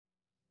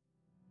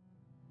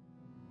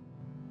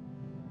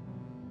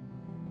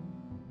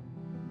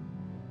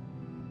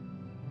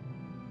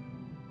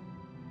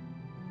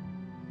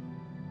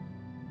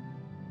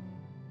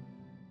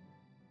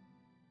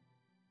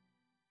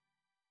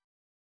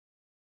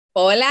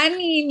Hola,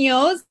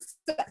 niños.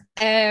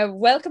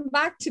 Welcome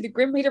back to the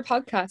Grim Reader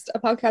podcast, a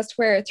podcast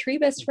where three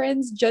best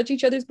friends judge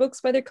each other's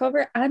books by their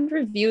cover and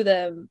review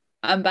them.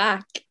 I'm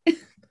back. La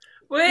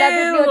Woo! We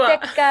can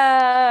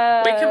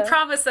biblioteca.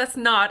 promise that's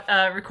not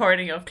a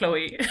recording of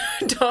Chloe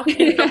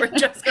talking, but we're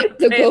just going to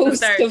The play at the ghost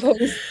start. of host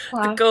The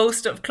class.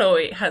 ghost of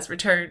Chloe has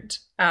returned.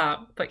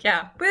 But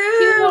yeah,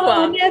 You know,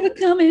 I'm woo! never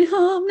coming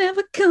home,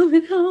 never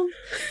coming home.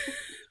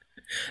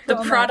 The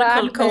From my prodigal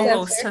Back, man.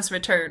 co-host has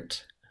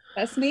returned.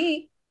 That's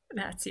me.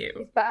 That's He's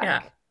you. back.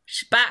 Yeah,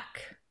 she's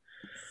back.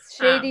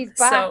 Shady's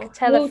back. So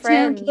Tell a Motown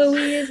friend.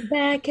 Chloe is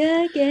back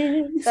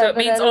again. it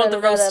means all the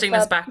roasting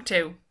is back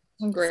too.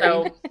 Great.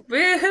 So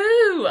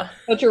woohoo!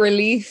 Such a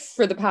relief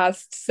for the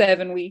past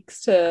 7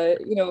 weeks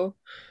to,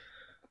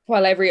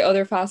 while every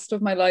other facet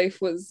of my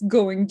life was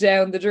going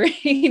down the drain.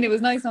 It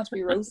was nice not to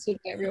be roasted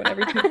by everyone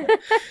every 2 days.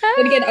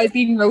 Then again, I was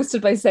being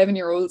roasted by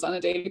 7-year-olds on a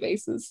daily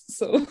basis.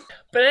 So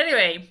But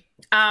anyway,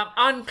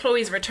 on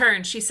Chloe's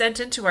return, she sent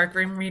into our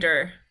Grim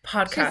Reader She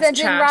podcast sent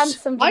in chat.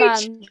 ransom I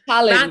demand.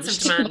 challenged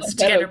Ransom demands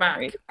to get her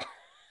back.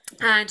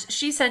 And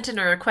she sent in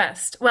a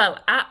request.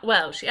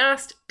 She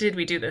asked, did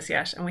we do this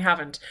yet? And we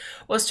haven't.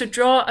 Was to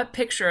draw a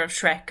picture of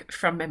Shrek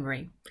from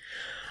memory.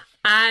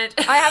 And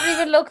I haven't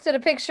even looked at a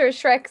picture of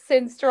Shrek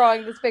since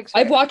drawing this picture.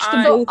 I've watched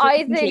them So both.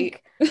 I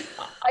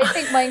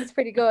think mine's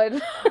pretty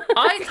good.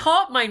 I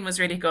thought mine was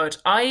really good.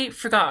 I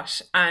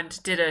forgot and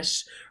did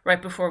it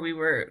right before we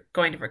were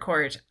going to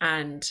record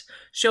and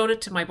showed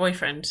it to my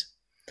boyfriend.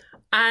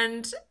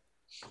 And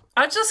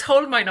I'll just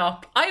hold mine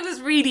up. I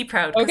was really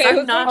proud because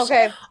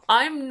Okay.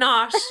 I'm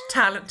not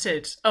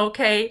talented,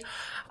 okay?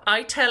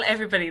 I tell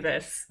everybody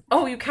this.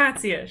 Oh, you can't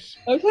see it.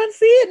 I can't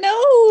see it.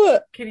 No.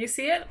 Can you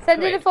see it?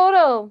 Send in a Wait,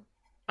 photo.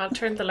 I'll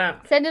turn the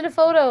lamp. Send in a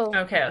photo.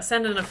 Okay, I'll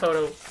send in a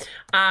photo.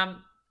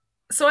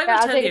 So I will Yeah,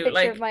 I'll tell take a you, picture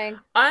like, of mine.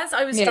 as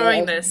I was Yeah, drawing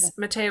yeah. this,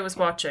 Mateo was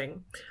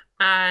watching,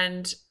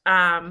 and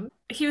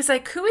he was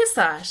like, "Who is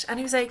that?" And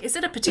he was like, "Is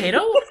it a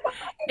potato?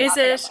 Is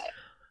it?"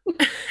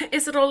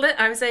 Is it all lit?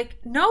 I was like,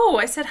 no.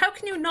 I said, how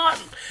can you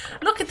not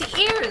look at the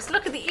ears?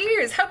 Look at the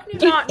ears. How can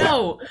you not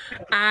know?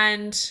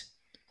 And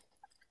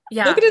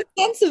yeah, Look at his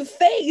sensitive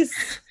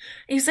face.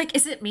 he was like,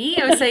 is it me?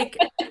 I was like,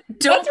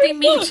 don't be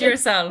mean to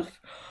yourself.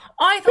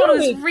 I thought it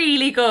was Good.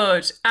 really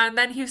good. And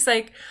then he was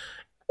like,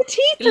 The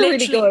teeth are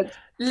really good.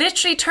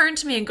 literally turned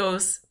to me and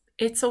goes,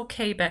 it's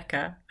okay,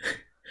 Becca.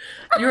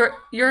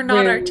 You're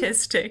not Rude.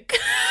 artistic.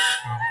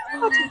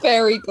 That's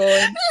very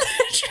good.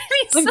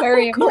 Literally I'm so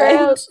very good.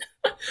 impressed.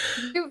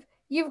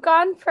 You've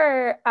gone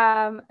for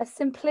a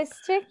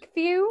simplistic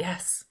view.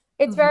 Yes.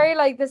 It's very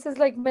like this is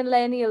like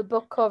millennial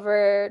book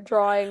cover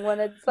drawing when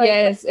it's like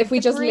Yes, if we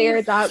the just layer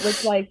brief- that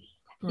with like,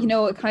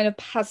 a kind of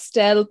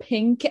pastel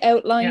pink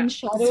outline Yeah.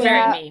 shadow. It's very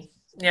Yeah. me.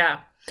 Yeah.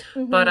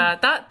 Mhm.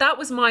 But that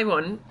was my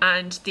one,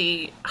 and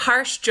the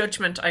harsh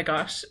judgment I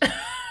got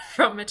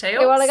from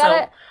Mateo.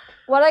 Okay,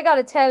 what I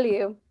gotta tell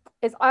you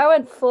is I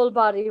went full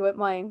body with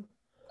mine.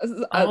 As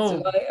Oh.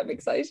 do I. I'm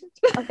excited.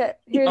 Okay,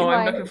 here's I'm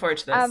mine. looking forward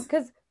to this.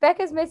 Because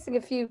Becca's missing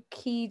a few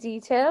key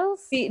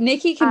details. See,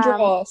 Nikki can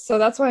draw, so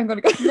that's why I'm going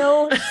to go.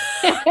 No,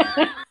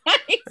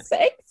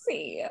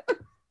 Sexy.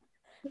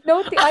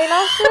 note the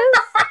eyelashes.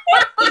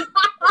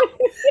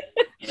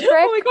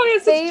 Oh my god, he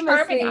has such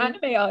famously- charming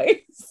anime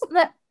eyes.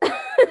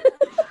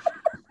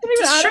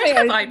 Does Shrek have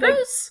Anime eyes.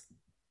 eyebrows?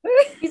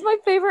 He's my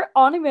favorite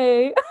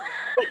anime.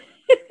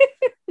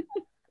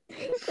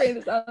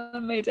 Greatest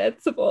anime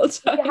deaths of all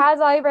time. He has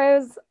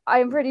eyebrows.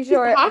 I'm pretty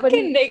sure, but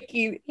Hacking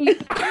Nikki.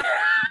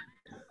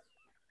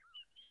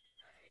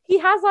 he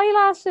has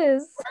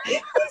eyelashes.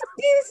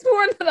 He's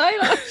more than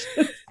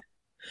eyelashes.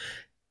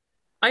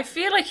 I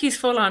feel like he's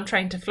full on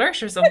trying to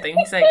flirt or something.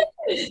 He's like,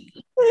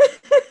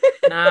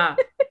 nah.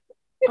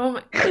 Oh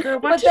my girl,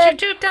 what But did then- you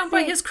do down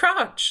by see- his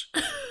crotch?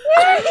 He's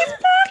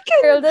back.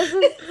 Girl, this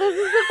is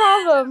the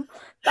problem.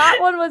 That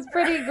one was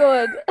pretty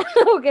good,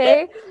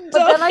 okay?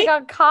 But then I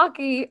got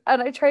cocky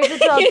and I tried to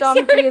draw You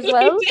Donkey as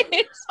well. certainly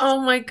did. Oh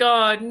my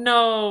god,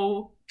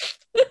 no.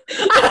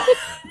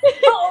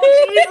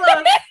 Oh Jesus.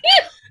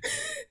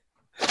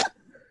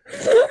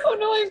 Oh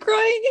no, I'm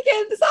crying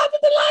again. This happened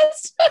the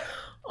last time.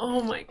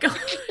 Oh my god.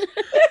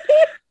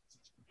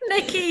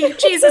 Nikki,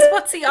 Jesus,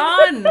 what's he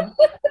on?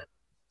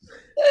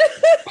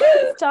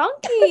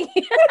 Donkey.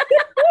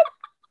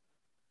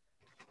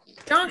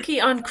 Donkey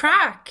on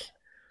crack.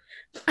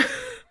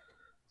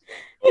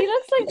 He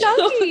looks like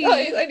Donkey.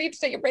 Guys, I need to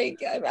take a break.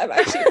 I'm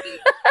actually.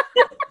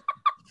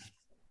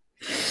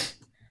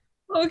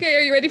 Okay,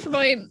 are you ready for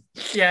mine?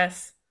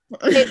 Yes.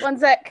 Wait, one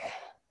sec.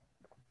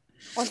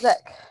 One sec.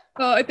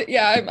 Oh,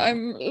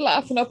 I'm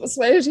laughing up a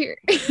sweat here.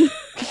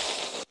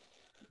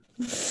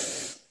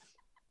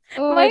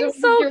 Oh, I don't Mine's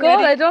think so you're good.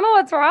 ready. I don't know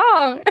what's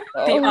wrong. The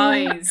Oh.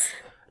 eyes.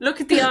 Look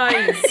at the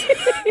eyes.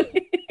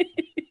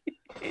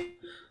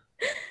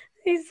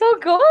 He's so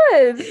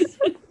good.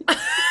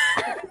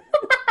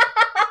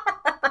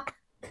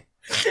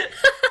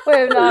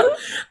 Wait, I'm not.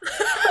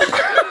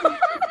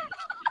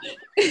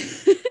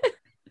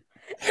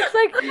 It's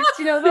like, do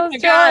you know Oh those my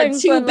God,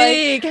 drawings two when, like,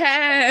 big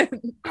hands.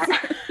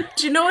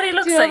 Do you know what he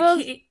looks Do you know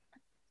like? those-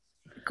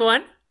 Go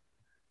on.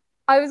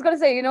 I was gonna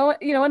say,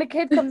 when a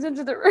kid comes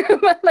into the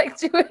room at like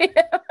 2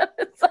 a.m. and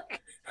it's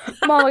like,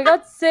 Mom, I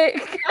got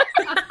sick.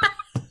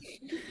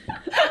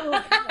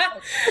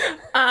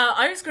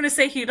 I was going to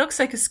say he looks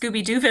like a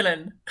Scooby-Doo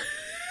villain.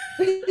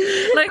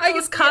 Like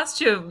those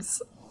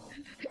costumes.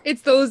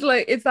 It's those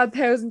it's that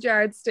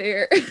 1,000-yard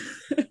stare.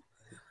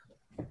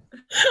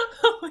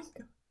 Oh my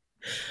god.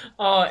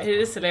 Oh, it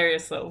is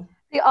hilarious though.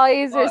 The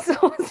eyes are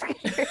so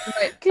scary.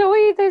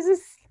 Chloe, there's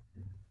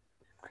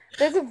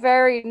a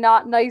very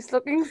not nice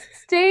looking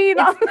stain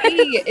on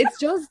it. It's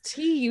just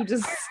tea, you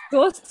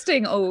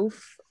disgusting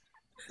oaf.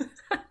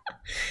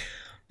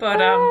 But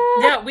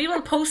yeah, we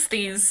will post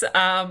these so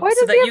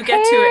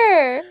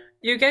that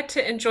you get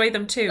to enjoy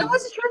them too. I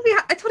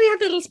thought he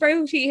had little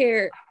sprouty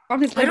hair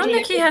on his. I don't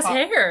think he has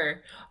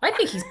hair. I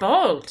think he's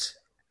bald.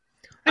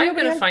 I'm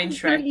gonna find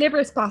Shrek.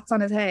 Liver spots on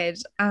his head,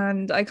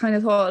 and I kind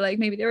of thought like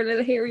maybe they were a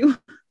little hairy ones.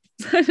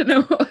 I don't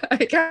know.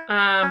 I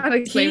can't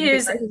explain. He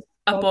is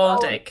a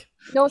bald egg.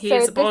 No,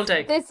 sir.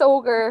 This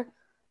ogre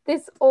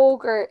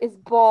is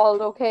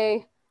bald.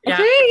 Okay. Yeah,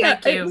 okay.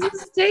 Thank you. It was a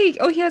mistake.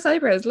 Oh, he has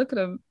eyebrows. Look at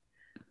him.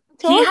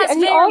 He has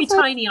very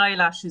tiny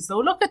eyelashes, though.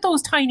 Look at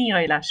those tiny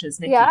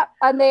eyelashes, Nikki. Yeah,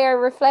 and they are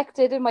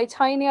reflected in my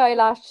tiny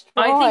eyelash.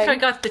 I think I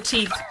got the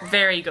teeth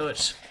very good.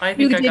 I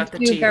think I got the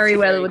teeth very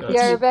well with the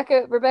yeah.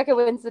 Rebecca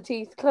wins the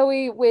teeth.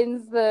 Chloe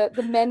wins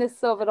the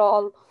menace of it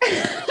all.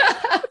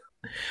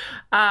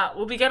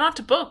 Will we get on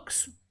to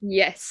books?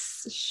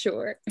 Yes,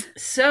 sure.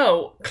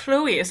 So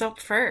Chloe is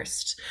up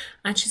first,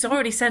 and she's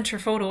already sent her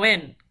photo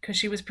in because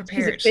she was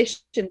prepared.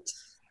 She's efficient.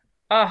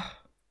 Oh.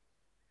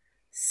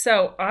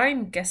 So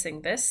I'm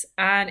guessing this,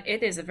 and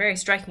it is a very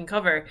striking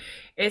cover.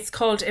 It's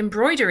called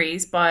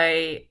Embroideries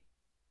by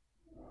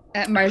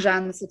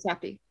Marjane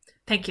Satrapi.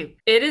 Thank you.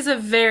 It is a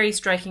very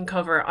striking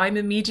cover. I'm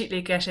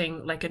immediately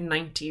getting like a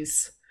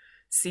 90s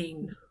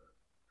scene.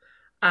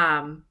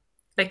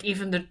 Like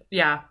even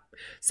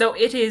So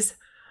it is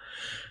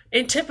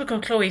in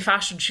typical Chloe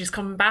fashion. She's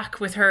coming back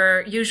with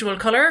her usual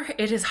color.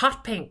 It is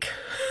hot pink.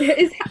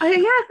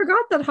 I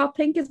forgot that hot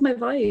pink is my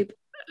vibe.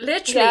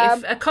 Literally,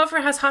 if a cover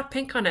has hot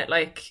pink on it,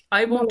 like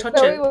I won't touch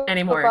it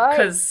anymore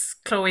because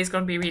Chloe's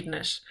going to be reading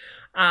it.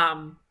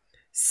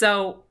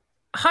 So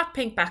hot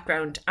pink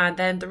background, and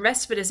then the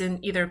rest of it is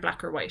in either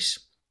black or white.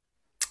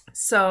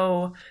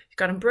 So you've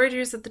got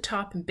embroideries at the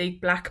top in big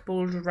black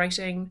bold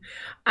writing,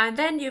 and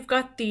then you've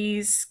got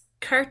these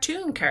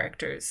cartoon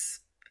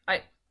characters,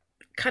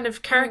 kind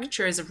of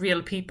caricatures of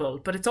real people,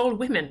 but it's all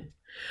women,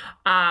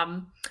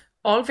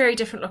 all very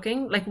different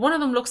looking. Like one of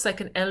them looks like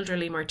an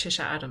elderly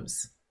Morticia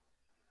Addams.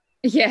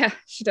 Yeah,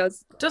 she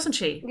does. Doesn't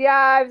she? Yeah,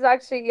 I was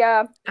actually,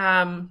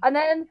 and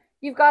then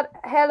you've got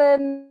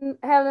Helen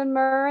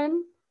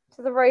Mirren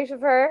to the right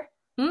of her,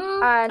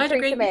 and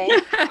Theresa May.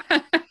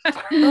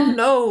 Oh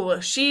no,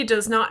 she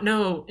does not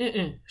know.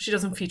 She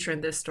doesn't feature in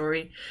this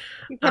story.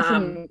 You've got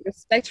some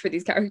respect for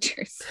these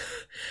characters.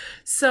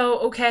 So,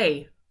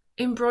 okay,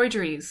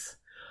 embroideries.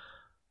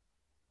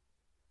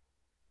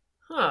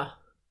 Huh.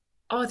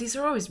 Oh, these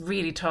are always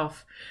really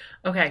tough.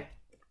 Okay.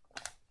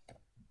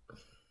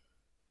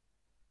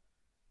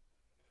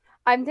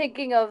 I'm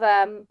thinking of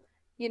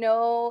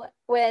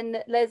when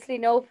Leslie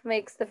Knope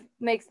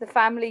makes the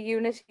family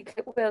unity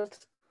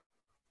quilt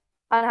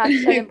and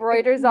has to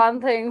embroiders on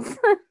things.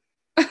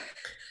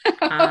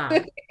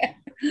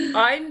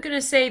 I'm gonna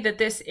say that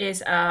this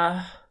is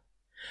a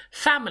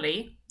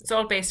family. It's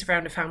all based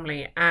around a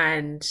family,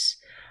 and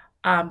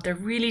they're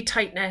really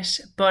tight knit,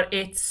 but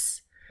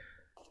it's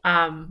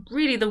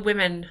really the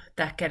women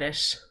that get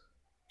it.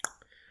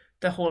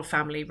 The whole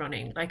family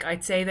running. Like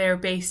I'd say they're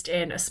based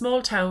in a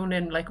small town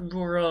in like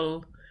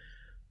rural,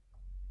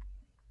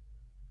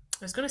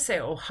 I was going to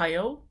say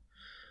Ohio,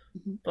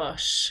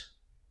 but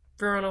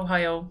rural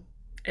Ohio,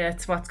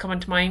 it's what's coming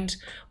to mind.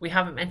 We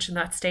haven't mentioned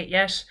that state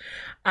yet.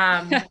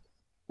 We're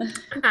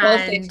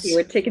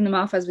taking them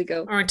off as we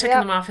go. We're taking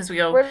them off as we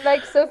go. We're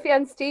like Sophie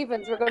and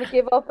Stevens. We're going to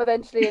give up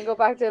eventually and go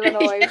back to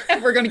Illinois.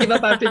 We're going to give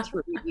up after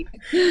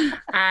 3.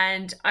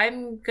 And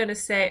I'm going to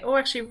say,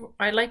 actually,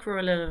 I like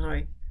rural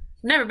Illinois.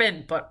 Never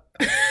been, but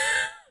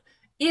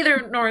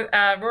either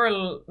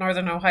rural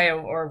Northern Ohio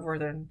or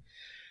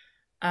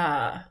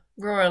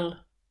rural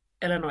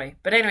Illinois.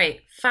 But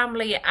anyway,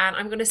 family, and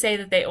I'm going to say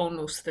that they own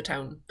most of the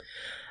town.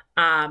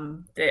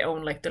 They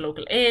own like the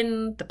local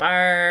inn, the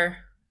bar,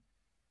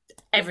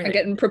 everything. I'm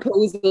getting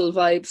proposal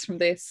vibes from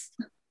this.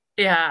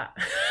 Yeah,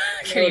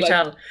 can you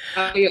tell?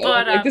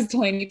 But like this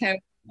tiny town.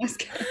 It's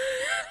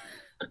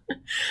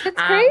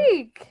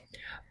Greek.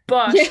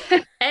 But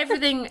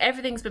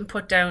everything's been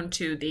put down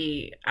to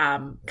the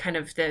kind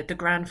of the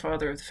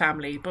grandfather of the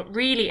family. But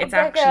really, it's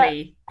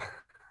actually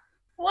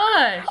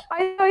what?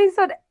 I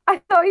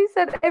thought you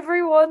said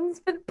everyone's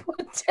been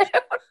put down.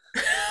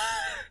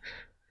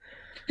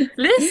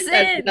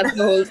 Listen, that's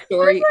the whole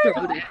story.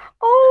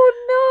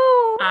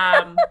 Oh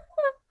no!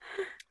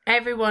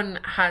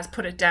 Everyone has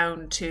put it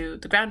down to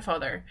the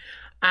grandfather,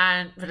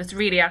 but it's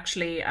really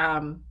actually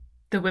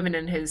the women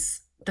in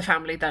the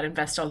family that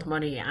invest all the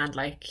money and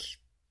like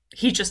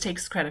he just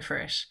takes credit for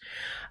it.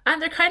 And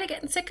they're kind of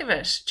getting sick of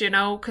it, do you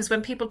know? Because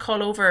when people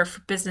call over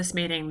for business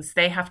meetings,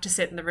 they have to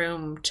sit in the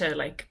room to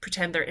like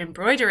pretend they're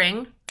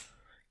embroidering.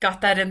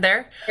 Got that in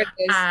there.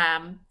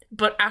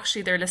 But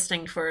actually they're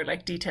listening for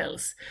like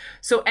details.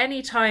 So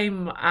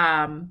anytime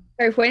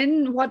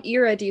what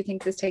era do you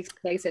think this takes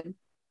place in?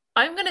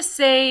 I'm gonna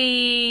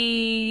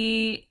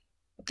say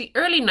the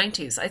early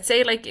 90s. I'd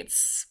say like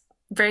it's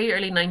very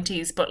early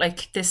 90s, but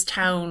like this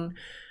town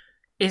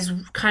is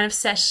kind of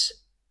set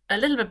a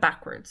little bit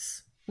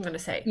backwards, I'm gonna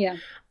say. Yeah.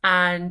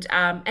 And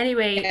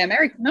anyway,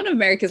 none of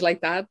America's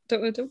like that.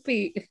 Don't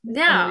be.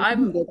 Yeah,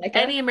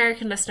 any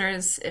American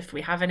listeners, if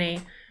we have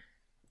any,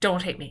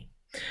 don't hate me.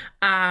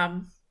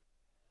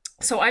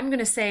 So I'm going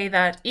to say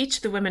that each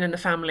of the women in the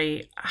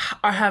family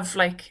are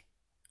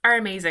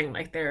amazing.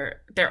 Like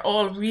they're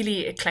all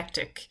really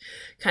eclectic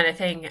kind of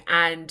thing,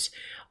 and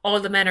all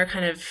the men are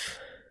kind of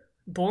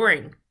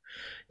boring,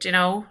 do you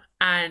know?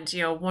 And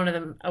you know, one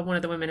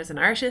of the women is an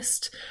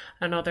artist,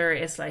 another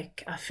is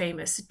like a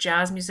famous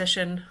jazz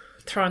musician.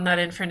 Throwing that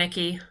in for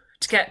Nikki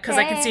to get, because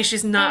I can see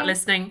she's not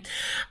listening.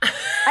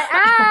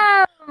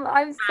 I am.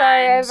 I'm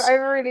sorry. I have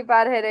a really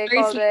bad headache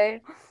all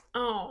day.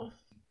 Oh.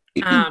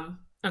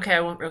 Okay, I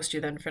won't roast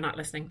you then for not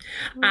listening.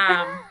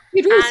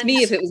 You'd roast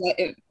me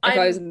if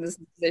I was in this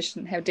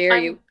position. How dare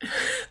you?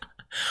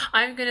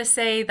 I'm gonna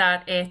say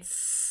that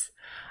it's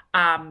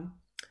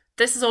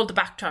this is all the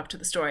backdrop to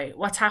the story.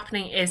 What's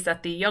happening is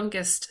that the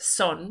youngest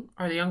son,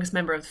 or the youngest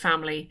member of the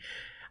family,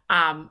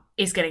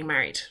 is getting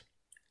married.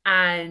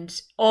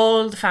 And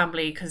all the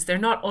family, because they're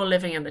not all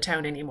living in the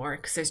town anymore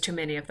because there's too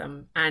many of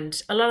them,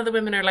 and a lot of the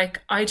women are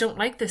like, I don't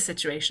like this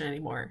situation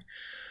anymore,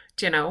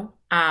 do you know?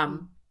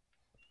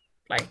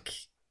 Like,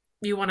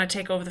 you want to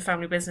take over the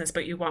family business,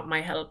 but you want my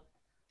help.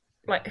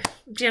 Like,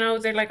 do you know,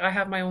 they're like, I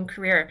have my own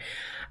career.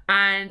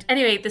 And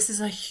anyway, this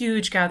is a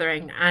huge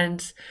gathering.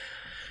 And,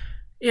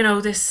 you know,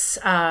 this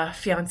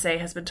fiance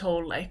has been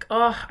told like,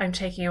 oh, I'm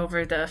taking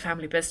over the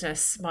family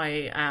business.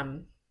 My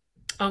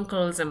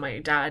uncles and my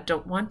dad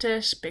don't want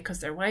it because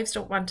their wives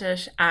don't want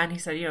it. And he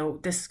said, you know,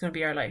 this is going to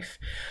be our life.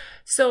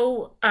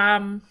 So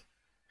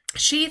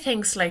she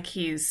thinks like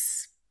he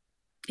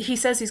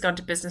says he's gone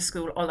to business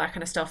school, all that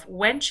kind of stuff.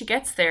 When she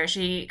gets there,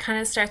 she kind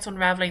of starts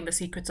unraveling the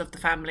secrets of the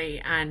family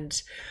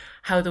and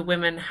how the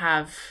women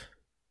have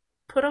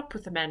put up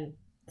with the men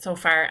so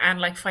far,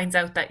 and like finds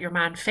out that your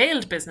man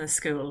failed business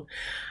school,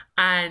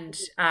 and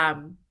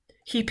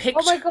he picked.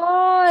 Oh my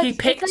god! He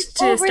picked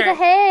it's like over the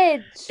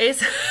hedge.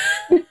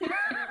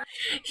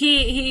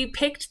 He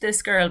picked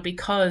this girl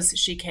because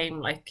she came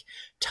like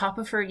top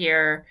of her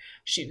year.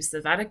 She was the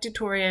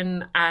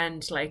valedictorian,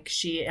 and like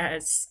she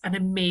has an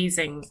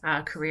amazing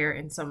career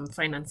in some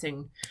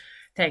financing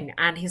thing.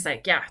 And he's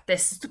like, yeah,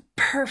 this is the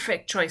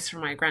perfect choice for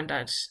my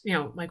granddad, you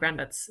know, my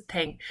granddad's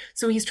thing.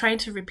 So he's trying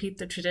to repeat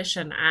the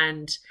tradition,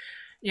 and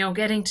you know,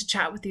 getting to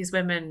chat with these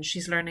women,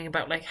 she's learning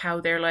about like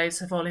how their lives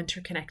have all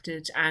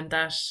interconnected, and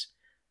that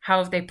how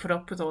have they put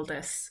up with all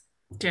this,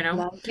 do you know?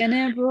 Like an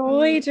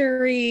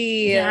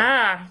embroidery.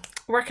 Yeah,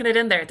 working it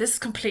in there. This is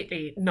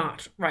completely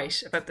not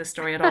right about this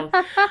story at all.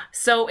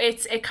 So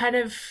it kind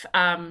of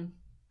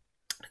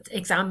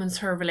examines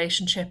her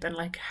relationship and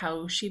like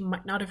how she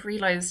might not have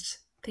realized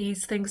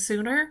these things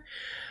sooner.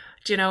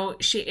 Do you know,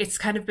 it's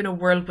kind of been a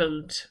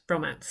whirlwind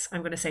romance.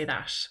 I'm going to say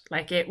that.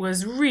 Like, it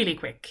was really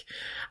quick.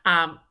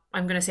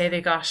 I'm going to say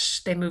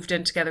they moved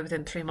in together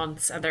within 3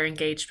 months, and they're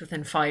engaged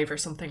within 5 or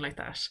something like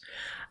that.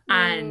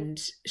 And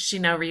she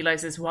now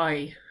realizes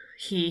why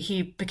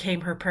he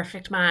became her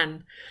perfect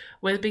man.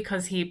 Well,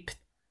 because he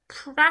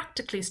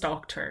practically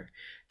stalked her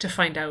to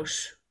find out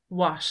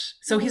what.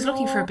 So he's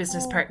looking for a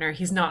business partner.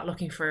 He's not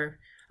looking for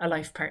a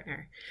life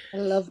partner. A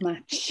love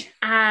match.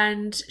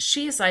 And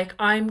she's like,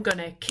 I'm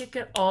gonna kick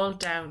it all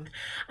down.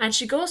 And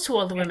she goes to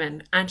all the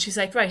women and she's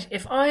like, right,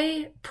 if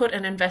I put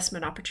an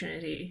investment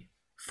opportunity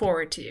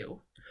forward to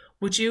you,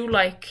 would you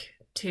like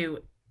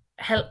to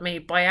help me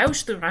buy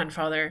out the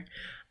grandfather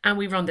and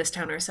we run this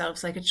town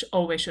ourselves like it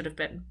always should have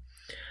been?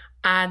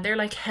 And they're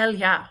like, hell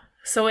yeah.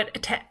 So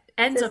it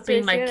ends up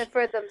being like, doing it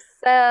for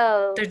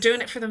themselves. They're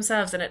doing it for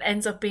themselves, and it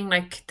ends up being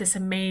like this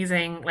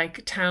amazing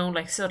like town.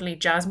 Like suddenly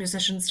jazz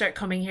musicians start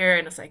coming here,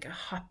 and it's like a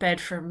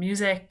hotbed for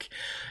music.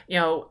 You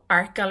know,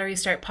 art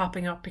galleries start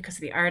popping up because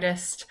of the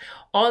artist.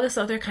 All this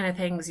other kind of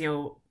things, you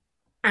know,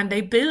 and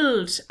they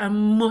build a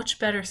much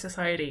better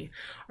society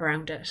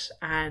around it.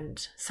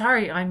 And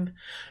sorry,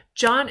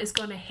 John is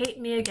gonna hate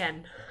me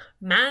again.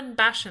 Man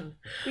bashing.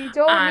 We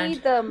don't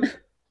need them.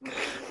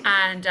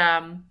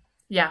 And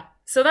yeah.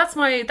 So that's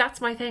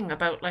my thing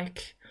about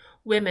like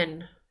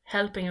women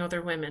helping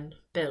other women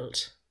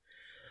build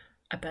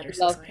a better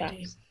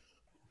society.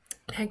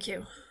 Thank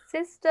you.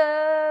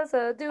 Sisters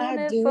are doing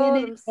it for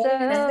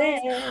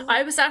themselves.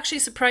 I was actually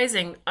surprised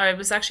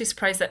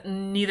that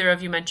neither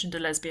of you mentioned a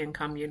lesbian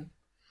commune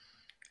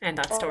in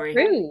that story.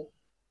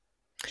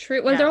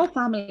 True. Well, yeah. They're all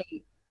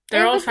family.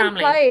 They're all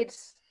family. Implied.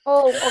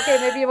 Oh, okay,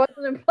 maybe it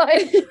wasn't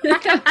implied.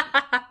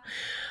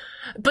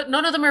 But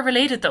none of them are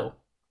related though.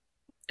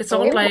 It's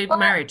all implied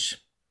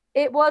marriage.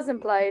 It was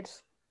implied.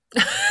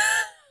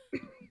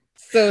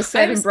 So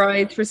Seven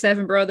Brides for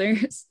Seven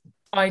Brothers.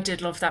 I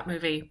did love that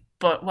movie,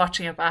 but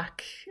watching it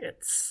back,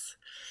 it's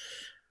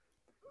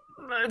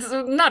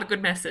not a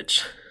good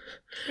message.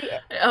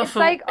 It's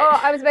like,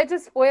 I was about to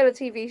spoil a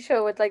TV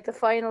show with like the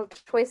final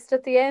twist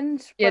at the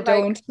end. Yeah,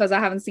 don't, because I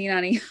haven't seen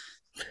any.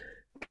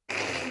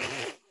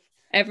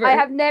 Ever. I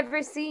have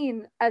never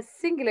seen a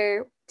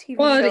singular TV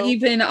show. Not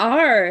even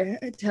our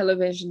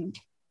television.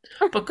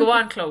 But go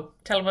on, Chloe.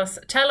 Tell us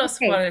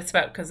okay. What it's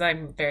about, because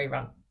I'm very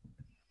wrong.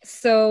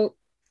 So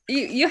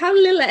you have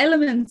little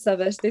elements of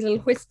it, these little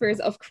whispers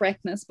of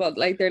correctness, but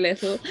like they're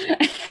little.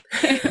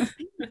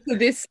 So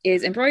this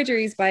is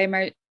Embroideries by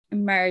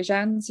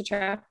Marjane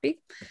Satrapi.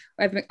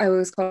 I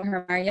was calling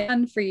her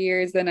Marjane for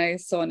years, then I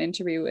saw an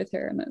interview with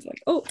her and I was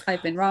like, oh,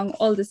 I've been wrong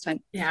all this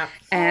time. Yeah.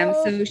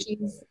 So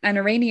she's an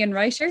Iranian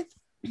writer,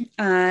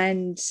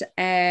 and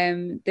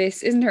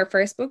this isn't her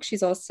first book.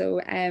 She's also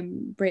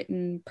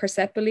written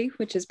Persepolis,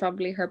 which is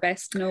probably her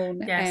best known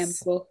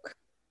book,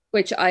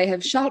 which I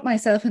have shot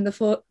myself in the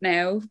foot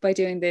now by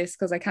doing this,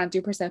 because I can't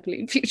do Persepolis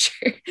in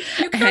future.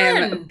 You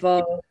can.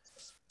 But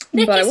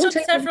Nikki's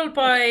done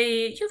several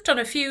you've done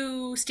a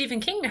few Stephen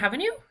King,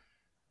 haven't you?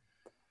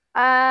 Did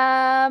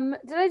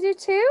I do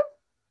 2?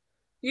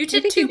 You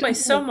did 2 by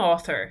some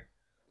author.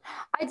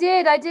 I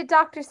did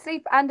Dr.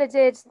 Sleep, and I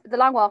did The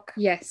Long Walk.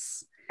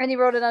 Yes. And he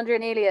wrote it under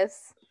an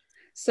alias.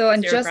 So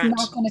I'm just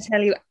not going to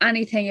tell you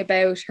anything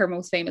about her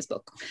most famous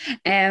book.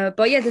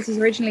 But yeah, this was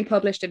originally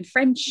published in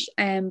French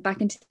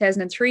back in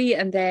 2003,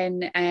 and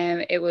then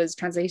it was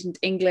translated into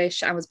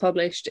English and was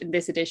published in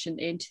this edition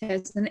in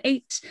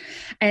 2008.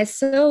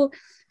 So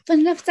fun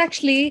enough, it's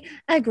actually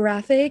a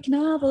graphic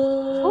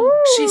novel.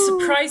 Ooh. She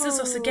surprises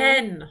us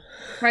again.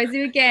 Surprise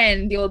you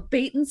again, the old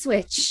bait and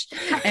switch.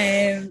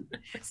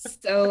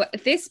 So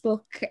this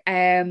book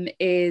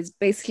is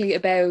basically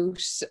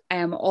about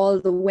all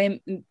the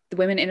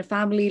women in a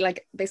family,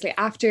 like basically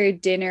after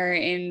dinner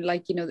in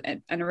like, you know,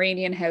 an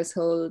Iranian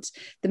household,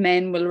 the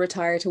men will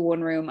retire to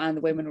one room and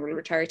the women will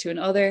retire to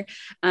another.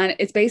 And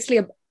it's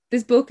basically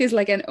this book is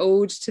like an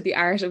ode to the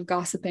art of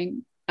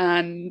gossiping.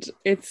 And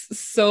it's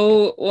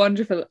so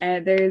wonderful.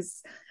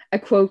 There's a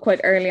quote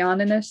quite early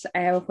on in it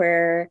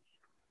where,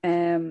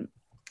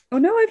 oh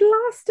no, I've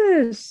lost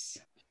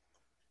it.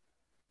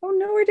 Oh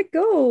no, where'd it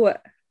go?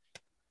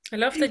 I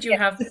love that you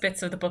have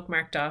bits of the book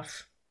marked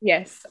off.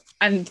 Yes,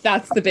 and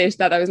that's the bit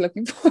that I was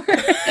looking for.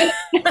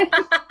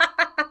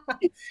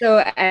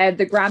 So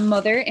the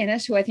grandmother in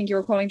it, who I think you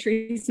were calling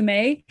Theresa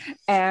May,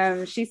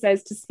 she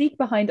says, to speak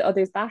behind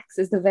others' backs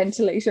is the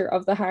ventilator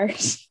of the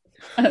heart.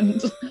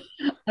 And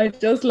I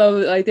just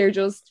love it. Like, they're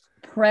just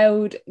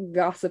proud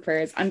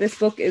gossipers, and this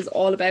book is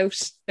all about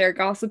their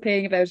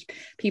gossiping about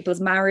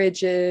people's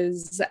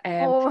marriages,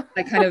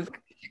 like kind of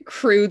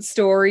crude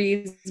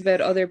stories about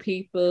other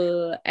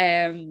people,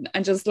 and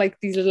just like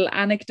these little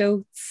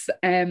anecdotes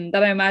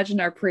that I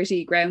imagine are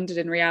pretty grounded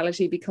in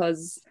reality,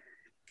 because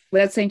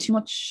without saying too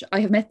much,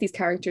 I have met these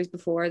characters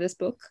before this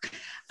book,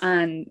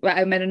 and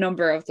I've met a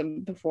number of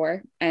them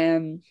before.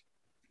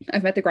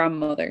 I've met the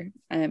grandmother,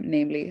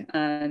 namely,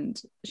 and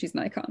she's an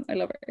icon. I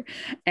love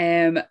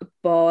her.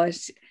 But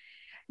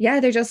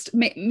yeah, they're just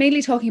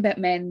mainly talking about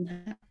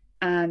men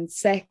and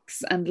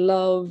sex and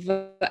love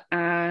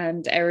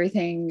and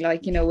everything,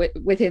 like, you know,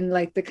 within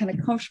like the kind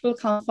of comfortable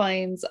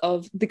confines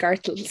of the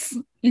Gartles,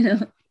 you know,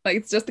 like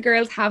it's just the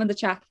girls having the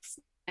chats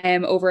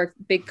over a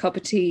big cup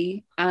of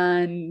tea,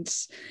 and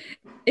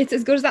it's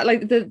as good as that.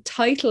 Like, the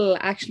title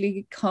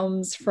actually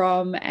comes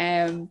from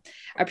a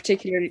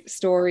particular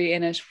story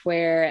in it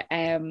where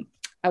a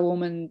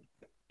woman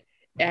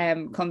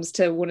comes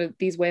to one of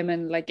these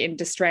women like in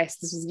distress.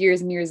 This was years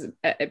and years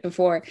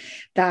before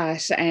that.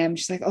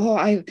 She's like, oh,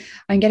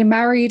 I'm getting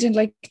married in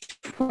like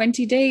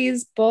 20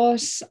 days,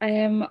 but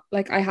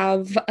like I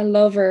have a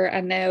lover,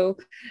 and now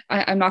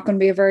I'm not going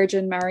to be a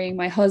virgin marrying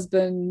my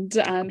husband,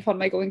 and what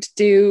am I going to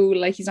do?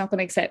 Like, he's not going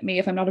to accept me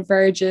if I'm not a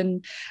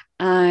virgin,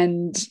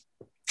 and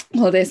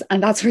all this.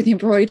 And that's where the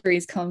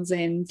embroideries comes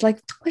in. It's like,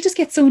 I'll just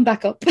get sewn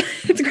back up.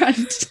 It's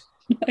grand.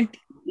 Like,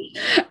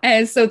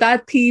 so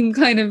that theme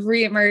kind of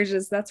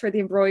re-emerges. That's where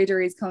the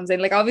embroideries comes in.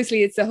 Like,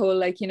 obviously it's a whole,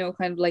 like, you know,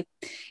 kind of like,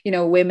 you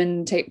know,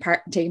 women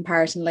taking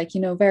part in, like,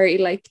 you know, very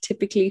like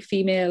typically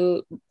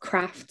female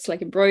crafts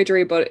like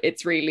embroidery, but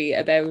it's really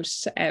about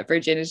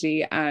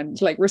virginity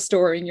and like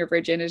restoring your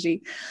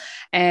virginity.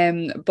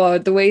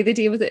 But the way they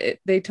deal with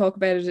it, they talk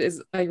about it,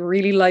 is like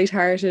really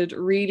lighthearted,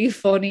 really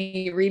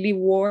funny, really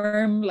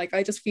warm. Like,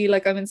 I just feel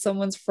like I'm in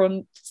someone's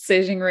front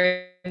sitting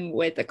room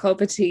with a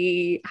cup of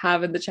tea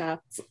having the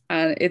chats,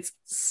 and it's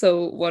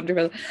so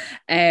wonderful.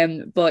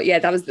 But yeah,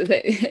 that was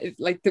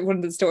one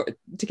of the story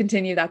to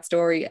continue that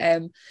story.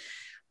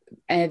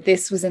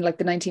 This was in like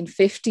the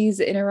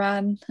 1950s in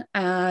Iran,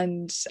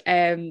 and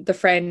the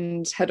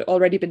friend had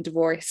already been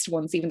divorced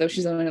once, even though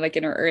she's only like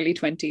in her early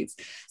 20s.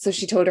 So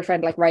she told her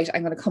friend, like, right,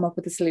 I'm going to come up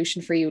with a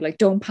solution for you. Like,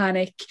 don't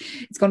panic.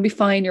 It's going to be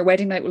fine. Your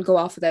wedding night will go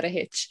off without a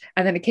hitch.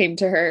 And then it came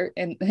to her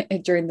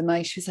during the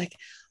night. She was like,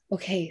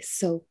 okay,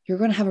 so you're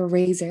going to have a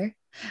razor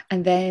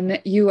and then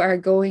you are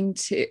going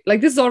to,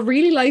 like, this is all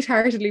really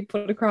lightheartedly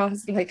put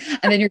across, like,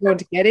 and then you're going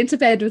to get into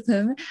bed with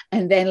him,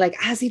 and then, like,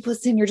 as he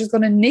puts in, you're just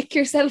going to nick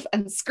yourself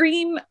and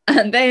scream,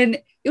 and then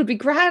you'll be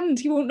grand.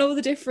 He won't know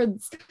the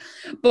difference.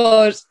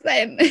 But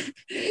then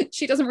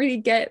she doesn't really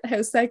get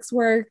how sex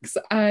works,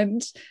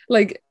 and,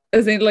 like,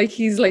 as in, like,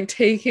 he's, like,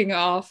 taking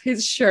off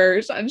his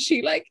shirt, and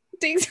she, like,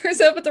 digs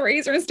herself at the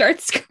razor and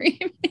starts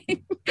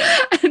screaming,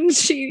 and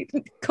she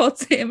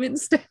cuts him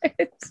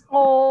instead.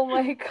 Oh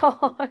my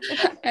god!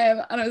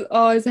 And I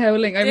was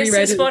howling. I reread it.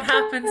 This is what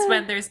happens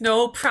when there's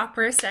no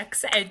proper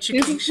sex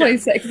education. This is why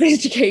sex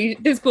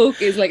education. This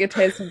book is like a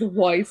testament to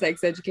why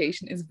sex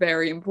education is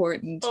very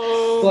important.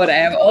 But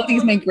all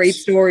these make great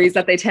stories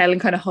that they tell in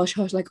kind of hush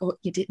hush, like, oh,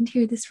 you didn't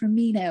hear this from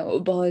me now,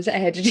 but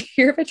did you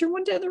hear about your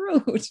one down the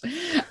road?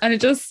 And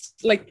it just,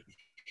 like,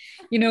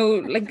 you know,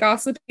 like,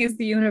 gossip is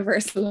the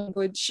universal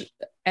language.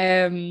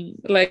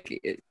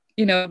 Like,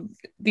 you know,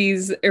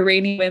 these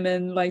Iranian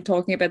women, like,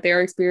 talking about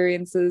their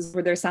experiences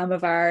with their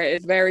samovar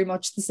is very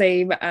much the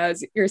same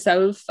as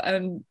yourself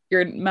and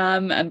your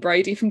mum and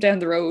Bridie from down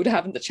the road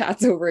having the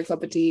chats over a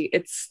cup of tea.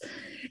 It's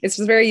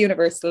just very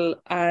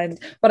universal. And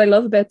what I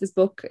love about this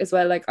book as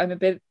well, like, I'm a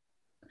bit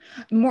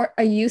more,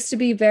 I used to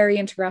be very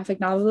into graphic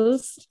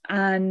novels,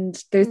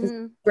 and there's this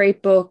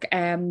great book,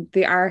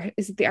 the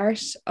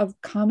art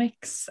of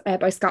comics,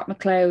 by Scott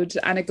McCloud,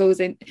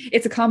 and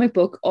it's a comic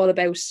book all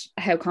about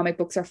how comic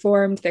books are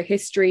formed, their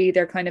history,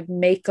 their kind of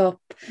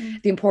makeup,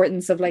 the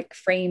importance of, like,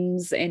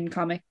 frames in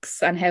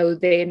comics and how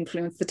they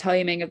influence the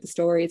timing of the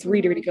story. It's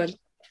really, really good.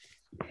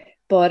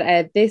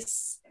 But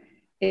this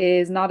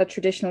is not a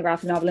traditional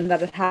graphic novel in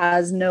that it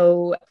has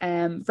no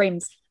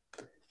frames.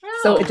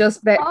 So it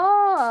just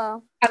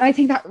and I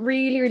think that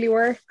really, really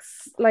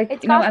works. Like,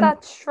 it's got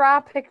that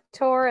Shrap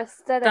Picture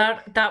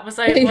aesthetic. That was,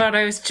 like, what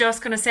I was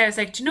just going to say. I was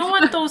like, do you know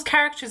what those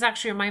characters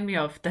actually remind me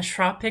of? The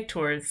Shrap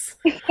Pictures.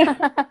 Bringing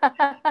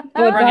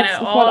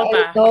it all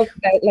back.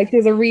 Like,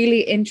 there's a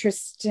really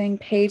interesting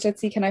page.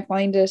 Let's see, can I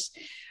find it?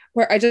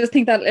 Where I just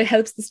think that it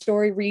helps the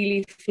story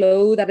really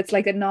flow, that it's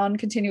like a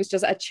non-continuous,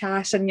 just a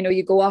chat, and, you know,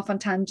 you go off on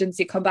tangents,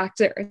 you come back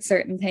to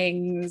certain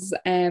things.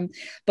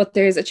 But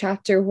there's a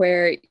chapter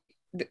where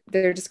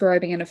they're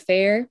describing an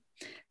affair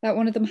that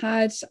one of them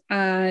had,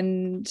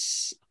 and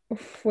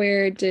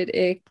where did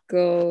it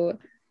go?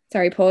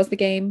 Sorry, pause the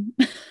game.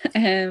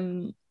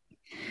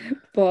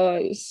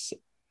 But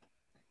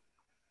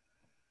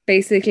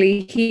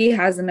basically he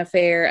has an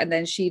affair, and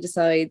then she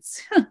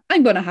decides,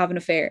 I'm going to have an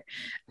affair,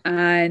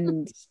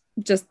 and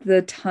just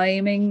the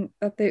timing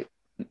that they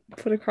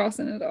put across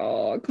in it.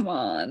 Oh, come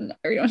on.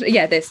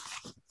 This.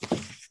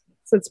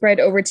 So it's spread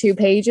over 2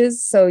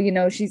 pages. So, you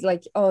know, she's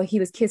like, oh, he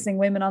was kissing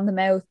women on the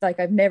mouth. Like,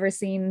 I've never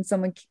seen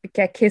someone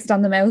get kissed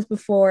on the mouth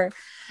before.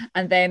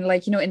 And then,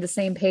 like, you know, in the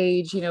same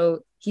page, you know,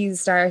 he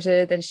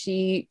started and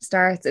she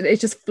starts. It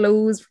just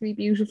flows really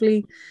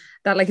beautifully.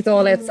 That, like, it's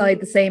all outside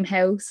the same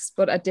house,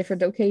 but at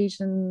different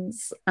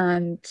occasions.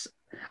 And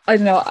I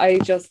don't know, I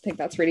just think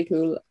that's really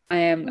cool.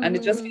 And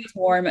it just feels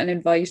warm and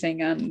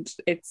inviting, and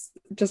it's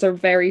just a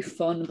very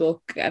fun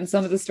book, and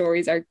some of the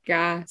stories are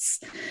gas,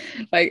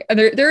 like, and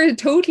they're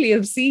totally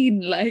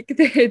obscene. Like,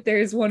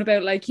 there's one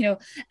about, like, you know,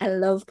 a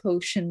love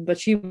potion,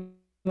 but you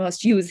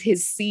must use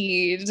his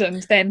seed,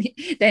 and then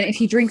if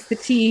he drinks the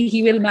tea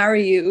he will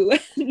marry you,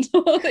 and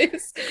all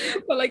this.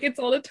 But, like, it's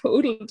all a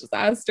total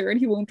disaster, and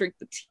he won't drink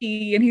the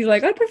tea, and he's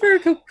like, I prefer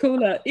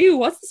Coca-Cola. Ew,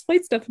 what's this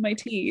white stuff in my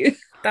tea?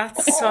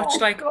 That's such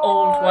like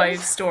old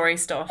wives' story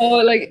stuff. Oh,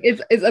 like,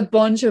 it's a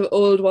bunch of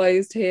old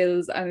wives'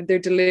 tales, and they're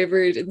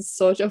delivered in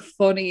such a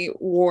funny,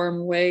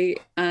 warm way,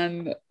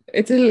 and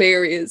it's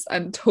hilarious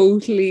and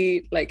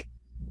totally, like,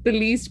 the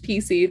least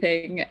PC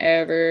thing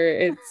ever.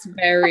 It's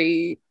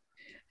very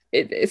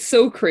it's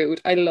so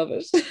crude. I love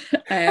it.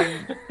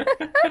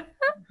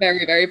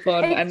 Very, very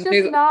fun. It's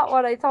just not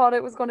what I thought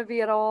it was going to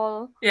be at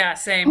all. Yeah,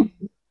 same.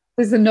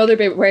 There's another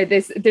bit where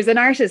there's an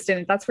artist in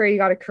it. That's where you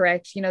got to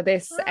correct. You know,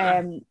 this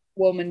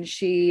woman,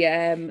 she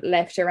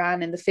left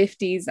Iran in the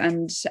 50s,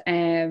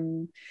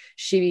 and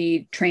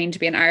she trained to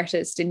be an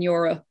artist in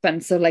Europe,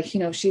 and so, like, you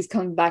know, she's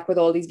come back with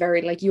all these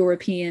very, like,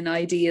 European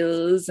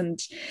ideals, and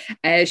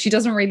she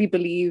doesn't really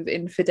believe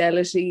in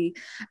fidelity,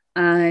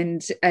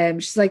 and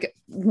she's like,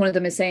 one of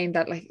them is saying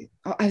that, like,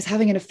 oh, I was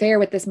having an affair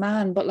with this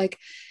man, but, like,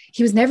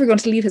 he was never going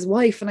to leave his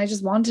wife, and I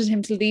just wanted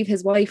him to leave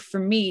his wife for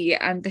me.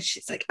 And then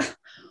she's like,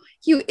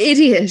 you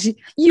idiot,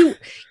 you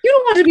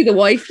don't want to be the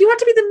wife, you want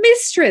to be the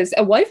mistress.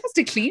 A wife has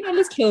to clean all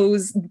his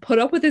clothes, put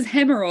up with his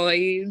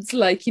hemorrhoids,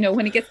 like, you know,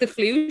 when he gets the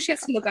flu she has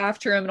to look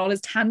after him and all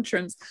his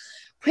tantrums,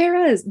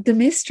 whereas the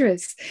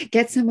mistress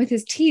gets him with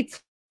his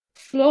teeth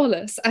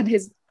flawless and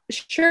his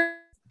shirt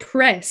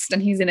pressed,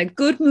 and he's in a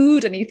good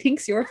mood, and he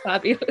thinks you're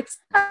fabulous.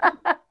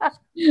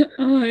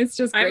 Oh, it's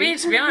just great. I mean,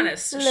 to be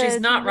honest, she's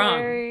not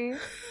wrong.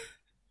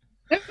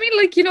 I mean,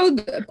 like, you know,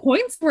 the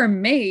points were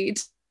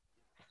made.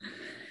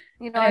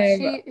 You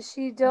know,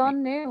 she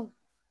done knew.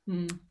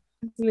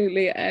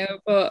 Absolutely.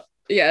 But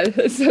yeah,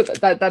 so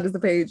that is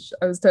the page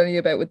I was telling you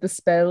about with the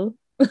spell.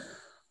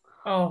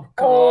 Oh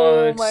God.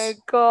 Oh my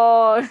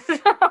God.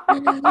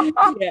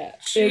 Yeah.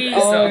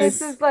 Jesus.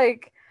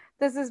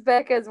 This is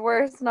Becca's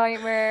worst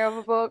nightmare of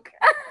a book.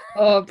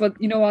 Oh,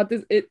 but you know what?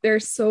 They're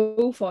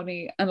so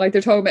funny, and like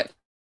they're talking about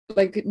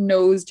like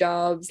nose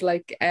jobs,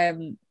 like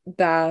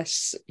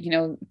that, you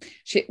know,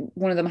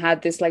 one of them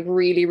had this like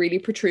really, really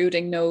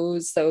protruding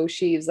nose. So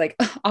she's like,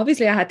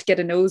 obviously I had to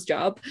get a nose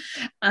job.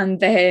 And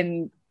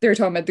then they're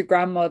talking about the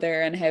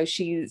grandmother and how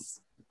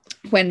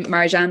when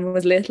Marjane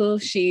was little,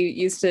 she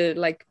used to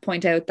like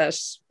point out that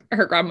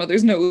her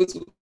grandmother's nose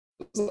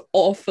was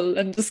awful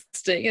and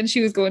disgusting, and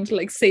she was going to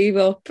like save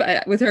up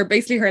with her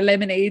basically her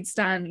lemonade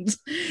stand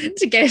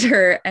to get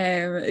her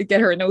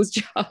a nose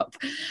job,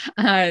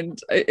 and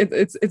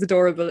it's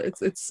adorable.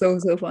 It's so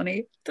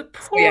funny. The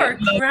poor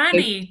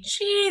granny,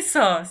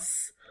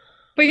 Jesus.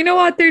 But you know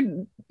what?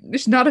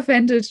 She's not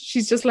offended.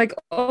 She's just like,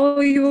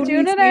 oh, you only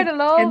doing it out of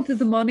love. 1/10 of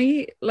the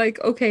money.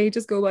 Like, okay,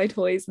 just go buy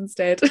toys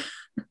instead.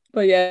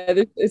 But yeah,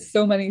 there's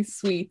so many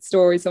sweet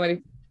stories, so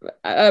many.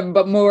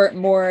 But more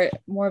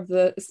of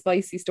the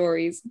spicy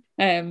stories.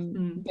 They're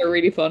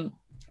really fun.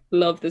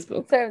 Love this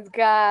book. Sounds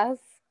gas.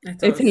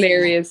 It's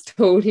hilarious.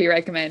 Totally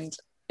recommend.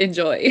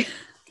 Enjoy.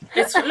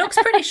 It looks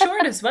pretty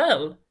short as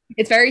well.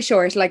 It's very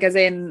short, like as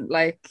in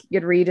like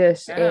you'd read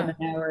it in an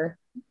hour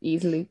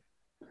easily.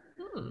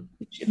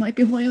 Which might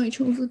be why I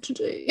chose it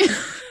today.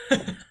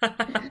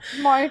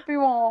 Might be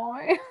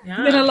why.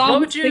 Yeah.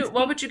 What would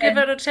you give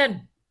out of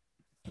 10?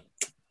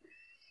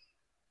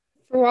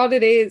 For what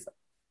it is,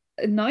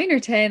 9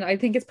 or 10. I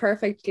think it's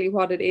perfectly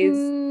what it is.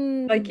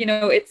 Like, you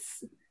know,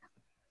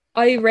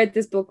 I read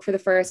this book for the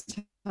first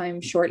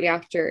time shortly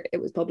after it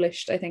was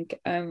published, I think.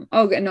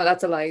 Oh no,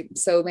 that's a lie.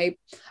 So maybe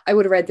I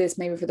would have read this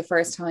maybe for the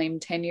first time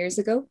 10 years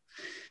ago.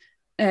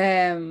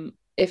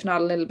 If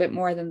not a little bit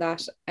more than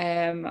that.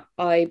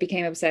 I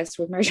became obsessed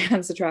with Marjane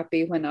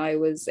Satrapi when I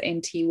was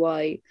in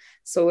TY,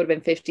 so it would have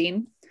been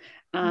 15,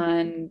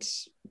 and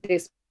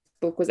this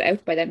book was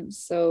out by then.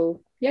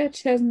 So yeah,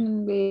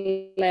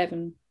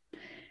 2011.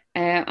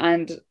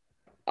 And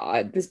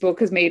this book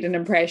has made an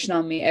impression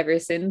on me ever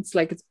since.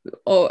 Like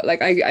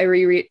I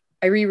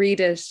reread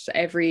it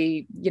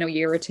every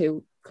year or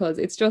two, because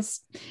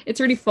it's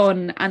really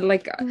fun. And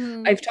like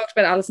I've talked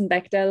about Alison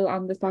Bechdel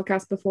on this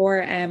podcast before,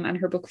 and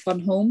her book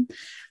Fun Home,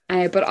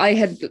 but I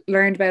had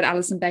learned about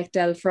Alison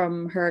Bechdel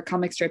from her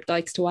comic strip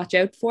Dykes to Watch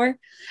Out For,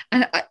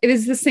 and it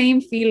was the same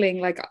feeling.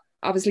 Like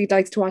obviously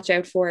Dykes to Watch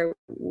Out For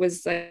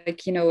was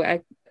like, you know, a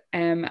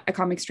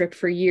comic strip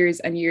for years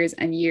and years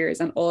and years,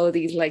 and all of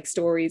these like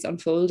stories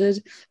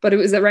unfolded, but it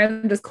was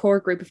around this core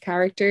group of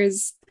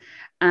characters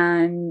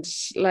and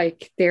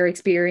like their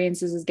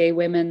experiences as gay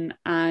women.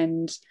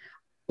 And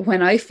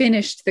when I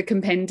finished the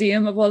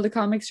compendium of all the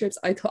comic strips,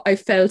 I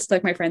felt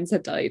like my friends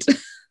had died.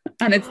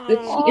 And it's the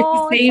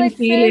same like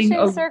feeling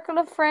of circle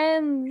of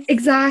friends.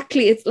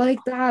 Exactly, it's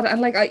like that.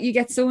 And like you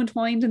get so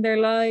entwined in their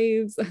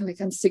lives. Like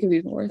I'm sick of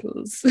these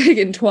mortals like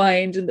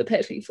entwined in the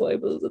petty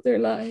foibles of their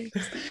lives.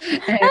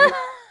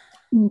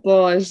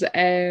 But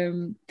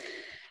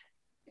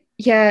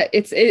yeah,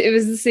 it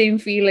was the same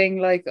feeling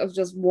like of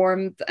just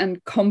warmth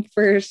and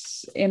comfort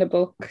in a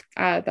book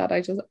that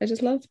I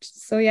just loved.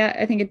 So yeah,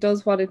 I think it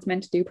does what it's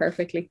meant to do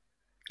perfectly.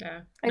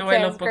 Yeah, no,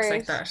 I love books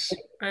like that.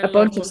 A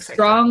bunch of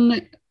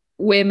strong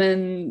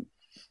women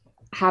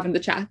having the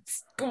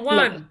chats. Go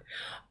on.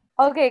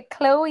 Okay,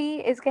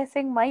 Chloe is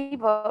guessing my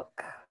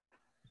book.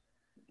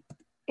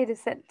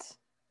 Innocent.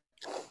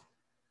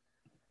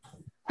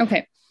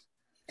 Okay.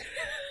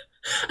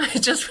 I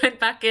just went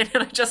back in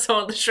and I just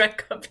saw the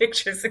Shrek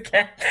pictures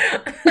again.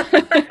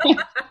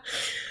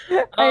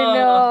 I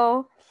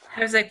know. I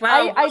was like,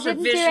 wow, I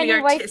didn't do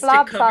any white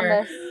blobs on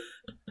this.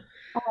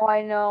 Oh,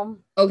 I know.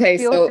 Okay,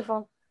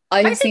 beautiful. So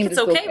I think seen it's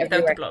okay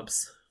without the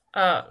blobs.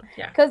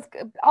 Yeah.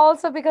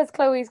 Because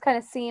Chloe's kind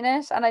of seen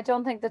it, and I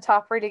don't think the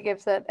top really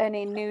gives it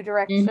any new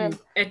direction.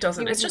 It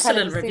doesn't. It's just a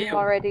little review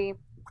already.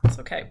 It's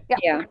okay.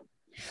 Yeah.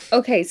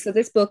 Okay, so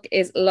this book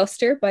is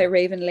Luster by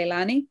Raven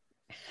Leilani.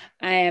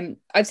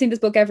 I've seen this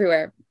book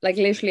everywhere, like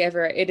literally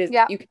everywhere. It is.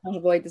 Yeah. You cannot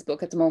avoid this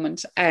book at the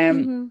moment.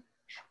 And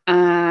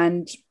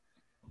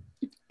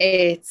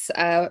it's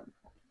a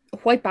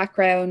white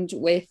background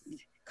with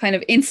kind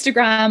of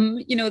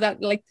Instagram, you know,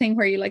 that like thing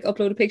where you like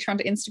upload a picture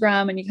onto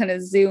Instagram and you kind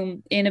of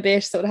zoom in a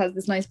bit so it has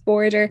this nice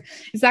border.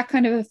 Is that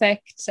kind of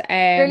effect?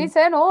 Really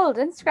sound old.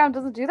 Instagram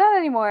doesn't do that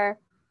anymore.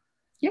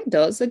 Yeah, it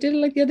does. I did it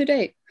like the other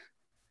day.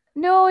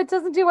 No, it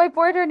doesn't do white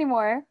border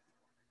anymore.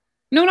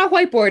 No, not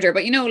white border,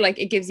 but you know, like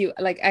it gives you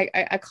like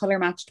a color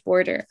matched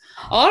border.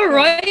 All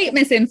right,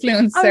 Miss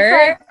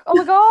Influencer. Like, oh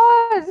my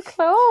God,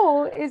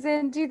 Chloe is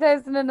in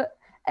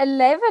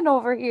 2011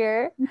 over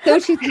here. So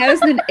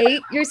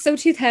 2008. You're so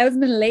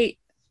 2008.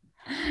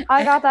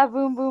 I got that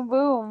boom, boom,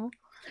 boom.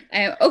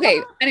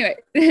 Okay. Anyway,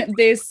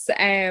 this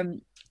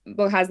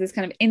book has this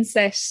kind of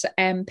inset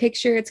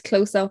picture. It's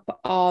close up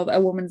of a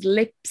woman's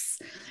lips,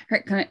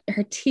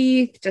 her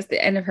teeth, just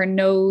the end of her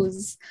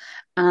nose,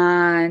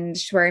 and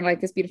she's wearing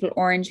like this beautiful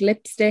orange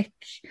lipstick.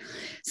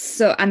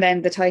 So, and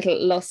then the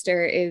title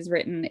Luster is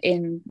written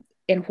in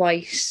in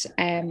white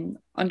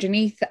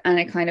underneath, and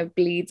it kind of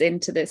bleeds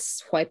into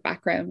this white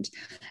background.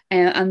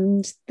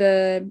 And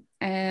the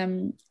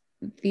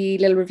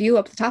little review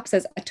up the top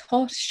says, a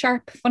taut,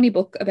 sharp, funny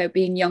book about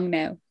being young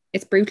now.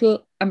 It's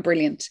brutal and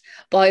brilliant,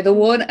 by the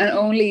one and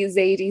only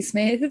Zadie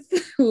Smith,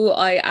 who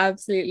I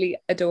absolutely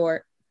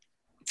adore.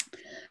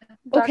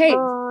 Okay,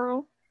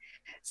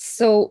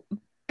 so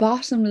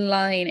bottom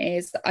line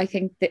is, I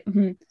think that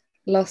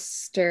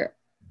luster,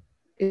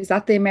 is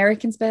that the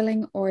American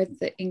spelling or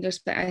the English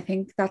spelling? I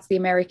think that's the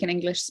American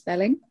English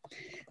spelling.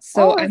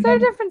 So is there a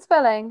different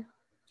spelling?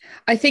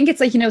 I think it's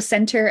like,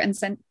 center and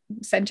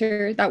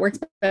center. That works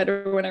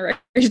better when I write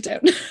it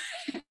down.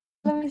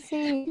 Let me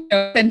see.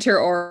 Center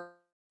or.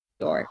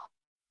 I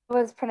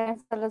was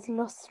pronounced that as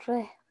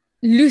lustre.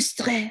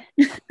 Lustre.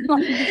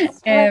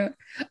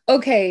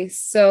 Okay,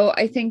 so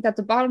I think that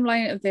the bottom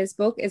line of this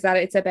book is that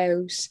it's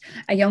about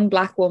a young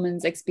Black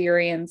woman's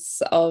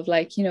experience of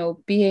like,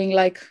 being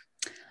like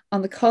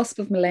on the cusp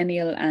of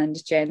millennial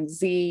and Gen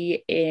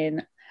Z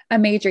in a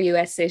major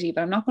US city,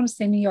 but I'm not going to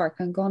say New York.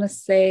 I'm going to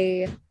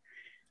say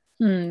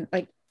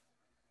like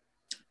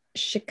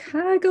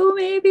Chicago,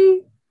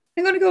 maybe.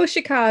 I'm going to go with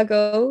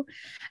Chicago.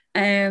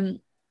 And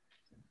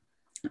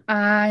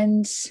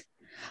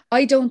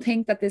I don't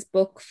think that this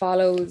book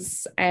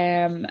follows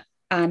a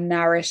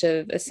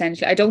narrative,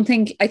 essentially. I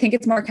think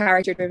it's more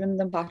character driven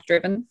than plot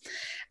driven.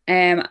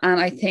 And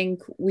I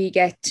think we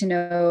get to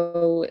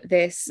know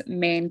this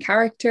main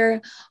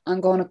character.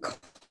 I'm going to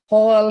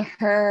call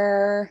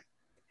her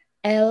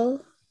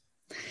Elle.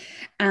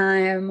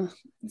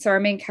 So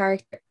our main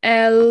character,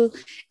 Elle,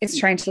 is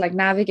trying to like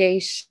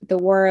navigate the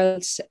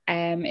world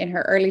in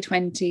her early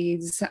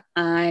 20s,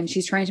 and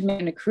she's trying to make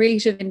in a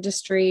creative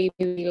industry,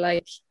 maybe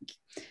like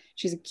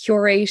she's a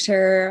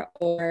curator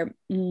or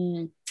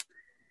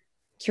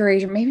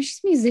curator, maybe she's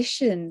a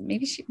musician,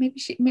 maybe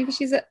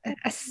she's a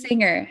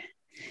singer.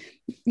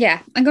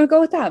 Yeah, I'm gonna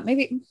go with that.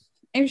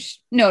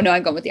 No,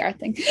 I'm going with the art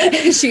thing.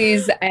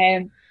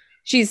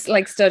 she's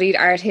like studied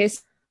art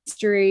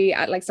history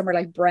at like somewhere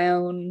like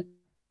Brown,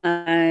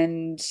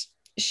 and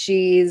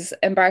she's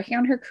embarking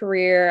on her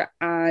career,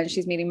 and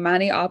she's meeting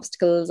many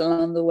obstacles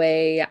along the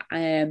way,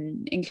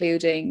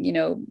 including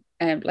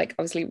like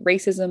obviously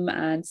racism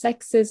and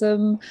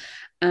sexism,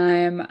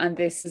 and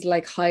this is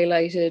like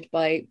highlighted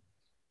by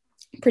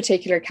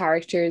particular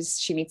characters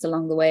she meets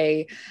along the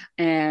way,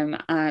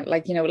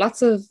 like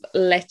lots of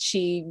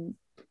lechy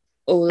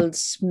old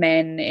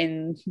men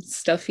in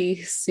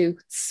stuffy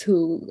suits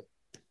who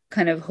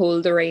kind of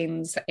hold the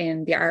reins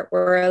in the art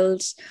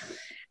world.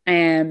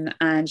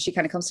 And she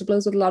kind of comes to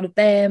blows with a lot of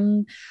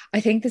them.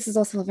 I think this is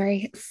also a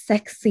very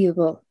sexy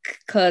book,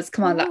 because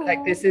come on,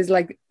 like this is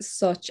like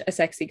such a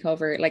sexy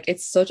cover. Like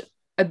it's such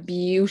a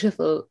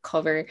beautiful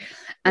cover,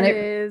 and it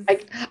is.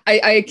 Like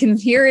I can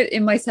hear it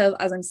in myself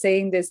as I'm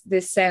saying this.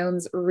 This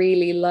sounds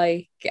really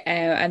like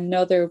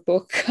another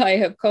book I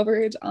have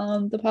covered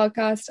on the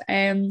podcast.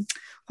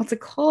 What's it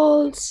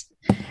called?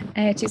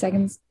 2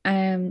 seconds.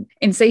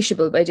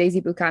 Insatiable by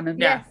Daisy Buchanan.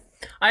 Yeah.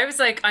 I was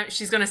like,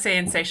 she's going to say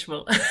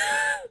Insatiable.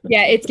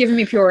 Yeah, it's giving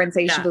me pure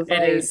Insatiable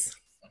vibes. It is.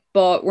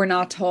 But we're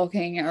not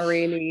talking a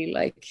really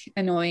like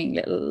annoying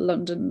little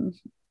London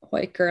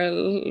white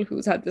girl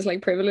who's had this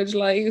like privileged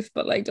life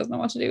but like doesn't know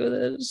what to do with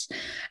it.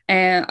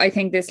 And I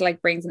think this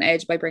like brings an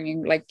edge by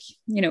bringing like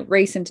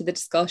race into the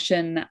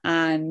discussion,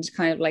 and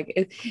kind of like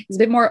it's a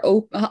bit more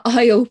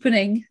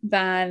eye-opening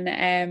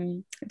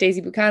than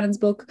Daisy Buchanan's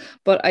book,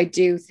 but I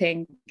do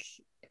think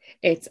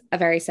it's a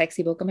very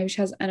sexy book. And maybe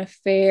she has an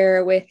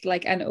affair with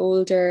like an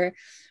older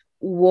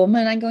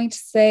woman, I'm going to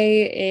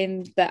say,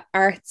 in the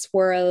arts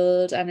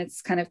world, and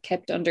it's kind of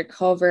kept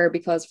undercover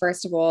because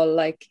first of all,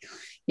 like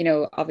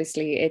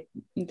obviously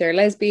they're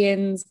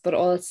lesbians, but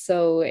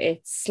also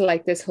it's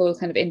like this whole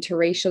kind of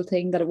interracial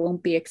thing that it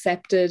won't be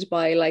accepted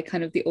by like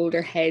kind of the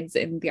older heads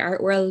in the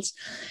art world.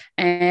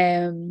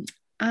 And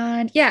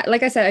yeah,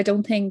 like I said, I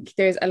don't think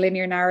there's a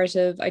linear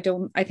narrative. I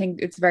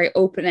think it's very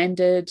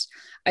open-ended.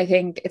 I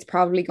think it's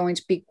probably going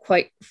to be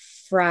quite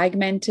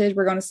fragmented.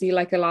 We're going to see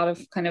like a lot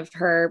of kind of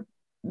her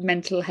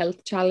mental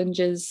health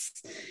challenges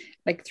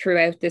like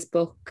throughout this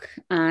book,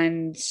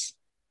 and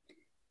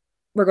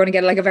we're going to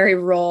get like a very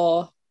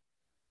raw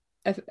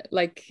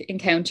like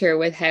encounter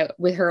with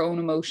her own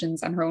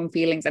emotions and her own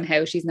feelings, and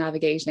how she's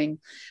navigating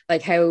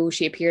like how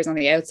she appears on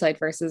the outside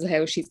versus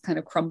how she's kind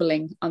of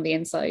crumbling on the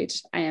inside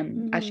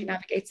as she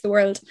navigates the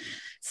world.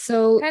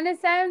 So kind of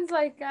sounds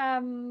like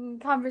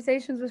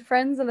Conversations with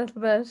Friends a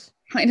little bit.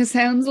 Kind of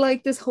sounds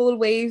like this whole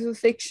wave of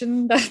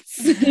fiction that's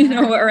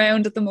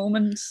around at the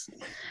moment.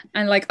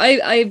 And like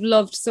I've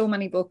loved so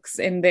many books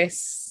in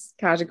this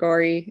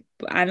category,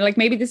 and like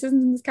maybe this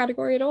isn't in this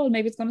category at all,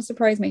 maybe it's going to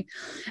surprise me,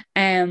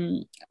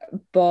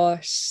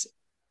 but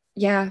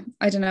yeah,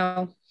 I don't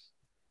know,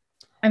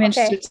 I'm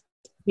interested to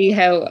see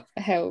how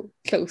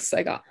close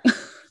I got.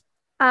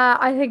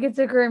 I think it's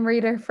a grim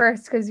reader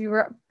first, because you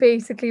were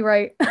basically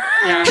right.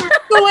 Yeah.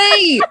 Go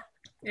away.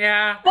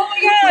 Yeah. Oh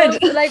my God.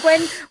 So, like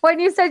when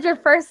you said your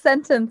first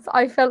sentence,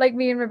 I felt like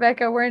me and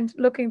Rebecca weren't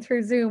looking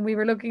through Zoom. We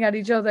were looking at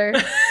each other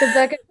because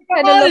Becca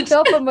kind of looked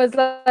up and was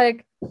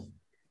like,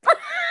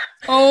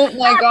 oh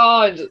my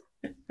God.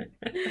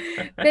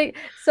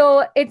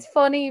 So it's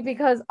funny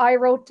because I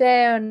wrote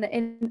down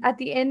at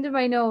the end of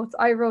my notes,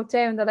 I wrote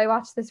down that I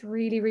watched this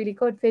really, really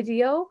good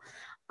video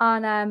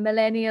on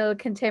millennial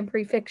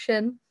contemporary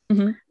fiction.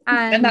 Mm-hmm.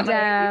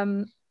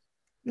 And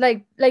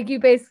like you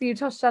basically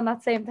touched on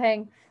that same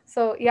thing.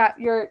 So yeah,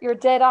 you're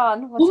dead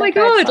on. Oh my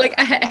God, like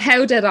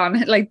how dead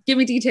on? Like, give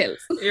me details.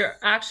 You're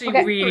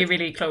actually really,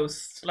 really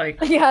close. Like,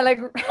 yeah, like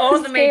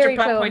all the major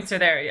plot points are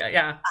there.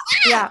 Yeah.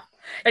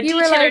 A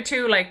detail or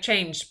two like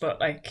changed, but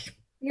like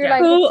you're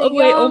like,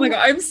 wait, oh my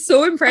God, I'm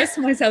so impressed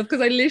with myself because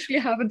I literally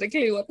haven't a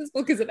clue what this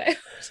book is about.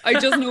 I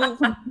just know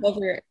from the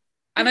cover,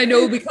 and I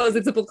know because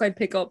it's a book I'd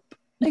pick up.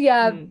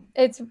 Yeah,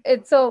 it's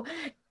so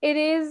it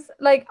is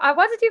like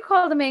what did you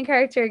call the main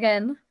character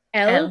again?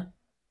 Elle.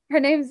 Her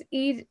name's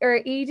Edie.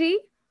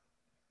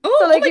 Oh,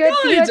 so, like, oh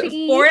my God,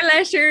 E. 4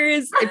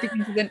 letters, it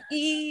begins with an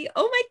E.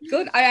 Oh my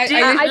God. I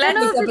don't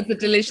know if it's a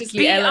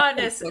deliciously Be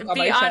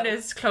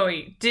honest,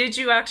 Chloe. Did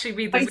you actually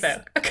read this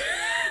book?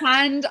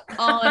 Hand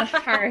on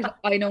heart,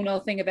 I know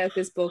nothing about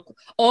this book.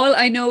 All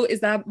I know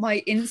is that my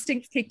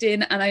instinct kicked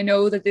in, and I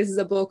know that this is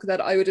a book that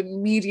I would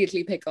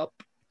immediately pick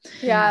up.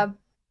 Yeah.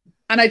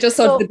 And I just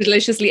saw the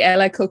Deliciously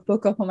Ella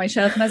cookbook up on my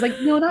shelf, and I was like,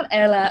 no, not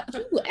Ella.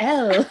 Ooh,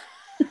 Elle.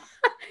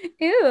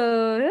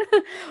 Ew.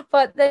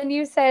 But then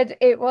you said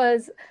it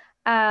was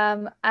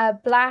a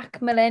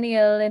Black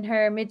millennial in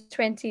her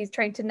mid-20s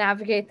trying to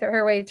navigate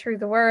her way through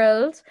the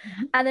world.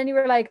 And then you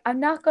were like, I'm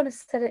not going to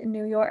set it in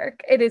New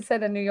York. It is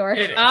set in New York.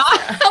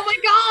 Oh my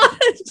God.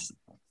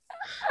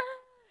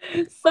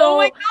 Oh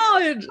my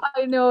God.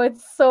 I know,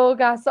 it's so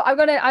gas. So I'm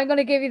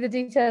gonna give you the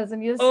details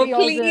and you'll see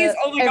all the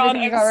oh my God,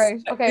 you got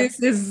right. Okay.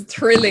 This is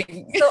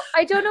thrilling. So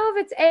I don't know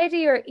if it's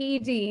Eddie or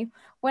Edie.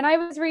 When I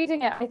was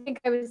reading it, I think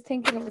I was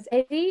thinking it was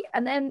Eddie,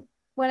 and then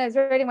when I was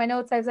writing my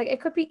notes, I was like,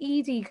 it could be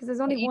Edie because there's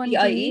only one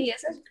E-D-I-E,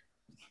 is it?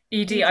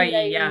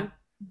 E-D-I-E, yeah.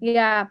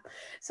 Yeah.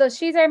 So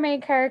she's our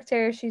main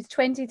character. She's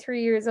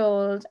 23 years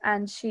old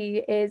and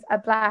she is a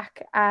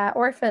Black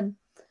orphan.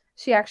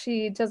 She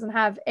actually doesn't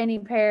have any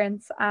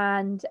parents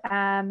and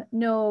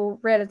no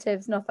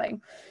relatives,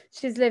 nothing.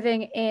 She's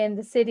living in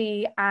the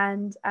city,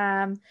 and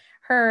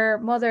her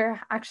mother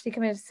actually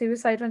committed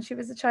suicide when she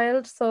was a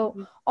child.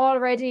 So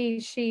already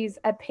she's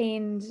a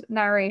pained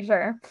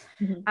narrator.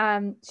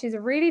 She's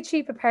a really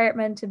cheap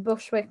apartment in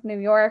Bushwick, New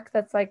York,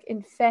 that's like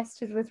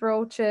infested with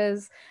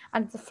roaches,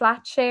 and it's a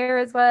flat share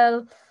as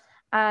well.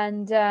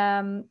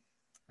 And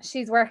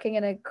she's working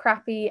in a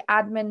crappy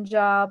admin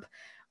job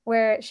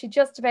where she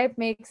just about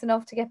makes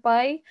enough to get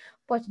by,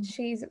 but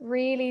she's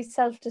really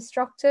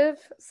self-destructive.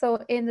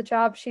 So in the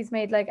job, she's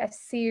made like a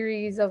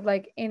series of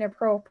like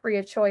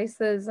inappropriate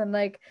choices, and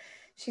like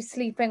she's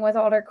sleeping with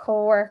other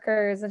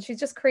co-workers, and she's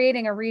just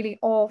creating a really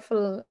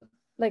awful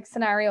like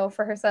scenario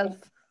for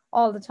herself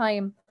all the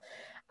time.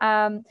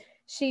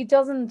 She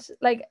doesn't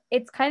like,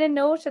 it's kind of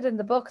noted in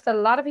the book that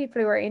a lot of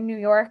people who are in New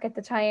York at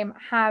the time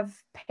have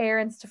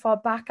parents to fall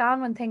back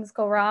on when things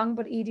go wrong,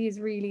 but Edie is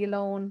really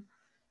alone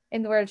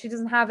in the world. She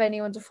doesn't have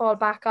anyone to fall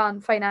back on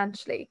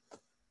financially.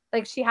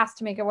 Like, she has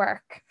to make it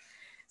work.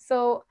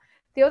 So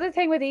the other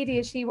thing with Edie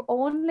is she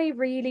only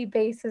really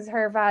bases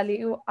her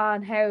value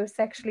on how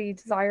sexually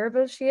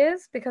desirable she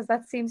is, because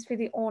that seems to be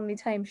the only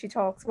time she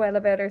talks well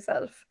about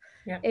herself,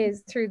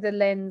 is through the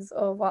lens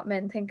of what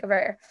men think of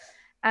her.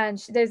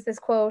 And there's this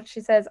quote, she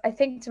says, "I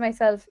think to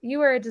myself,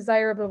 you are a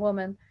desirable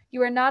woman.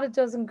 You are not a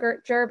dozen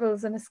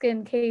gerbils in a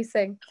skin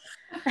casing."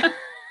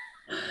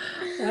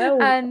 Wow,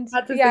 and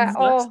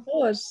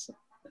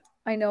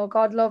I know,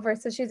 God love her.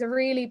 So she's a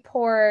really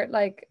poor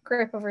like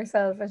grip of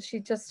herself, and she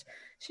just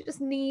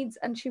needs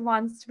and she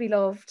wants to be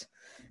loved.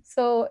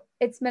 So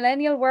it's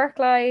millennial work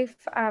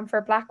life for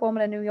a Black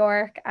woman in New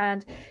York,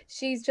 and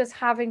she's just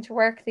having to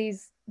work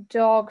these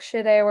dog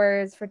shit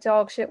hours for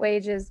dog shit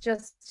wages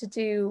just to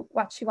do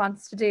what she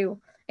wants to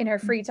do in her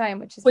free time,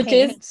 which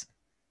is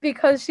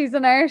because she's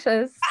an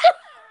artist.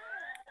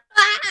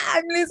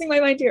 I'm losing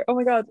my mind here. Oh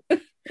my God.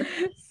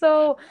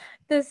 So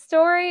the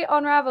story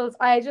unravels.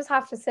 I just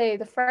have to say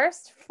the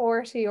first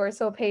 40 or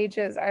so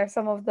pages are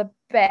some of the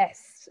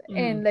best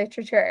in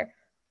literature.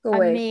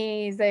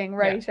 Amazing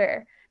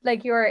writer.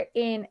 Like, you're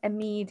in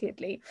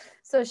immediately.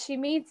 So she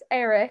meets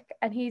Eric,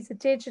 and he's a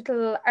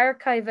digital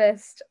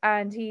archivist,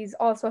 and he's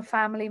also a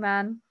family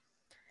man.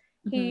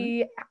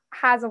 He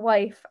has a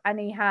wife and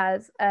he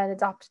has an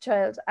adopted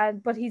child,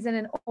 but he's in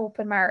an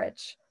open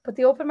marriage. But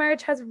the open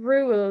marriage has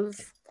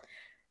rules.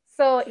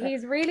 So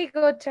he's really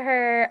good to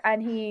her,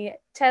 and he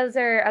tells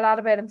her a lot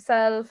about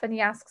himself, and he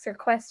asks her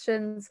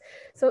questions.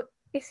 So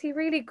is he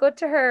really good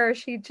to her?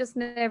 She just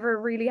never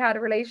really had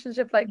a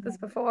relationship like this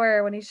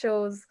before, when he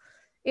shows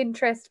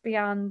interest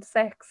beyond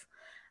sex.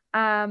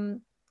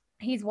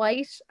 He's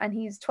white and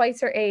he's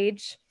twice her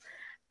age,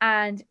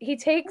 and he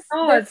takes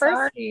I'm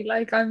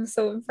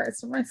so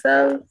impressed with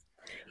myself.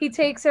 He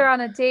takes her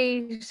on a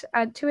date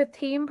to a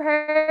theme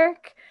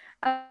park,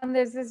 And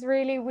there's this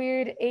really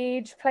weird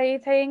age play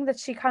thing that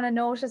she kind of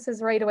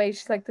notices right away.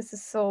 She's like, this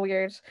is so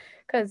weird,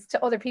 because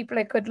to other people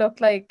it could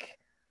look like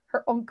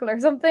her uncle or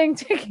something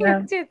taking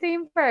her to a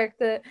theme park.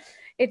 That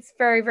it's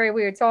very, very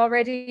weird. So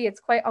already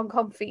it's quite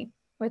uncomfy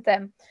with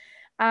them.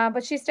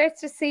 But she starts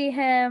to see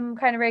him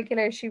kind of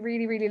regular. She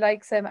really, really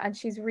likes him, and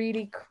she's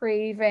really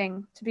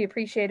craving to be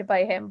appreciated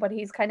by him. But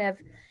he's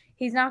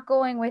not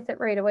going with it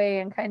right away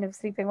and kind of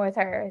sleeping with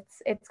her.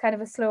 It's kind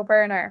of a slow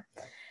burner.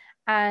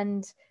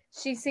 And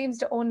she seems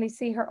to only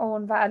see her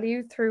own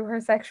value through her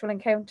sexual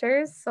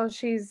encounters. So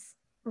she's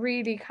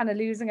really kind of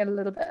losing it a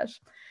little bit.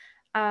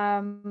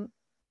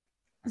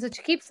 So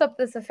she keeps up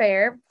this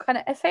affair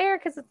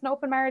because it's an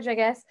open marriage, I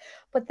guess.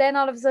 But then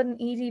all of a sudden,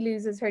 Edie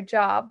loses her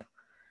job,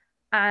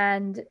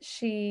 and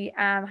she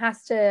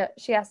has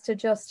to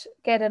just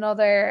get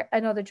another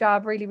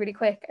job really, really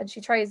quick. And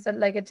she tries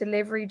like a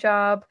delivery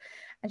job,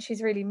 and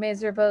she's really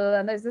miserable.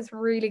 And there's this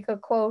really good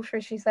quote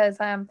where she says,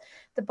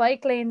 the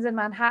bike lanes in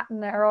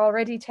Manhattan are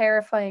already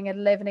terrifying at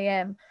 11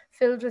 a.m,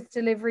 filled with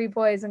delivery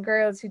boys and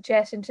girls who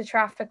jet into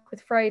traffic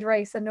with fried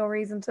rice and no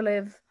reason to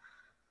live.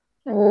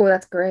 Oh,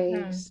 that's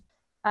great.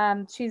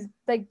 She's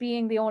like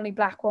being the only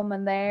Black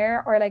woman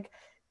there, or like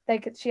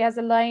she has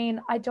a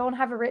line, I don't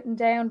have it written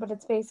down, but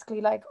it's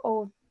basically like,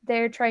 oh,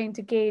 they're trying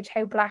to gauge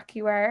how Black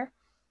you are.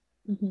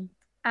 Mm-hmm.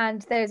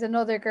 And there's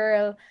another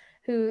girl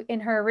who in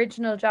her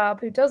original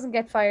job who doesn't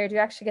get fired, who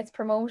actually gets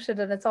promoted,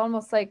 and it's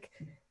almost like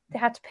they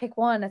had to pick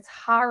one. It's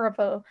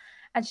horrible.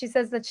 And she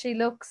says that she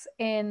looks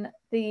in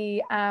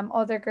the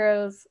other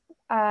girl's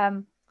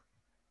the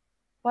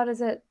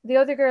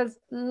other girl's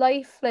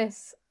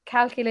lifeless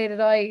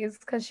calculated eyes,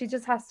 because she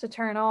just has to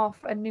turn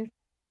off a new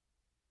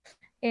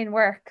in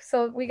work.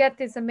 So we get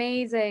this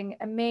amazing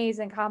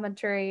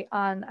commentary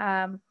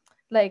on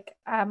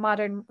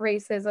modern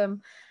racism,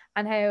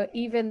 and how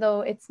even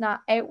though it's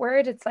not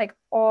outward, it's like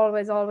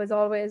always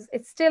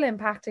it's still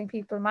impacting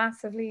people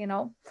massively,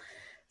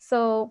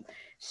 So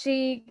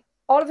she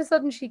all of a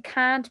sudden she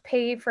can't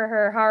pay for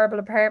her horrible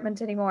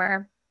apartment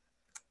anymore,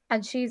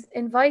 and she's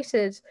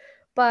invited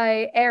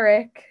by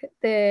Eric,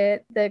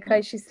 the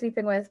guy she's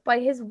sleeping with, by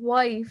his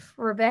wife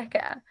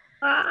Rebecca,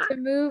 to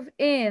move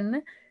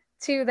in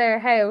to their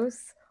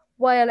house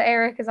while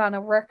Eric is on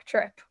a work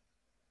trip.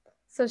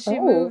 So she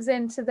moves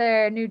into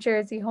their New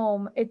Jersey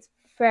home. It's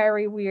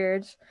very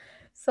weird.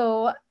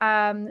 So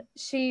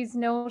she's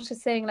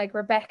noticing like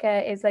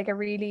Rebecca is like a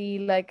really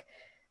like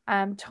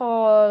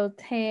tall,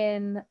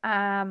 thin,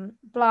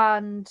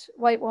 blonde,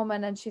 white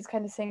woman, and she's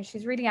kind of saying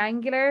she's really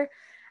angular,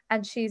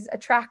 and she's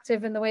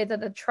attractive in the way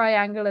that a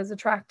triangle is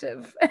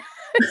attractive.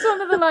 It's one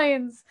of the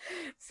lines.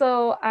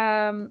 So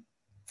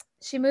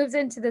she moves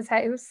into this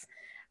house,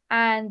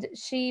 and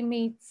she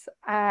meets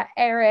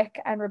Eric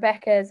and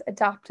Rebecca's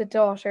adopted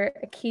daughter,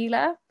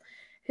 Akilah,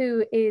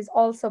 who is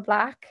also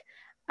Black.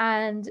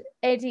 And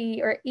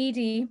Edie or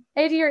Edie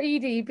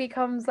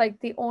becomes like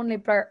the only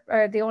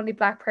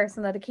Black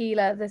person that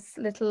Akilah, this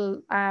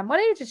little what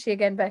age is she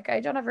again, Becca? I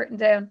don't have written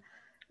down.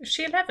 Is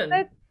she 11?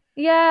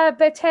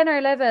 About 10 or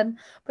 11.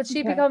 But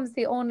she becomes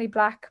the only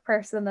Black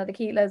person that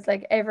Akilah's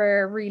like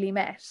ever really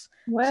met.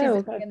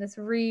 She's in this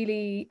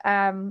really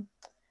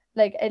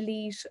like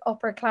elite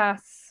upper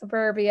class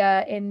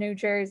suburbia in New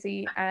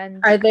Jersey.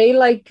 And are they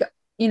like,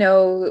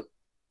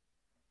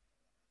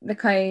 the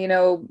kind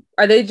of,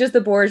 are they just the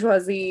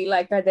bourgeoisie?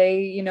 Like, are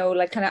they,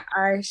 like kind of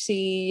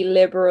arty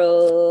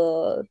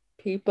liberal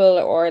people,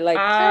 or like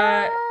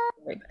I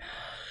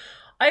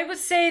would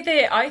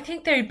say I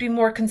think they'd be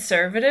more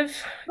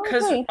conservative,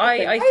 because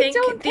I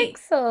don't think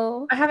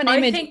so. I have an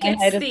image. I think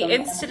it's the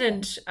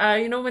incident,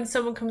 when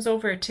someone comes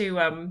over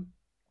to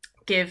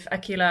give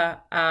Akilah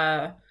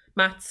a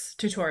maths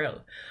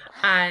tutorial,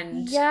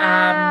 and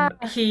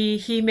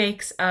he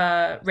makes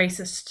a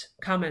racist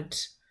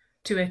comment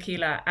to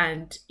Akilah,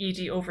 and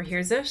Edie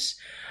overhears it,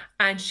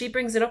 and she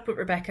brings it up with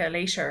Rebecca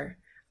later,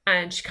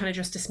 and she kind of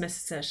just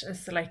dismisses it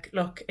as like,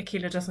 look,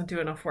 Akilah doesn't do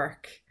enough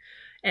work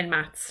in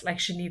maths, like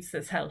she needs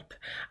this help.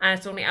 And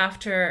it's only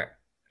after,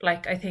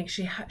 like, I think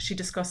she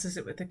discusses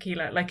it with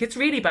Akilah, like it's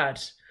really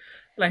bad,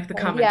 like the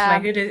comment,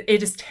 like it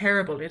is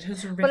terrible, it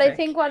is horrific. But I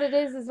think what it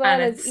is as well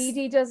is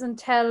Edie doesn't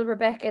tell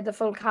Rebecca the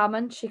full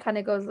comment. She kind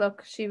of goes,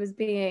 look, she's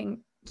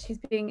being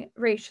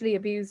racially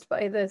abused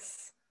by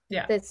this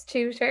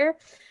tutor.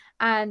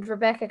 And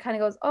Rebecca kind of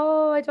goes,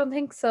 oh, I don't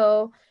think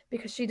so,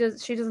 because she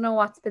doesn't know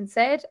what's been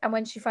said. And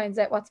when she finds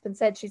out what's been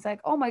said, she's like,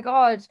 oh my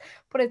God.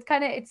 But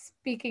it's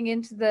speaking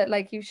into the,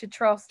 like, you should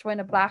trust when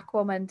a Black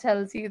woman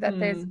tells you that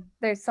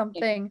there's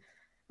something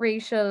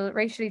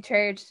racially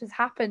charged has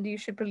happened. You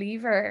should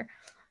believe her,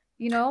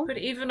 But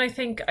even I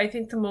think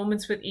the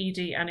moments with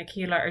Edie and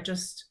Akilah are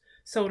just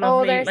so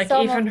lovely. Like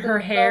even her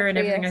hair and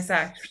everything is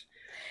that,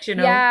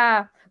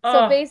 Yeah.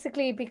 So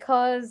basically,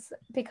 because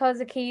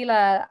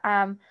Akilah,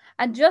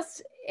 and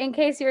just in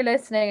case you're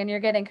listening and you're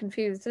getting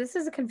confused, this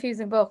is a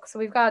confusing book. So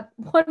we've got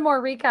one more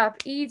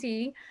recap.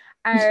 Edie,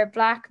 our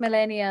Black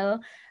millennial,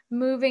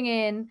 moving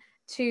in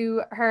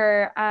to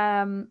her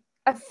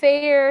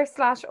affair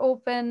 /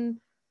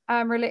 open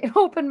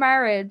open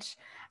marriage,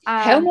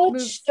 How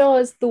much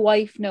does the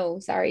wife know?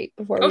 Sorry,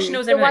 before she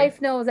knows the everything.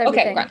 wife knows everything.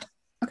 Okay, grand.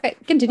 Okay,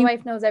 continue. The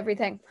wife knows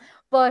everything.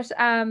 But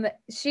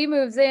she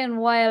moves in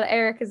while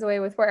Eric is away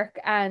with work,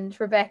 and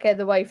Rebecca,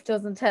 the wife,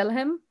 doesn't tell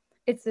him.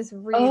 It's this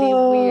really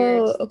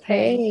weird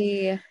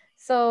thing.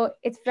 So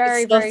it's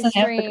very, very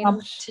strange. The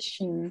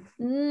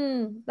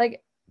competition.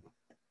 Like,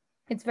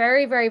 it's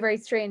very, very, very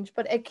strange.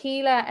 But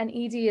Akilah and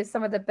Edie is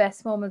some of the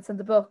best moments in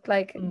the book.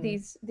 Like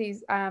these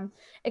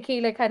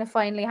Akilah kind of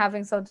finally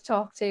having someone to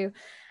talk to.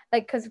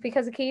 Like,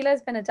 because Akilah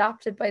has been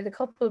adopted by the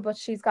couple, but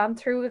she's gone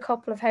through a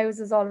couple of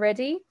houses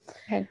already.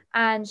 Okay.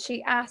 And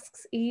she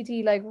asks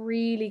Edie, like,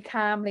 really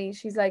calmly,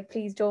 she's like,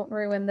 please don't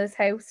ruin this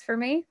house for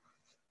me.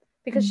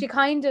 Because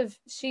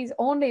she's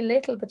only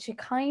little, but she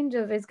kind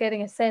of is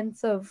getting a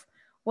sense of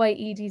why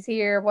Edie's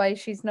here, why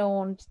she's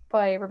known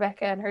by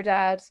Rebecca and her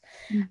dad.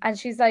 And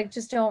she's like,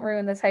 just don't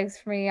ruin this house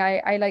for me.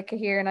 I like it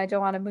here and I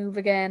don't want to move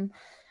again.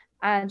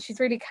 And she's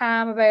really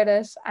calm about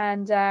it.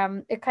 And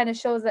it kind of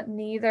shows that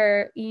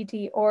neither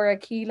Edie or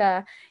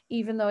Akilah,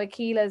 even though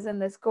Akilah is in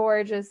this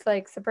gorgeous,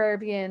 like,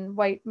 suburban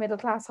white middle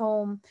class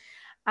home,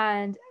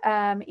 and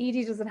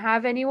Edie doesn't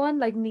have anyone,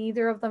 like,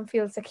 neither of them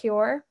feel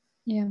secure.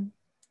 Yeah.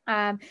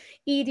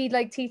 Edie,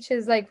 like,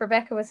 teaches, like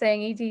Rebecca was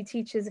saying, Edie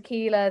teaches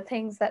Akilah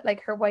things that,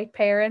 like, her white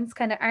parents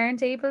kind of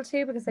aren't able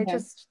to, because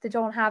they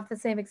don't have the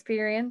same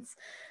experience.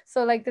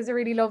 So, like, there's a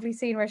really lovely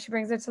scene where she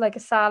brings her to, like, a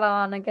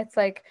salon and gets,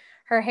 like,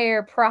 her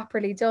hair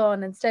properly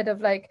done instead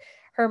of, like,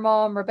 her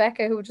mom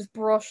Rebecca, who just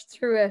brushed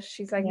through it.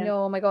 She's like,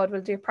 no, oh my god,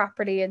 we'll do it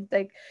properly. And,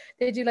 like,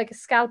 they do, like,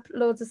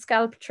 loads of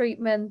scalp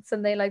treatments,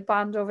 and they, like,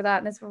 bond over that,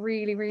 and it's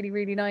really, really,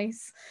 really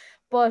nice.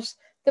 But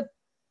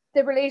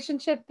the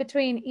relationship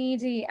between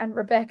Edie and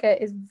Rebecca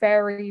is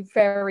very,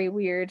 very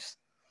weird.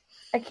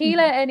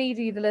 Akilah and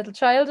Edie, the little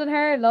child in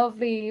her,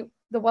 lovely.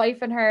 The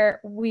wife in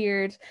her,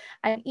 weird.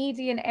 And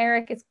Edie and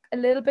Eric, it's a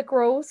little bit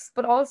gross,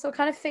 but also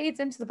kind of fades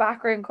into the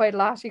background quite a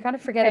lot. You kind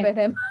of forget about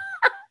him.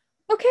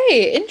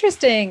 Okay,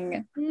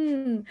 interesting.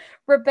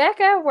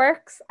 Rebecca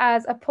works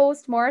as a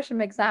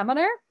post-mortem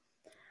examiner.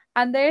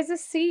 And there's a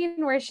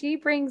scene where she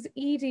brings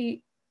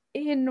Edie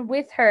in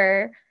with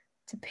her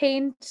to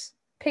paint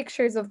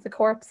pictures of the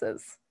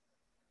corpses.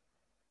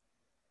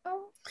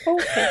 Oh,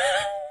 okay.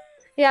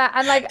 Yeah,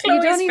 and, like,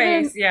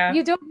 Chloe's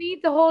you don't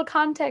need the whole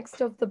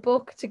context of the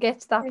book to get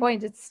to that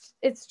point.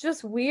 It's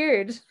just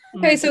weird.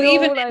 Okay, so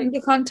even in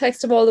the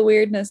context of all the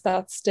weirdness,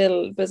 that's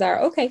still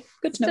bizarre. Okay,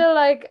 good to know. Still,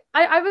 like,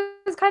 I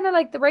was kind of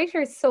like, the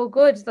writer is so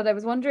good that I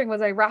was wondering,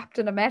 was I wrapped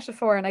in a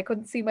metaphor and I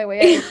couldn't see my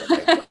way out?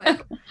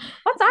 Like,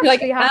 what's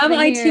actually happening? Am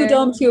I too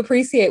dumb to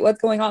appreciate what's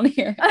going on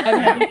here?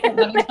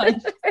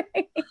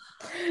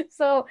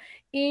 So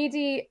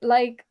Edie,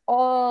 like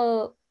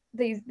all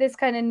this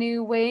kind of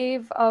new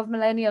wave of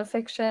millennial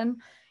fiction,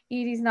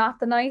 Edie's not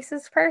the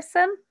nicest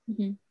person.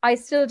 I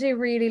still do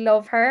really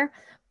love her,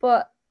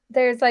 but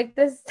there's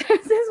this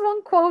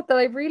one quote that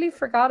I really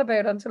forgot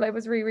about until I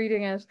was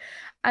rereading it.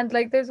 And,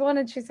 like, there's one,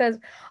 and she says,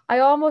 I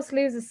almost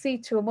lose a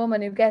seat to a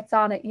woman who gets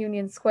on at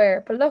Union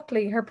Square, but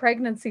luckily her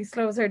pregnancy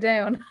slows her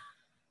down.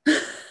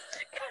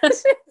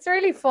 It's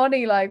really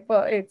funny, like,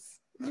 but it's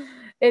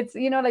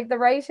you know, like, the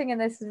writing in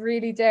this is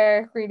really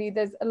dark, really.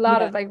 There's a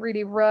lot of, like,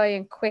 really wry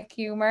and quick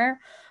humor,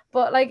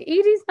 but, like,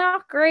 Edie's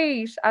not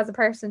great as a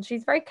person.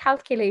 She's very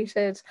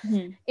calculated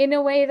in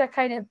a way that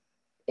kind of,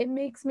 it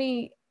makes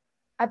me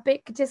a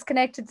bit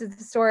disconnected to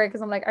the story,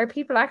 because I'm like, are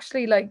people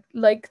actually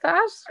like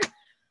that?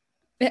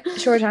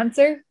 Short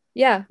answer,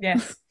 yeah.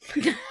 Yes.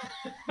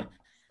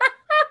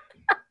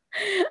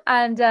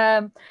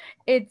 And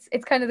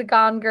it's kind of the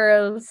Gone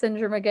Girl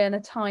syndrome again, a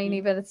tiny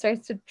bit. It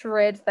starts to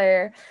dread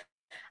there.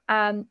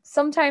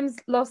 Sometimes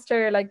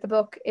Luster, like the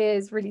book,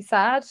 is really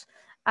sad,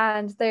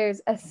 and there's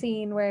a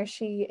scene where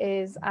she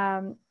is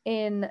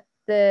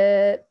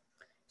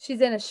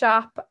she's in a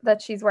shop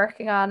that she's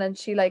working on, and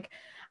she, like,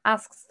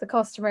 asks the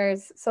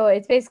customers. So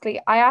it's basically,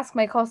 I ask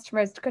my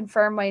customers to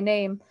confirm my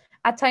name,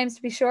 at times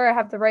to be sure I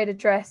have the right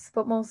address,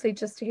 but mostly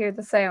just to hear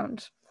the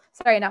sound.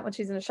 Sorry, not when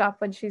she's in a shop,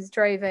 when she's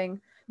driving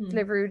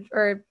Deliveroo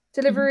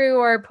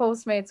or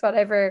Postmates,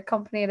 whatever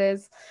company it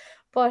is.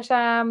 But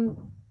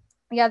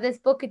yeah, this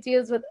book, it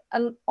deals with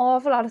an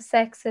awful lot of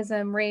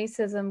sexism,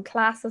 racism,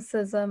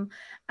 classicism,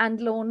 and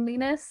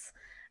loneliness.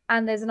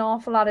 And there's an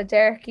awful lot of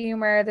dark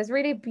humor. There's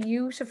really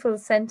beautiful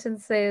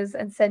sentences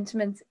and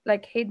sentiments,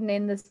 like, hidden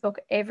in this book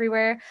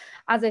everywhere.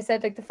 As I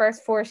said, like, the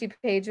first 40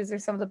 pages are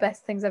some of the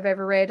best things I've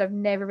ever read. I've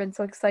never been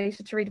so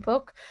excited to read a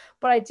book.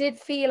 But I did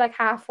feel like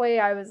halfway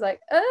I was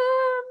like,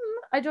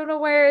 I don't know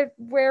where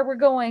we're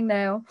going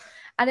now.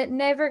 And it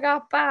never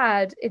got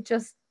bad.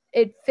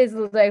 It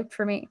fizzled out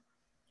for me.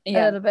 A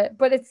little bit,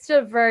 but it's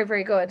still very,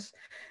 very good.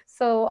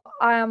 So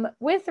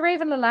with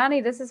Raven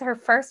Leilani, this is her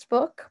first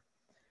book,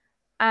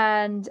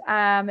 and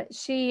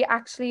she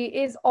actually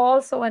is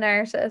also an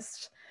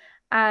artist.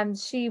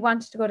 She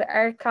wanted to go to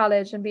art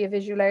college and be a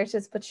visual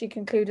artist, but she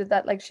concluded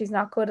that, like, she's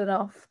not good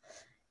enough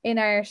in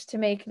art to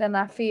make it in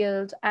that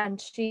field,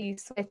 and she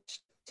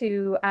switched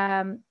to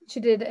she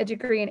did a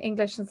degree in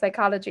English and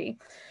psychology.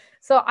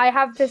 So I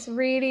have this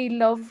really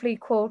lovely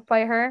quote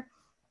by her.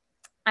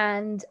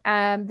 And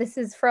this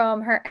is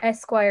from her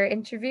Esquire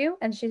interview.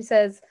 And she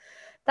says,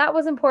 that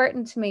was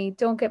important to me,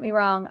 don't get me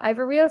wrong. I have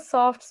a real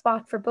soft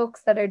spot for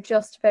books that are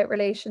just about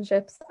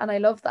relationships, and I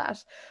love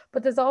that.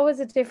 But there's always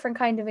a different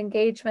kind of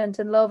engagement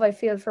and love I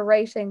feel for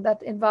writing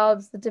that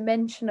involves the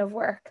dimension of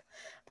work.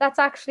 That's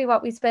actually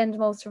what we spend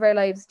most of our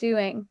lives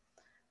doing.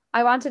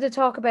 I wanted to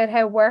talk about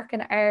how work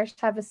and art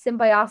have a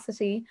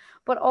symbiosity,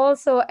 but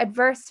also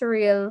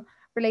adversarial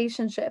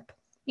relationship.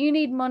 You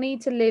need money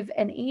to live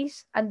and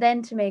eat, and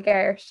then to make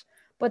art.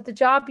 But the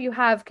job you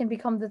have can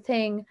become the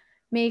thing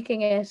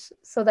making it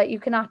so that you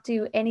cannot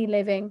do any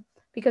living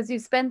because you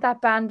spent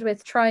that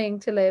bandwidth trying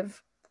to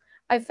live.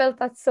 I felt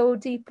that so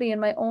deeply in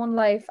my own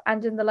life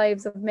and in the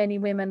lives of many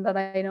women that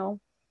I know.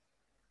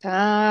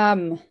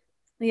 Damn.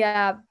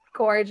 Yeah,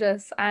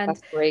 gorgeous. And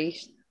that's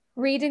great.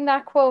 Reading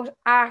that quote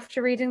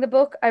after reading the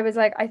book, I was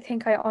like, I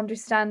think I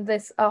understand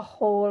this a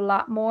whole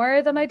lot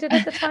more than I did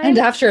at the time. And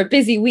after a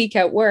busy week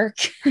at work,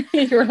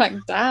 you were like,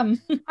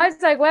 damn. I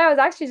was like, wow, I was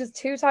actually just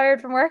too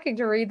tired from working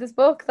to read this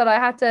book that I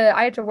had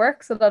to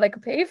work so that I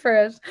could pay for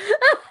it.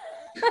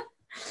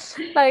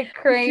 Like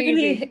crazy.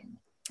 Really,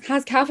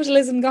 has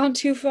capitalism gone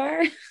too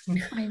far?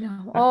 I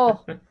know.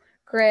 Oh,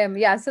 grim.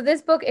 Yeah. So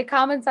this book, it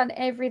comments on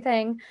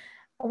everything.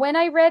 When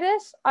I read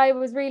it, I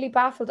was really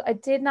baffled. I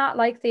did not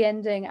like the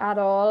ending at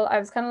all. I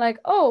was kind of like,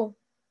 oh,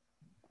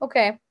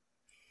 okay,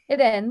 it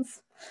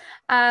ends.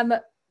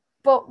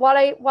 But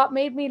what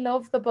made me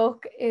love the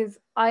book is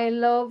I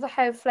love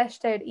how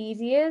fleshed out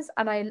Edie is,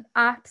 and I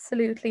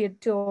absolutely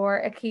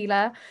adore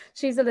Akila.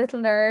 She's a little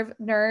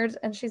nerd,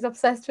 and she's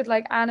obsessed with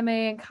like anime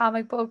and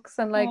comic books,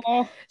 and like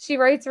she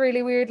writes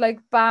really weird like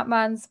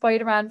Batman,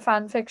 Spider-Man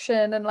fan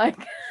fiction, and like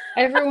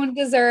everyone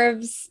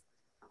deserves.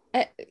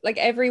 Like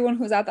everyone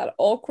who's at that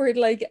awkward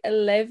like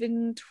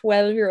 11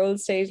 12-year-old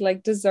stage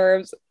like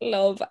deserves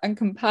love and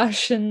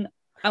compassion,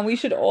 and we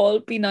should all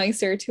be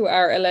nicer to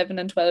our 11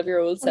 and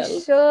 12-year-old selves.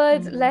 We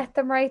should let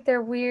them write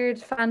their weird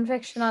fan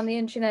fiction on the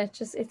internet.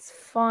 Just it's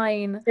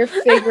fine. They're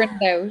figuring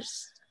it out.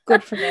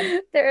 Good for them.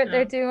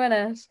 They're doing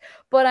it.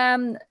 But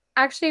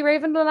actually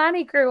Raven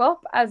Leilani grew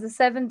up as a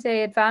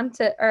Seventh-day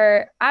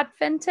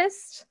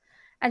Adventist,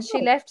 and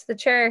she left the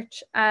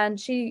church, and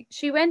she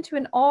went to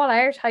an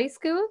all-art high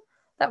school.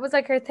 That was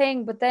like her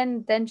thing, but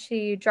then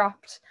she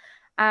dropped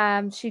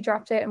out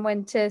and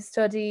went to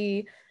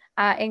study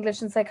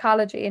English and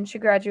psychology, and she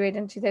graduated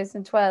in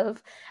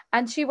 2012.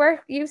 And she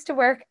used to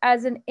work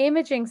as an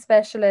imaging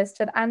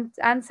specialist at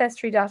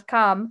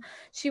Ancestry.com.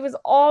 She was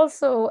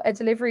also a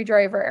delivery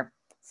driver.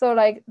 So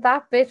like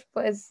that bit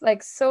was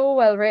like so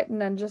well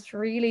written, and just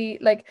really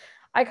like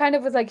I kind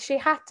of was like, she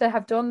had to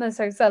have done this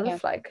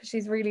herself, like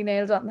she's really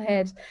nailed it on the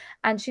head.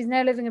 And she's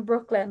now living in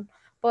Brooklyn.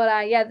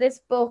 But yeah, this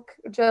book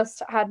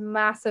just had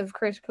massive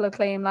critical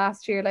acclaim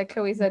last year. Like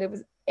Chloe said, it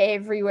was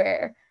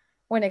everywhere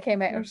when it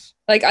came out.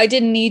 Like I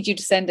didn't need you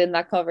to send in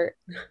that cover.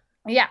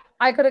 Yeah,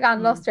 I could have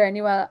gone Luster and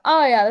you went,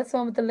 oh yeah, that's the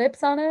one with the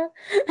lips on it.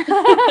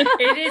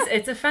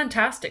 It's a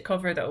fantastic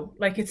cover though.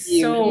 Like it's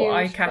so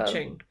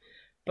eye-catching.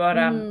 But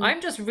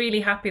I'm just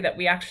really happy that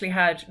we actually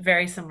had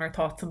very similar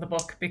thoughts on the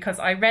book, because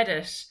I read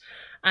it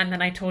and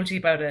then I told you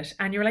about it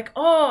and you were like,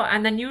 oh,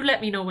 and then you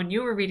let me know when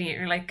you were reading it.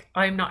 You're like,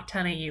 I'm not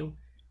telling you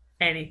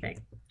anything.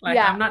 Like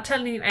I'm not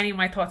telling you any of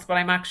my thoughts, but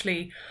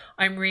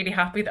I'm really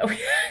happy that we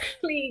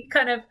actually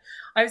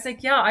I was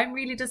like, yeah, I'm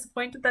really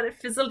disappointed that it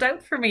fizzled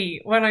out for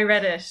me when I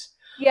read it.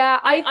 Yeah,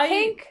 I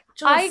think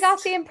I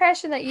got the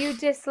impression that you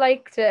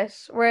disliked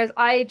it, whereas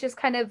I just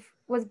kind of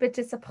was a bit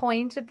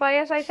disappointed by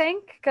it, I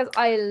think, because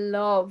I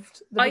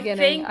loved the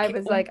beginning. I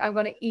was like, I'm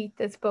going to eat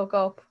this book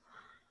up.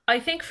 I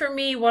think for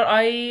me, what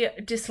I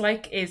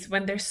dislike is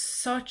when there's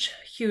such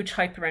huge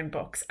hype around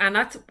books. And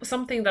that's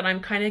something that I'm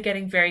kind of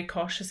getting very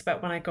cautious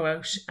about when I go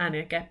out and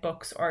I get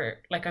books, or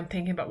like I'm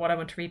thinking about what I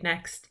want to read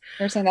next.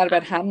 You were saying that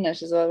about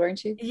Hamnet as well,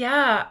 weren't you?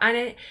 Yeah.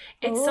 And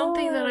it's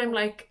something that I'm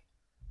like,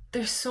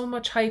 there's so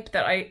much hype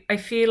that I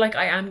feel like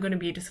I am going to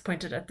be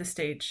disappointed at this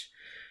stage.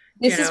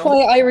 This is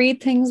why I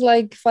read things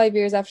like 5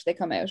 years after they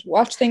come out.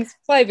 Watch things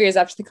 5 years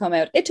after they come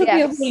out. It took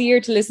me a whole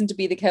year to listen to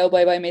Be the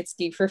Cowboy by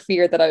Mitski for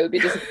fear that I would be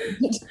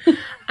disappointed.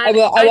 I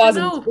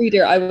wasn't,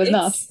 reader. I was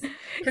not.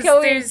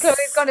 Chloe's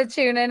going to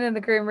tune in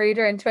the Grim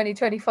Reader in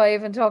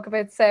 2025 and talk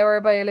about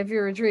Sour by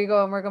Olivia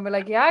Rodrigo, and we're going to be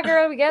like, yeah,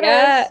 girl, we get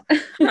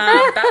it.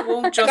 That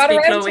won't just be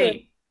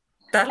Chloe.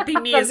 That'll be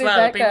me as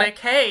well. Being like,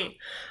 hey,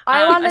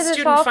 a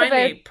student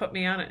finally put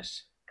me on it.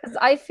 Because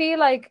I feel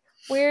like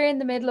we're in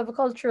the middle of a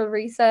cultural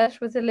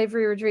reset with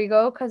Olivia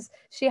Rodrigo, because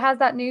she has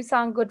that new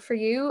song Good For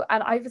You,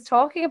 and I was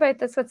talking about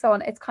this with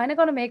someone. It's kind of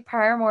going to make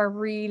Paramore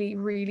really,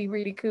 really,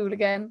 really cool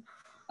again.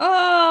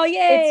 Oh,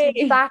 yay!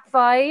 It's that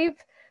vibe.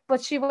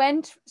 But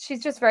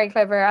she's just very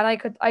clever, and I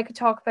could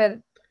talk about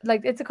it.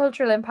 Like, it's a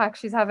cultural impact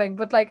she's having.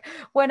 But like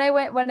when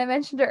I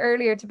mentioned her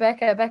earlier to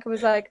Becca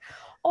was like,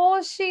 oh,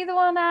 is she the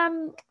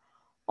one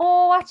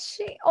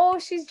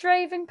she's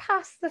driving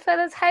past the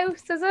fella's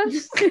house, is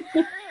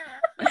it?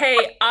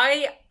 Hey,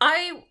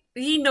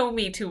 you know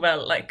me too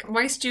well. Like,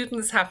 my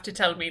students have to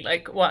tell me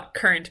like what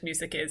current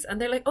music is,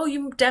 and they're like, "Oh,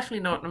 you definitely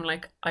know it." And I'm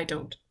like, I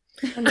don't.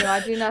 No, I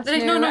do not They're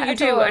like, no, know no, you at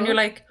do. And you're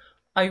all. like,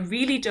 I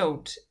really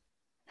don't.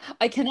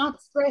 I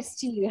cannot stress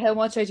to you how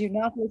much I do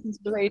not listen to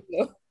the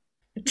radio.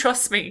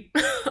 Trust me.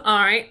 All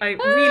right. I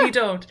really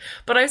don't.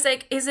 But I was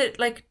like, is it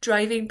like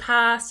driving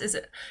past? Is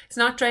it, it's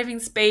not driving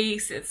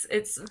space.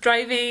 It's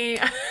driving.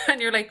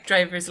 And you're like,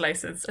 driver's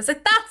license. I was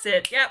like, that's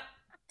it. Yep.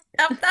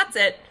 Yep, that's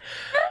it.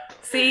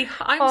 See,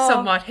 I'm Oh,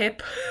 somewhat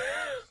hip.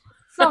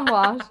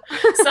 somewhat.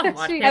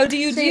 Somewhat She, How hip. do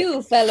you she,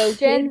 do, fellow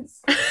Gen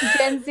kids?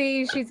 Gen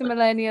Z, she's a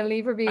millennial,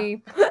 leave her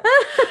be.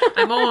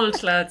 I'm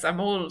old, lads. I'm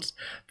old.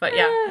 But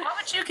yeah. What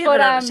would you give But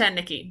it out of 10,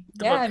 Nikki?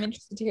 The Yeah, book. I'm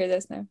interested to hear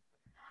this now.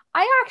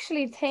 I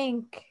actually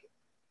think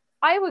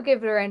I would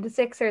give it around a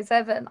 6 or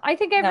 7. I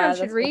think everyone Yeah,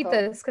 should that's what I read thought.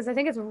 this because I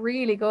think it's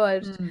really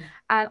good. Mm.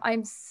 And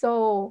I'm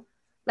so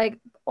like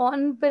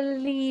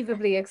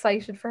unbelievably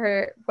excited for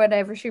her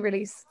whenever she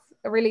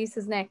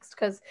releases next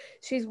because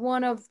she's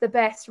one of the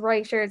best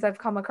writers I've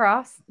come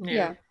across. Yeah.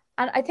 Yeah.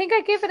 And I think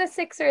I give it a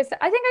 6 I think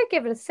I'd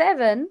give it a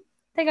 7.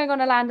 I think I'm going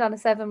to land on a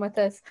 7 with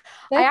this.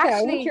 Becca,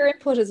 I want your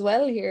input as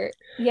well here.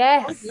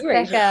 Yes, You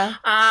rate it? Becca.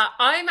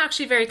 I'm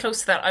actually very close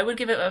to that. I would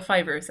give it a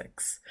 5 or a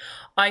 6.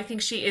 I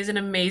think she is an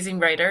amazing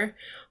writer.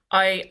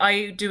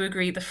 I do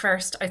agree. The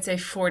first, I'd say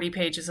 40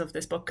 pages of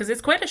this book, because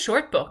it's quite a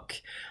short book.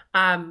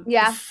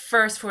 Yeah. The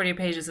first 40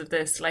 pages of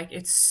this, like,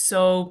 it's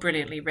so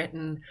brilliantly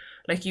written.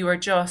 Like, you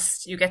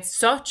get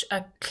such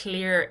a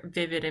clear,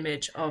 vivid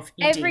image of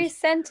ED. Every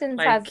sentence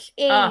Like, has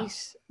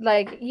 8.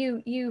 Like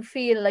you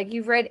feel like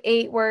you've read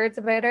 8 words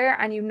about her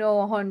and you know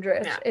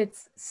 100. Yeah.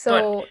 It's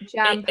so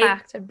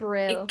jam-packed and It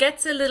brilliant.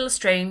 gets a little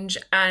strange,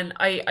 and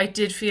I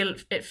did feel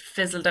it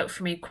fizzled out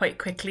for me quite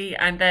quickly.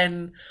 And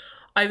then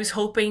I was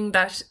hoping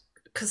that,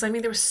 because I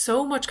mean, there was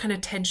so much kind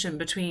of tension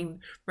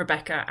between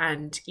Rebecca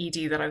and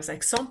Edie that I was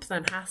like,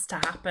 something has to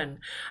happen.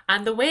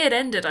 And the way it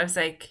ended, I was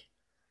like,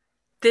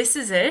 this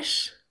is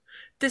it?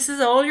 This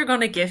is all you're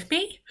going to give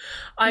me?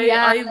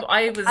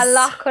 I was... A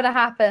lot could have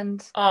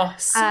happened. Oh,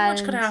 so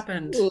much could have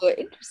happened. Ooh,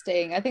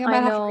 interesting. I think I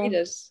might have to read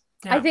it.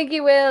 Yeah. I think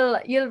you will.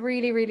 You'll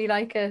really, really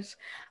like it.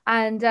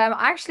 And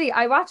actually,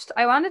 I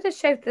wanted to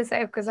shout this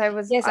out because I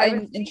was I'm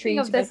thinking intrigued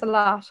of this a about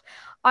lot.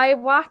 I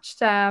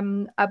watched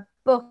a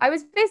book. I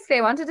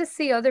wanted to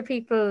see other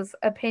people's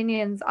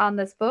opinions on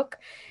this book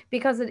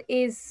because it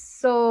is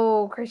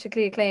so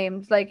critically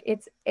acclaimed. Like,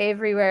 it's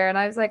everywhere. And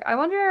I was like, I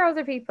wonder are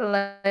other people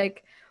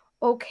like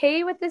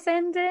okay with this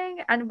ending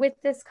and with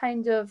this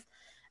kind of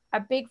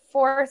a big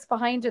force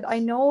behind it. I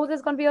know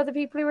there's going to be other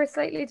people who are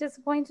slightly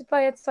disappointed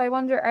by it, so I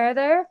wonder, are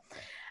there?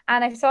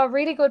 And I saw a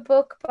really good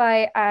book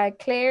by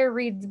Claire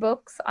Reads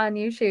Books on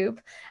YouTube,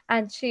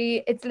 and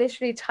it's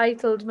literally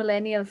titled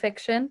Millennial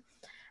Fiction.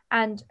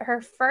 And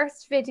her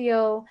first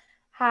video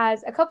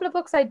has a couple of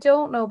books I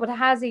don't know, but it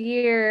has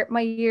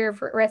my year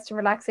of rest and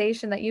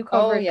relaxation that you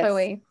covered, yes.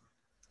 Chloe.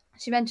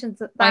 She mentions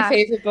that. My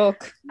favorite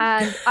book.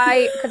 And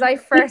I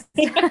first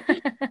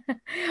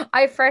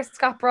I first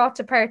got brought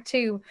to part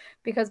 2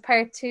 because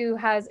part 2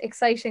 has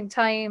exciting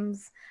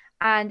times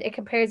and it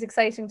compares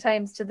exciting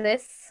times to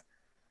this.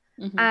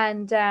 Mm-hmm.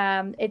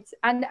 And it's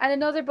and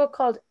another book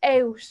called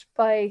Out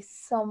by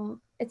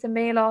it's a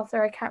male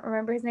author, I can't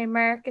remember his name,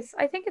 Marcus.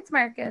 I think it's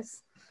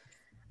Marcus.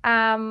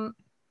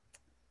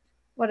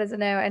 What is it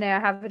now? I know I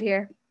have it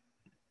here.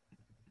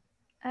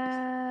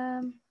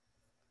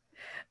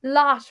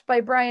 Lot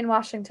by Brian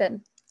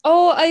Washington.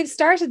 Oh, I've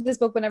started this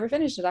book but never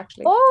finished it,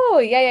 actually.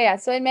 Oh, yeah.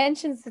 So it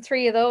mentions the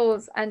 3 of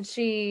those, and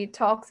she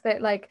talks about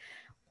like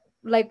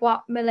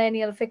what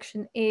millennial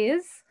fiction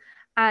is,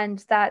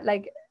 and that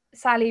like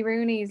Sally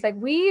Rooney's, like,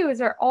 we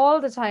use her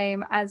all the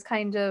time as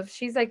kind of,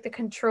 she's like the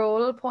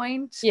control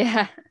point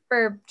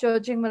for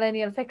judging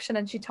millennial fiction,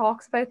 and she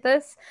talks about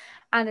this,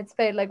 and it's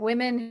about like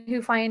women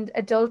who find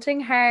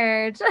adulting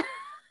hard.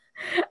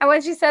 And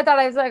when she said that,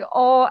 I was like,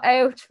 oh,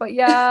 ouch, but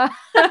yeah.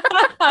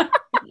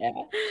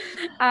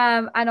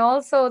 And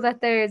also that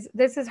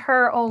this is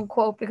her own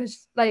quote,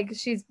 because like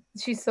she's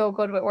so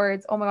good with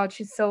words. Oh my God,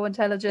 she's so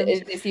intelligent.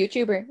 This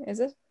YouTuber, is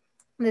it?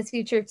 This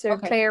YouTuber,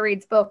 okay. Claire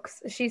Reads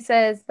Books. She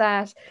says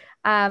that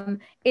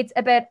it's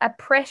about a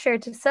pressure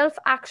to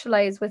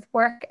self-actualize with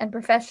work and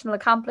professional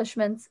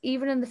accomplishments,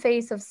 even in the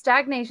face of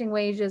stagnating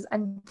wages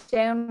and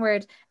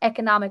downward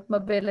economic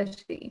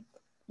mobility.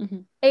 Mm-hmm.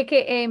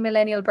 AKA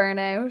millennial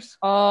burnout.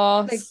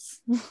 Oh,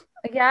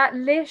 yeah,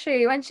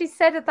 literally. When she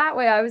said it that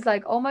way, I was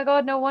like, oh my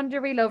God, no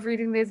wonder we love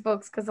reading these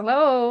books, because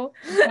hello.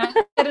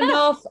 Can't get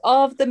enough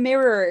of the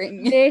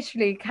mirroring.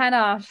 Literally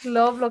cannot.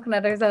 Love looking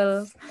at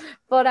ourselves.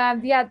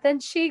 But then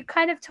she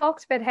kind of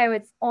talked about how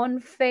it's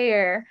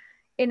unfair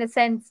in a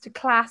sense to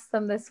class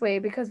them this way,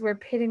 because we're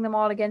pitting them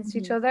all against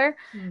each other.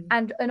 Mm-hmm.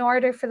 And in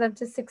order for them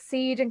to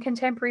succeed in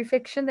contemporary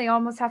fiction, they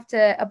almost have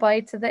to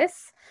abide to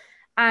this.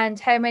 And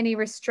how many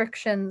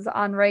restrictions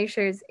on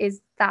writers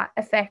is that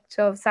effect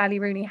of Sally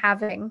Rooney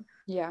having?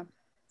 Yeah.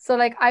 So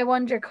like, I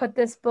wonder, could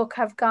this book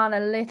have gone a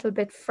little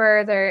bit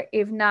further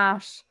if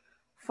not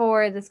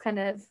for this kind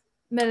of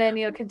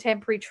millennial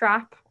contemporary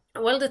trap?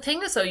 Well, the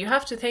thing is, though, you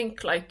have to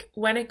think, like,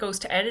 when it goes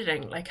to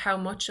editing, like how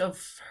much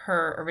of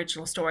her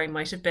original story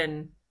might have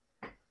been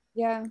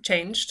Yeah.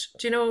 changed.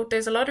 Do you know,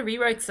 there's a lot of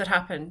rewrites that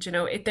happened. You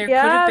know, there could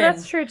Yeah, have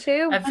that's been true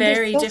too. a And there's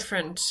very such,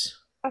 different.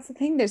 that's the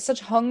thing, there's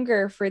such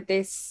hunger for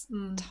this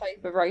Mm.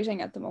 type of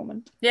writing at the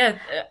moment. Yeah,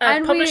 a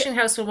And publishing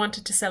house will want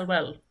it to sell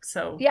well.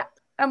 So yeah,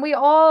 and we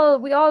all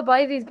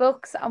buy these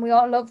books and we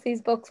all love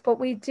these books, but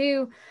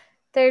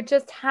there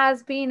just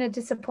has been a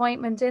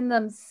disappointment in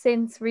them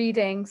since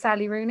reading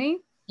Sally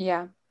Rooney,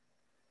 Yeah.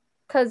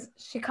 because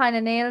she kind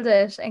of nailed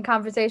it in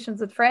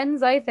Conversations with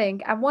Friends, I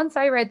think. And once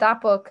I read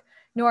that book,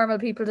 Normal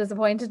People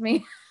disappointed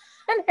me,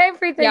 and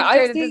everything Yeah, I've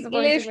started seen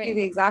disappointing literally me.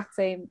 the exact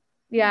same.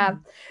 Yeah.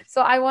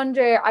 So I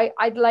wonder,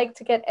 I'd like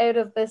to get out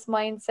of this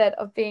mindset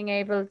of being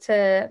able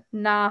to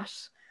not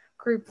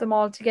group them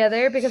all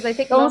together, because I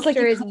think It's almost like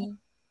Luster you is, can't.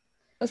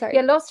 Oh, sorry.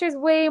 yeah, Luster's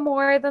way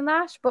more than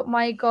that, but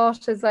my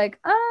gut is like,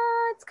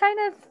 it's kind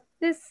of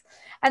this.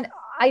 And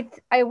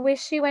I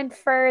wish she went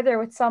further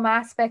with some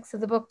aspects of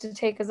the book to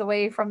take us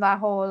away from that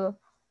whole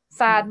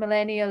sad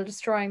millennial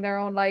destroying their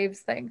own lives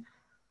thing.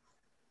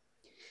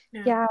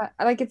 Yeah,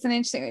 like it's an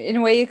interesting, in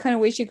a way, you kind of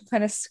wish you could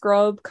kind of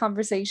scrub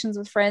Conversations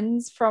with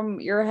Friends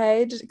from your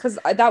head, because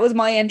that was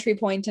my entry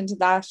point into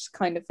that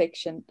kind of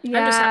fiction. I'm just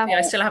Yeah. happy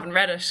I still haven't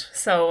read it.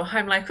 So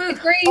I'm like, ooh. It's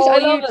great. Oh, I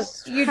love it.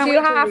 you Can't do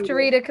wait have to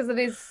read it because it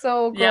is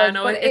so good. Yeah,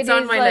 no, But it's it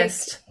on is my like,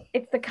 list.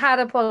 it's the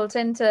catapult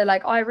into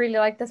like, I really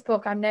like this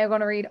book. I'm now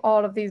going to read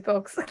all of these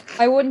books.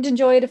 I wouldn't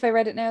enjoy it if I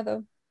read it now,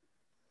 though.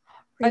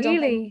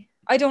 Really?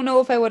 I don't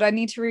know if I would. I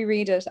need to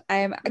reread it.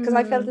 Because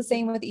I felt the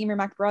same with Emer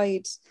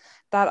McBride,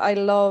 that I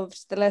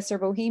loved The Lesser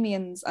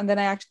Bohemians, and then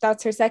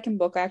that's her second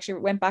book. I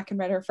actually went back and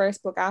read her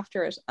first book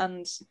after it,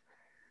 and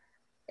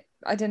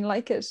I didn't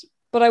like it.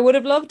 But I would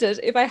have loved it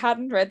if I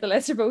hadn't read The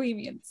Lesser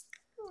Bohemians.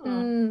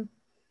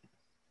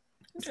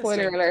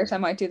 Spoiler alert, I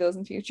might do those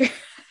in future.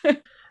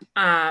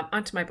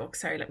 Onto my book.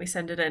 Sorry, let me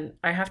send it in.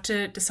 I have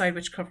to decide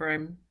which cover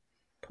I'm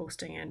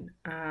posting in.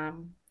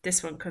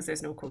 This one, because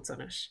there's no quotes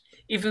on it,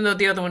 even though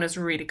the other one is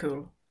really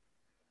cool.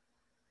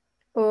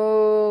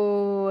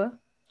 Oh,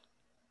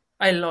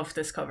 I love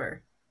this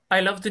cover.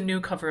 I love the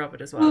new cover of it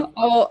as well.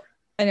 Oh,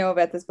 I know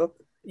about this book.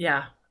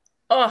 Yeah.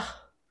 Oh,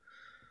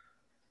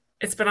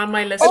 it's been on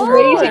my list I'm for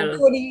a waiting while.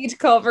 for you to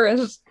cover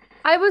it.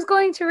 I was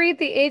going to read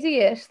The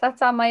Idiot.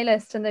 That's on my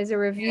list, and there's a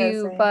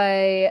review same.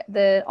 by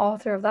the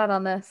author of that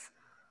on this.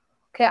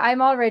 Okay,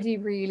 I'm already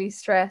really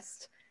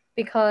stressed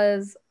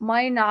because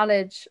my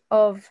knowledge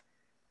of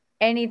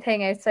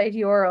anything outside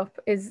Europe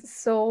is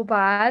so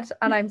bad,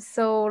 and I'm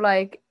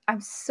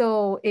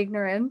so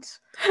ignorant.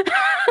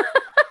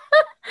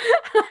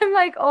 I'm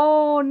like,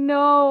 oh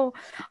no,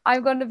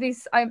 I'm going to be,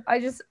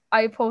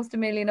 I post a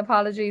million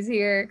apologies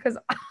here because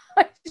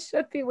I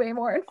should be way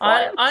more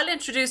informed. I'll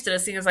introduce it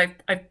as soon as I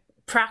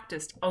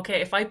practiced.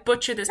 Okay, if I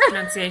butcher this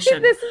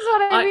pronunciation, this is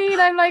what I mean.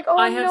 I'm like,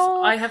 I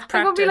have practiced.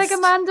 I'm gonna be like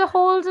Amanda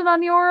Holden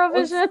on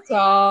Eurovision.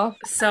 Stop.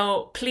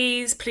 So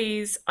please,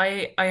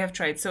 I have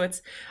tried. So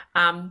it's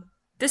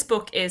this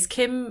book is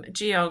Kim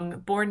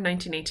Jiyoung, born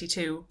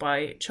 1982,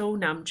 by Choo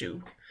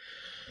Jam-Noo.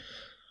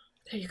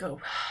 There you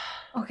go.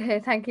 Okay,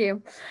 thank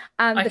you.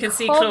 I can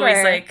see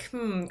Chloe's like, No,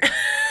 honestly,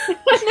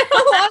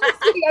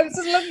 I was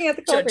just looking at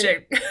the cover.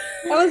 judging.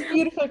 That was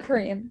beautiful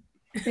Korean.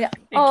 Yeah.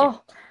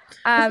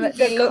 Thank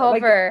The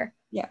cover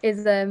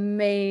is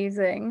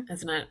amazing,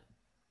 isn't it?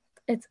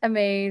 It's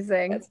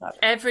amazing. It's not.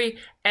 Every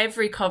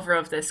cover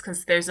of this,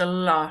 because there's a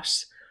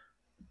lot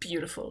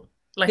beautiful.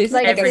 This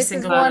every this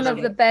single is one of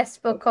of the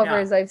best book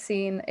covers Yeah. I've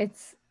seen.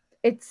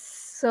 It's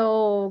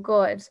so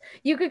good.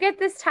 You could get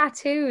this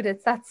tattooed.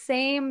 It's that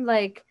same,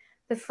 like,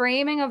 the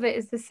framing of it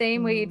is the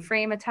same way you'd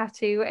frame a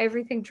tattoo.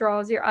 Everything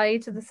draws your eye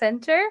to the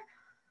center.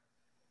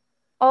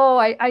 Oh,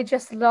 I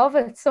just love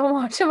it so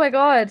much. Oh my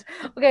God.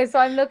 Okay, so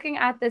I'm looking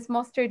at this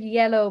mustard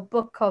yellow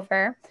book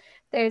cover.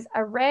 There's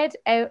a red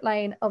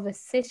outline of a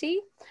city,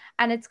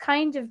 and it's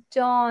kind of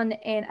done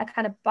in a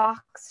kind of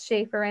box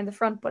shape around the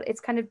front, but it's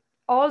kind of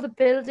all the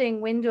building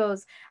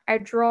windows are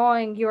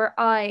drawing your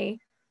eye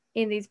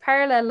in these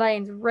parallel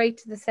lines right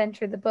to the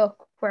center of the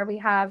book, where we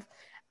have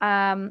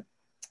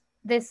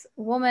this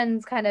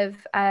woman's kind of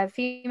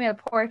female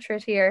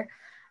portrait here,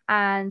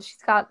 and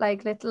she's got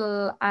like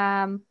little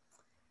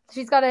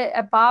she's got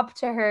a bob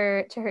to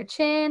her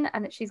chin,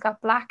 and she's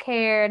got black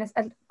hair and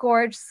a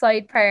gorgeous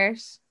side part.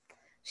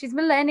 She's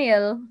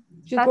millennial.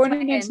 She was born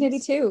in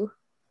 1982.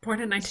 Born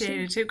in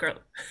 1982, girl.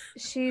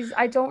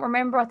 I don't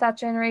remember what that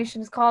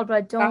generation is called, but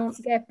I don't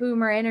get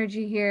boomer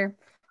energy here.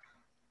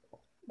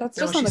 That's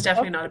No, just on she's the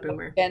definitely cover. not a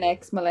boomer. Gen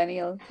X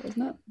millennial,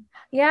 isn't it?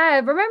 Yeah,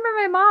 remember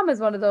my mom is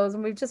one of those,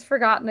 and we've just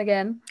forgotten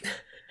again.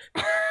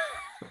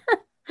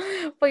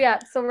 But yeah,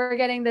 so we're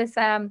getting this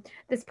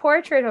this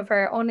portrait of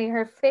her, only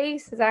her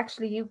face is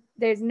actually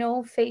there's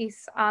no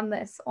face on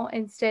this.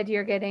 Instead,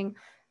 you're getting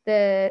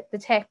the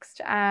text.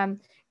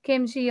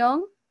 Kim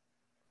Jiyoung,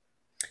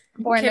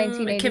 born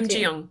 1982. Kim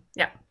Jiyoung,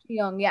 yeah.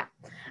 Jiyoung, yeah.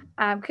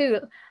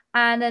 Cool.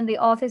 And then the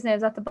author's name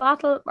is at the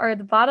bottom, at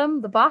the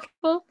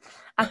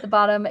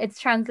bottom. It's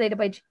translated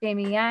by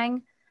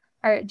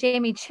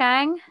Jamie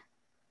Chang.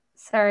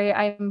 Sorry,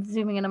 I'm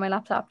zooming in on my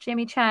laptop.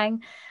 Jamie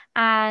Chang.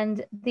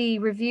 And the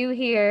review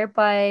here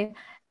by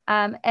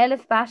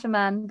Elif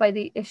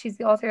Bataman, she's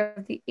the author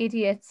of The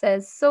Idiot,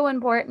 says, so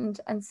important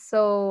and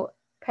so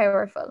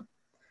powerful.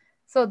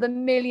 So the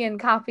million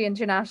copy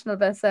international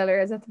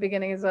bestseller is at the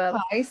beginning as well.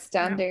 High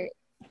standard.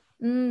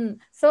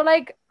 So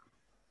like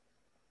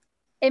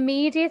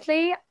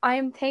immediately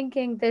I'm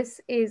thinking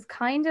this is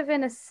kind of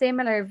in a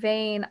similar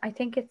vein. I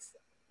think it's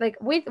like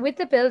with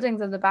the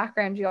buildings in the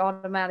background, you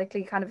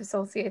automatically kind of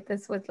associate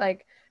this with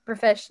like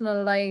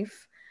professional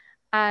life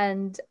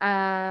and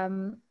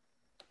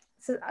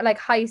so like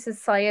high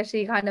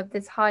society, kind of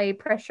this high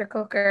pressure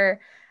cooker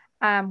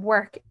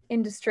work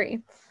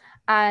industry.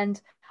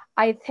 And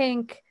I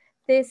think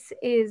this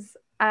is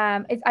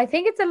I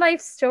think it's a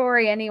life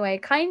story anyway.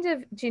 Kind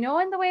of, do you know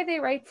in the way they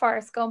write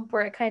Forrest Gump,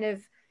 where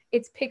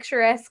it's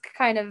picturesque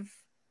kind of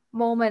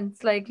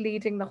moments like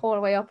leading the whole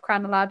way up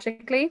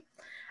chronologically.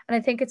 And I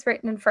think it's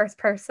written in first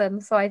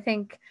person. So I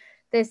think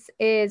this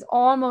is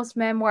almost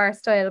memoir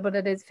style, but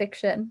it is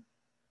fiction.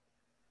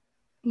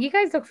 You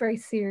guys look very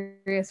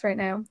serious right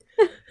now.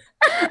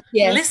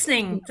 Yes.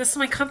 Listening. This is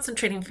my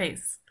concentrating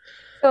face.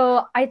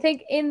 So I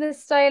think in the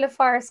style of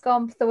Forrest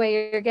Gump, the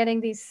way you're getting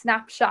these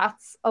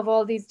snapshots of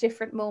all these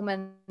different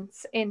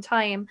moments in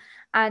time,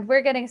 and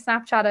we're getting a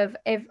snapshot of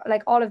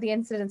like all of the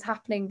incidents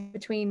happening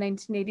between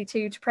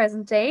 1982 to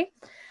present day.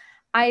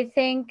 I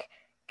think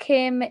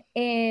Kim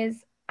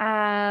is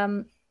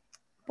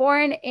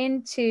born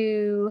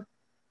into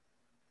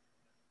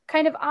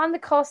kind of on the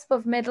cusp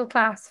of middle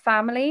class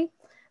family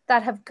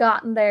that have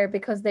gotten there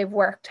because they've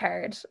worked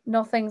hard.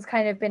 Nothing's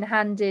kind of been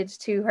handed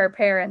to her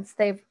parents.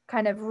 They've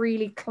kind of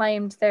really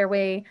climbed their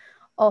way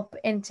up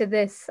into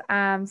this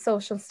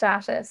social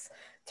status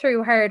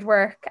through hard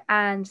work,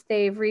 and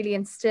they've really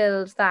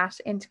instilled that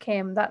into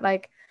Kim, that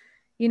like,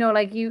 you know,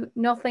 like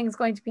nothing's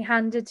going to be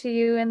handed to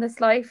you in this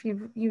life.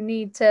 You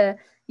need to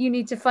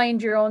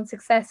find your own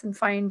success and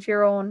find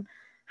your own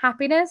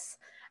happiness.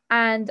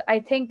 And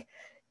I think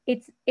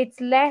it's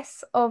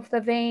less of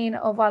the vein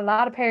of what a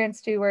lot of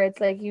parents do, where it's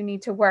like you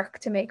need to work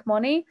to make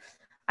money.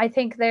 I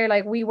think they're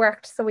like, we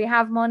worked so we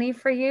have money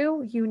for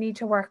you. You need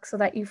to work so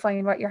that you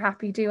find what you're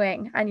happy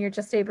doing and you're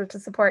just able to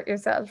support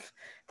yourself.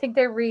 I think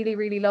they're really,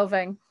 really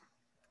loving.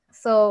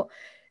 So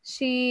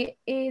she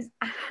is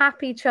a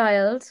happy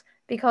child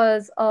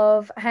because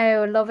of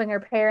how loving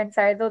her parents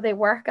are, though they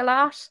work a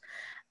lot.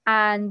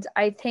 And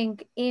I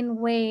think in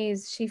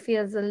ways she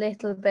feels a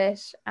little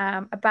bit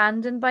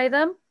abandoned by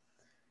them,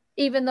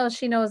 even though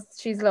she knows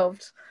she's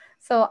loved.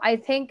 So I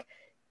think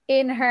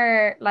in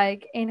her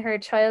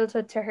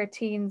childhood to her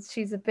teens,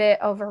 she's a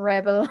bit of a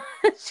rebel.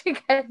 You're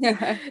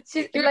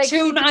like,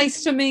 too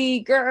nice to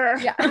me, girl.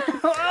 Yeah.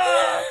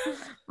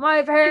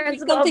 My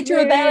parents something to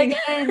rebel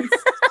against.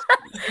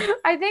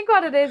 I think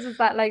what it is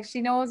that like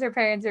she knows her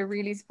parents are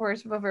really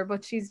supportive of her,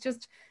 but she's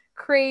just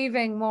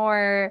craving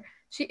more.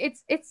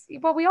 It's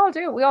what we all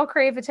do. We all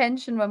crave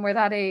attention when we're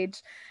that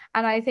age.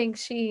 And I think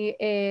she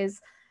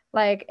is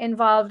like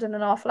involved in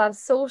an awful lot of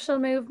social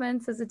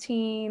movements as a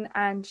teen,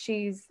 and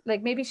she's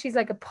like, maybe she's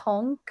like a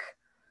punk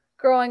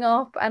growing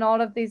up, and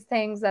all of these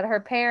things that her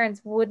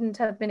parents wouldn't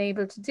have been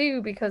able to do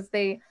because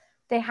they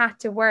had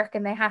to work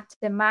and they had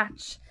to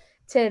match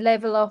to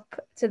level up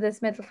to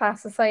this middle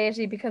class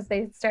society because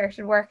they had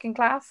started working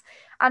class.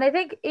 And I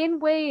think in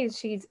ways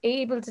she's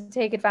able to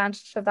take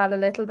advantage of that a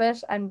little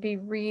bit and be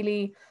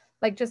really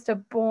like just a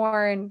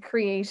born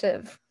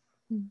creative.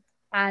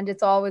 And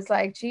it's always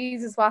like,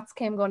 Jesus, what's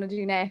Kim going to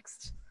do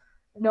next?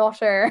 Not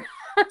her.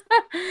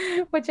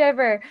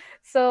 Whichever.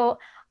 So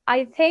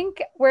I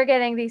think we're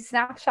getting these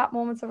snapshot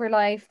moments of her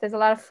life. There's a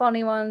lot of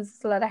funny ones,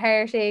 a lot of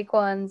heartache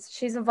ones.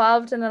 She's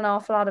involved in an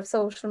awful lot of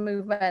social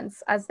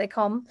movements as they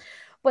come.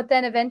 But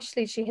then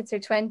eventually she hits her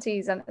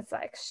 20s and it's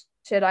like,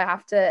 shit, I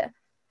have to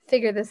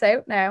figure this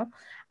out now.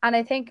 And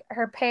I think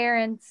her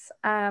parents,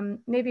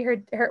 maybe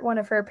her one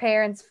of her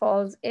parents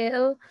falls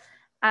ill,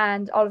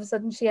 and all of a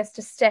sudden she has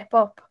to step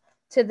up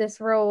to this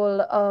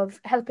role of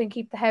helping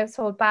keep the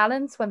household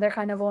balance when they're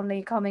kind of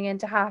only coming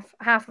into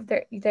half of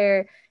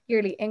their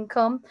yearly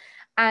income.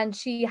 And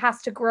she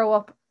has to grow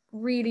up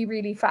really,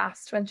 really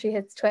fast when she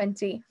hits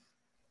 20.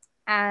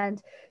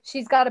 And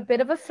she's got a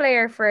bit of a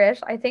flair for it.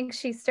 I think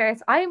she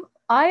starts,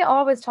 I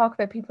always talk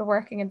about people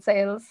working in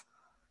sales.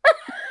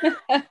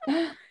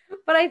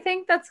 But I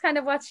think that's kind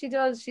of what she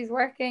does. She's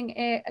working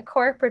a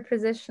corporate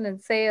position in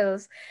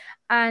sales.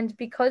 And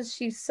because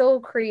she's so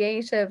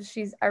creative,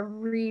 she's a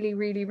really,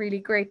 really, really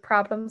great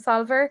problem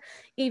solver,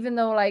 even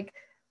though like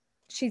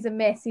she's a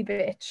messy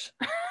bitch.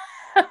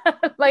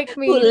 Like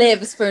me. Who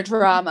lives for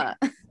drama.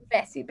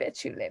 Messy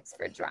bitch who lives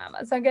for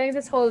drama. So I'm getting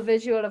this whole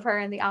visual of her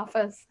in the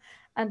office,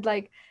 and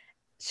like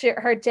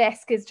her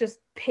desk is just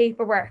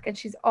paperwork and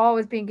she's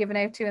always being given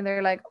out to, and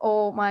they're like,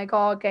 oh my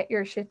God, get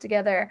your shit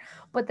together.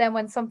 But then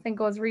when something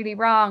goes really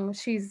wrong,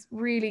 she's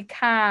really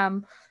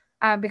calm.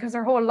 Because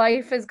her whole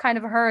life is kind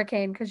of a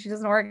hurricane because she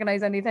doesn't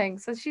organize anything.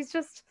 So she's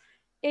just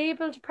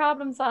able to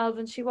problem solve,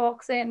 and she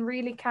walks in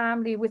really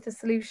calmly with a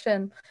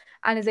solution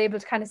and is able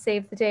to kind of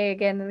save the day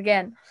again and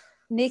again.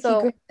 Nikki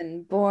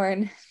Griffin,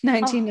 born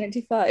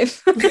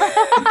 1995.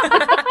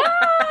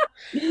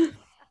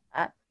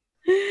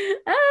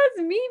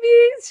 It's me,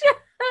 bitch.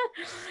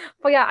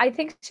 But yeah, I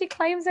think she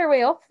climbs her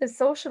way up the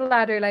social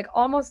ladder like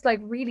almost like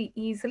really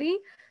easily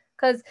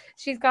because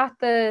she's got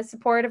the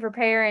support of her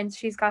parents,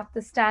 she's got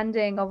the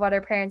standing of what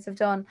her parents have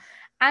done,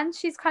 and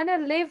she's kind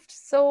of lived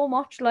so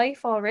much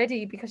life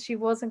already because she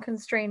wasn't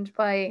constrained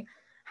by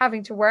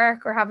having to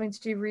work or having to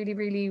do really,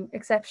 really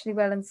exceptionally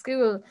well in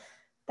school.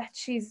 That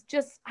she's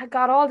just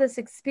got all this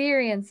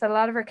experience that a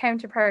lot of her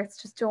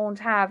counterparts just don't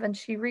have, and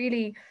she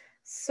really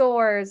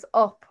soars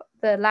up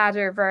the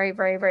ladder very,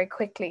 very, very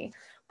quickly.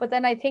 But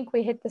then I think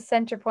we hit the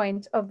center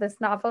point of this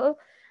novel,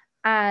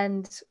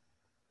 and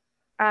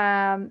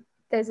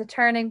there's a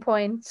turning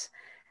point.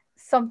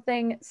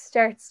 Something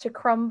starts to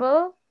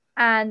crumble,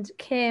 and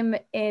Kim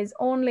is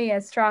only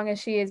as strong as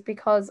she is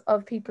because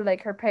of people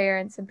like her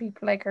parents and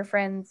people like her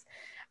friends.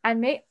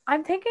 And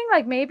I'm thinking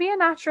like maybe a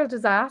natural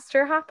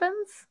disaster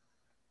happens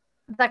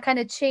that kind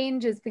of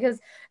changes because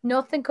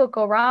nothing could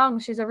go wrong.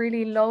 She's a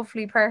really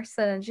lovely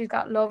person and she's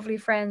got lovely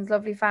friends,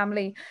 lovely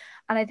family.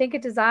 And I think a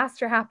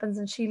disaster happens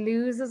and she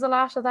loses a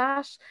lot of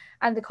that.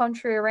 And the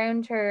country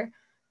around her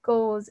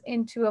goes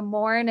into a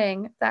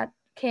mourning that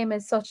Kim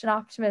is such an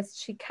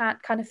optimist she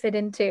can't kind of fit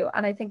into.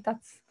 And I think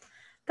that's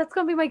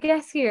going to be my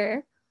guess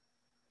here.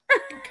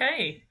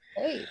 Okay.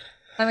 Hey,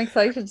 I'm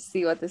excited to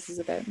see what this is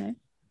about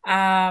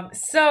now.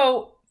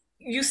 So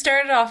you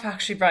started off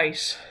actually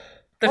right.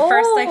 The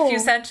first like few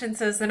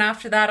sentences, and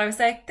after that I was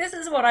like, this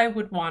is what I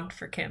would want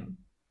for Kim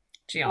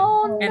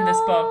Jiyoung in this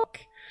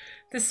book.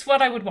 This is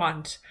what I would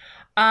want.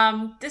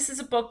 This is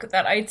a book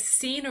that I'd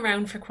seen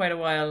around for quite a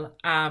while.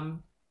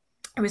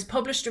 It was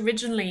published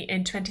originally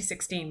in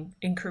 2016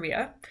 in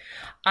Korea.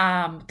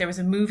 There was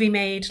a movie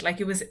made,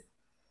 like it was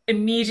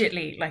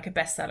immediately like a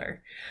bestseller.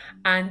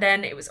 And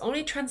then it was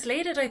only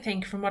translated, I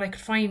think, from what I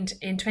could find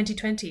in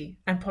 2020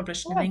 and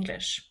published in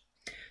English.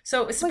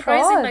 So it's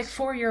surprising, like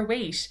 4-year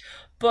wait.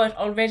 But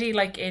already,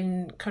 like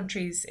in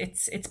countries,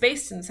 it's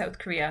based in South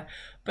Korea,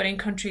 but in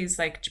countries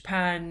like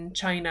Japan,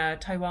 China,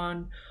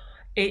 Taiwan,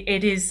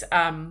 it is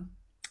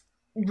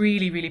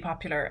really, really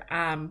popular.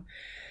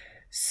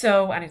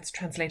 So, and it's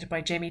translated by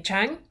Jamie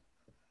Chang.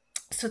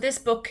 So this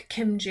book,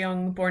 Kim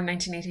Jiyoung, born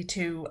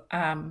 1982,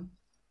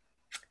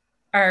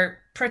 our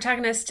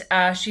protagonist,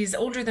 she's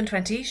older than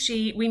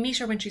 20. We meet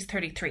her when she's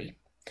 33.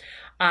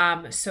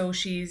 So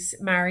she's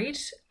married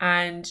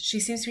and she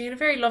seems to be in a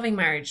very loving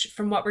marriage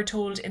from what we're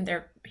told in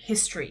their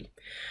history.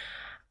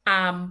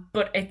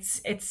 But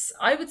it's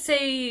I would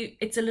say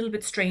it's a little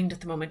bit strained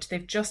at the moment.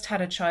 They've just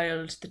had a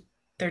child.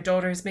 Their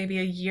daughter's maybe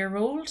a year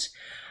old.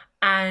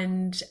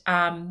 And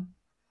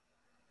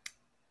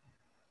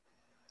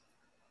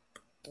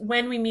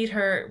when we meet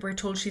her, we're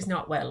told she's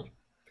not well.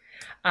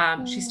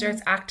 She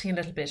starts acting a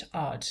little bit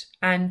odd.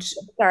 And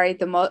sorry,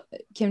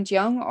 Kim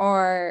Jiyoung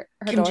or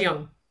her Kim daughter?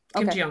 Jiyoung.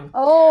 Kim Jiyoung.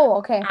 Oh,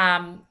 okay.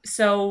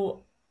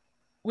 So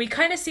we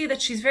kind of see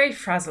that she's very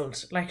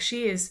frazzled. Like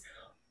she is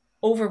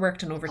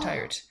overworked and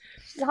overtired.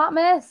 She's a hot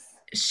mess.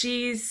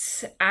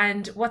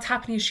 And what's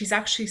happening is she's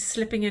actually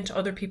slipping into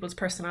other people's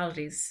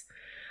personalities.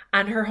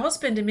 And her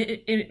husband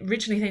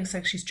originally thinks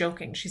like she's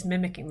joking, she's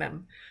mimicking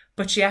them,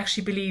 but she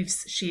actually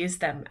believes she is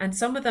them. And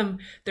some of them,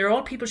 they're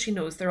all people she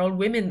knows. They're all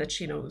women that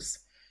she knows.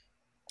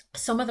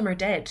 Some of them are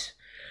dead.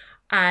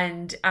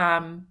 And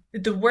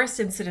the worst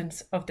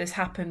incident of this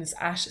happens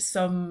at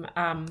some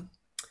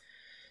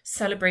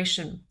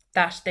celebration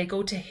that they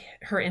go to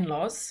her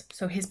in-laws,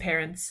 so his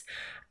parents,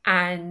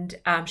 and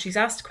she's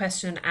asked a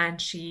question,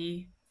 and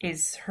she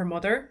is her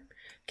mother.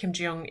 Kim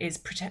Jiyoung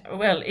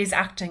is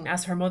acting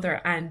as her mother,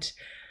 and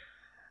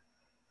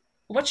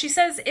what she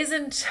says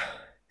isn't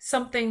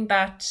something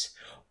that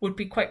would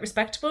be quite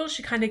respectable.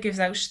 She kind of gives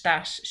out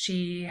that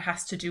she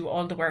has to do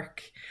all the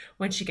work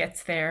when she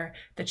gets there,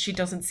 that she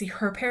doesn't see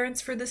her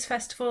parents for this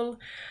festival,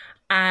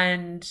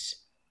 and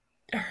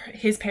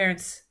his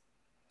parents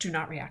do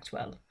not react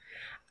well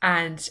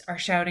and are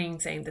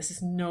shouting, saying this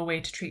is no way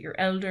to treat your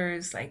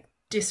elders, like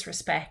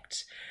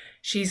disrespect.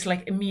 She's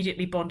like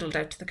immediately bundled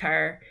out to the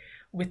car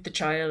with the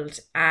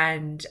child,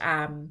 and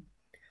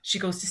she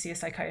goes to see a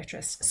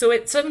psychiatrist. So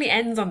it suddenly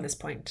ends on this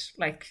point.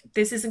 Like,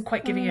 this isn't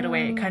quite giving it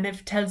away. It kind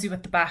of tells you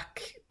at the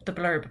back, the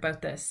blurb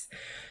about this.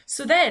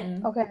 So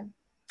then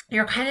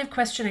you're kind of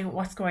questioning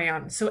what's going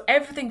on. So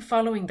everything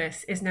following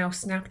this is now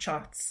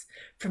snapshots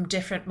from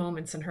different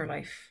moments in her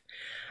life.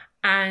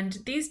 And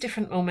these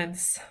different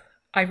moments,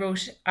 I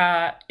wrote,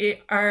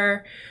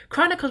 are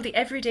chronicle the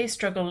everyday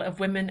struggle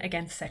of women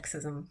against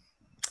sexism.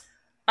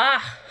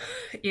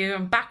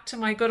 I'm back to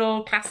my good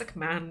old classic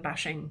man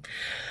bashing.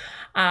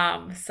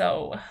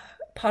 So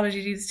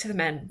apologies to the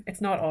men.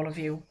 It's not all of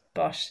you,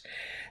 but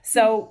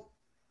so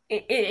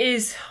it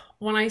is.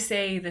 When I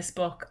say this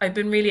book, I've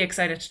been really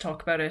excited to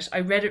talk about it.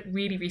 I read it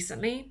really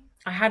recently.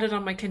 I had it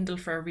on my Kindle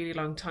for a really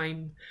long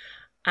time,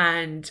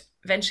 and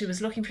eventually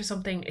was looking for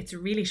something. It's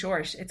really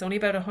short. It's only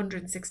about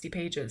 160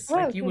 pages.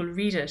 Like you will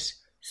read it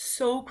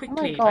so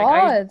quickly. Oh my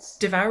God. Like I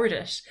devoured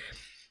it.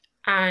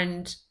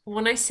 And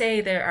when I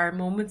say there are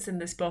moments in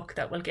this book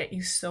that will get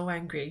you so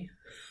angry.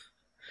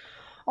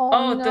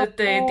 No.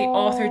 The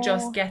author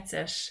just gets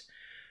it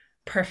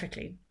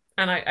perfectly.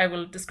 And I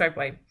will describe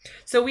why.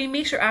 So we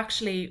meet her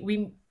actually,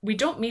 we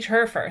don't meet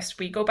her first.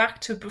 We go back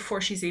to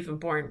before she's even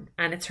born,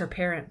 and it's her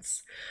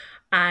parents.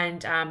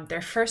 And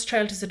their first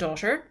child is a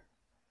daughter.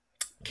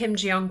 Kim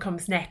Jiyoung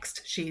comes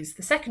next. She's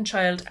the second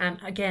child, and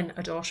again,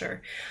 a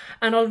daughter.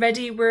 And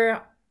already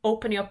we're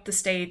opening up the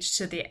stage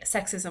to the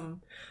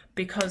sexism,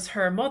 because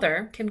her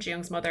mother, Kim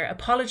Ji-young's mother,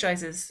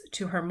 apologizes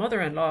to her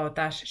mother-in-law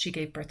that she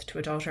gave birth to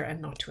a daughter and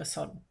not to a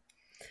son.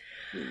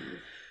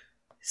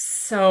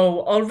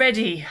 So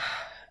already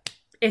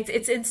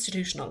it's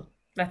institutional.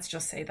 Let's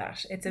just say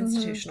that. It's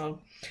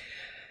institutional.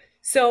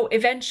 So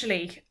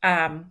eventually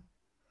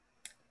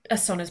a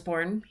son is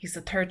born. He's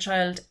the third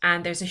child,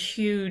 and there's a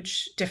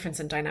huge difference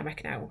in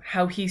dynamic now,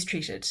 how he's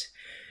treated.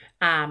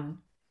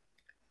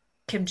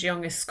 Kim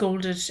Jiyoung is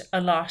scolded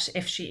a lot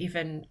if she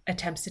even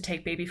attempts to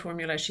take baby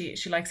formula.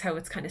 She likes how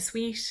it's kind of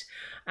sweet,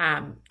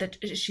 that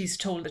she's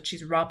told that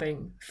she's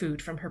robbing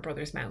food from her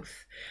brother's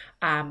mouth.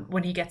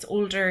 When he gets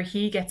older,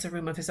 he gets a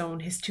room of his own.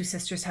 His two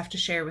sisters have to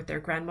share with their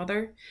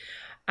grandmother.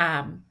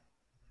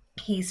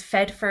 He's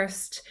fed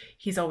first.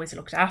 He's always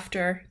looked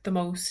after the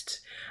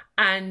most.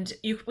 And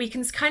we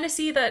can kind of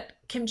see that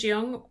Kim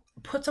Jiyoung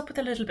puts up with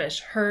a little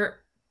bit.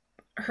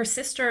 Her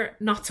sister,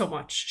 not so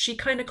much. She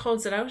kind of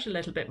calls it out a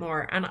little bit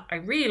more. And I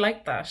really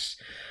like that.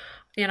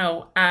 You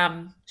know,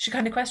 she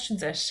kind of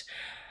questions it.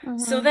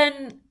 So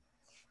then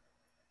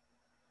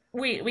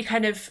we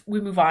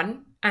move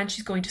on, and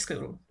she's going to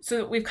school.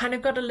 So we've kind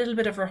of got a little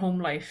bit of her home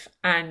life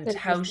and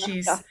how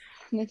she's...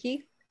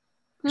 Nikki?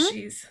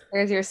 She's...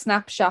 There's your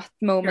snapshot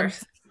moment.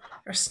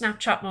 Her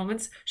Snapchat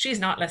moments. She's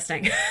not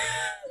listening.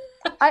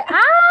 I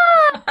am.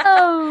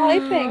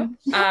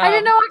 I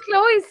didn't know what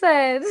Chloe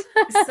said.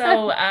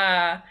 So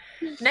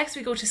next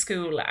we go to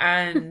school,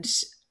 and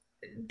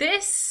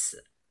this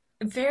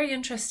very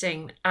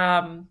interesting,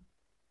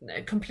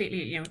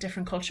 completely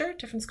different culture,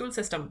 different school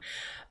system,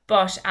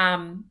 but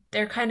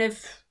they're kind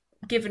of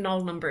given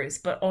all numbers,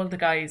 but all the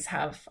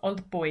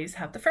boys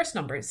have the first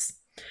numbers,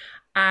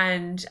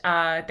 and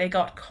they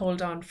got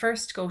called on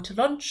first to go to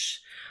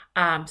lunch.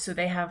 So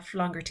they have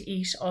longer to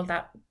eat. All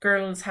that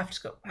girls have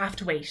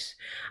to wait,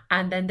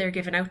 and then they're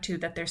given out to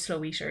that they're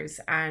slow eaters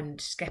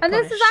and get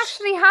punished. This is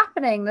actually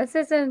happening. This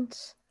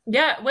isn't.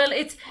 Yeah, well,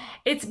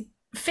 it's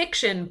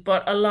fiction,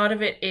 but a lot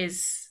of it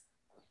is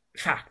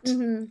fact.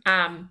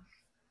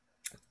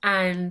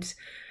 And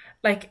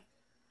like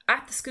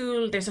at the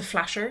school, there's a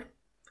flasher,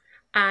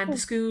 and the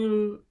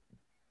school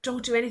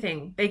don't do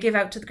anything. They give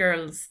out to the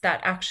girls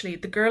that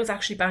the girls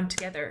actually band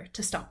together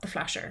to stop the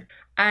flasher.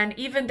 And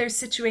even there's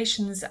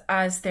situations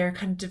as they're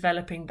kind of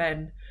developing,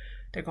 then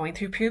they're going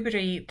through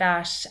puberty,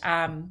 that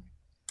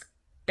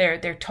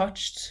they're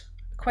touched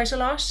quite a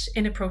lot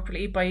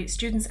inappropriately by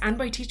students and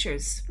by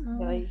teachers.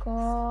 Oh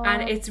God.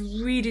 And it's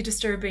really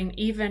disturbing.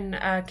 Even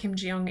Kim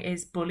Ji-young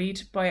is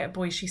bullied by a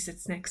boy she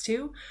sits next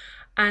to,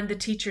 and the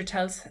teacher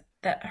tells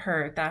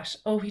her that,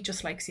 oh, he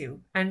just likes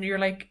you. And you're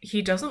like,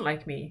 he doesn't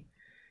like me.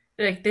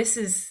 Like, this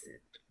is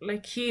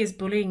like, he is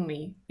bullying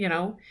me,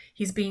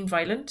 he's being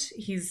violent,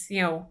 he's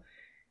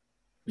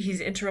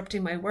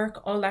interrupting my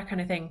work, all that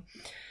kind of thing.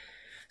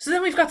 So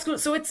then we've got school.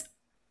 So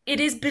it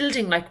is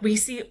building, like we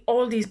see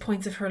all these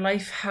points of her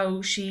life,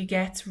 how she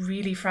gets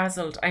really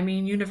frazzled. I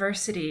mean,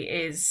 university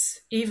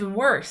is even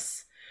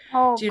worse.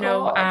 Oh,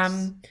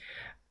 God.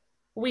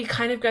 We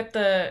kind of get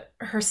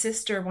her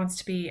sister wants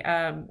to be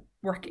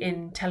work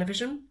in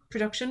television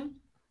production.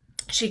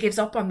 She gives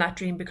up on that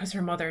dream because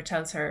her mother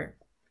tells her,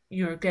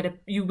 you will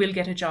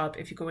get a job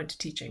if you go into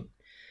teaching.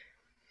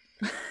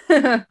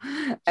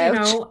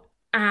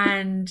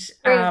 And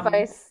great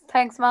advice.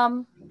 Thanks,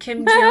 Mom.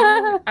 Kim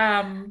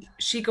Jiyoung,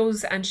 she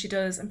goes and she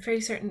does, I'm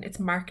fairly certain it's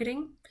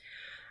marketing,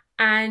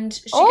 and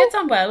she gets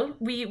on well.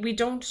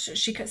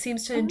 She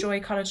seems to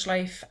enjoy college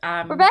life.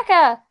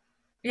 Rebecca,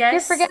 yes,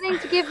 you're forgetting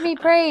to give me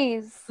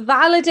praise.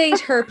 Validate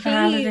her,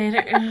 please.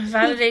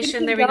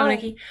 Validation. There we go,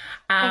 Nikki.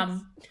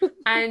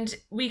 And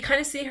we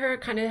kind of see her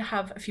kind of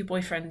have a few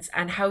boyfriends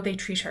and how they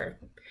treat her,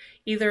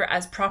 either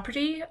as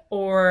property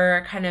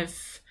or kind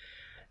of.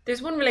 There's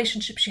one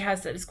relationship she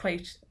has that is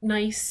quite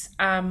nice.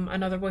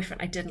 Another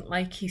boyfriend I didn't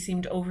like. He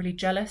seemed overly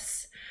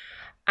jealous.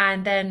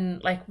 And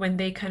then, like, when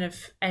they kind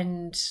of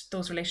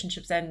those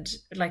relationships end,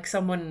 like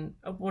one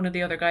of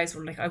the other guys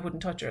were like, I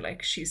wouldn't touch her.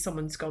 Like, she's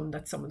someone's gun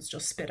that someone's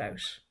just spit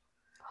out.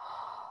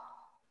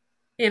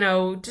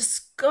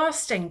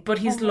 Disgusting. But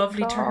he's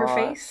lovely to her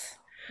face.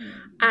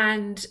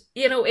 And,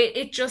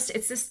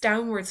 it's this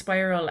downward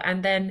spiral.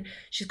 And then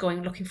she's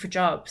going looking for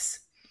jobs.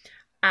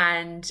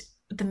 And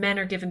the men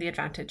are given the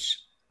advantage.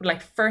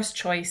 Like, first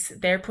choice,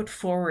 they're put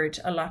forward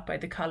a lot by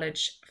the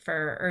college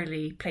for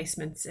early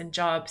placements in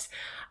jobs.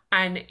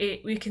 And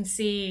we can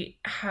see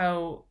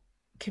how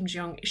Kim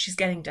Jiyoung, she's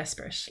getting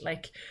desperate.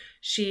 Like,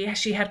 she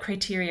had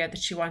criteria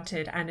that she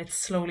wanted, and it's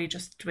slowly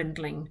just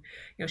dwindling.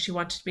 She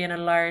wanted to be in a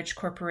large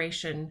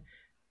corporation.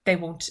 They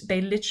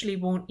literally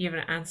won't even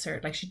answer.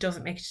 Like, she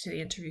doesn't make it to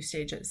the interview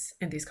stages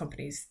in these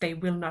companies. They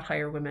will not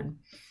hire women.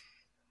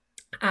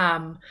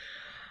 And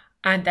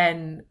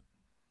then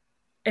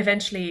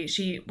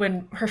eventually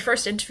when her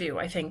first interview,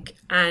 I think,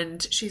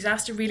 and she's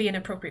asked a really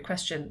inappropriate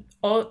question.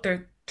 There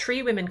are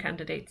 3 women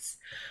candidates,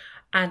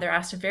 and they're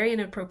asked a very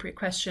inappropriate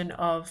question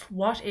of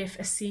what if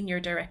a senior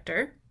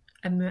director,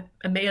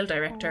 a male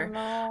director,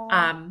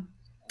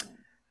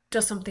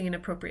 does something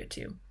inappropriate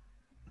to you?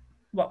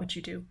 What would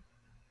you do?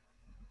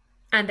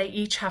 And they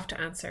each have to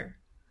answer.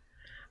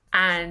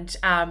 And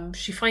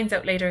she finds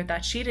out later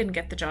that she didn't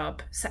get the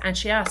job. And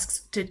she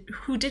asks,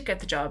 who did get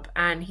the job?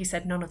 And he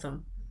said, none of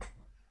them.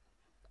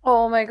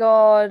 Oh my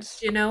God.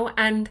 You know,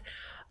 and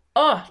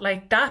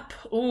like that.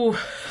 Oh,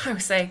 I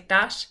was like,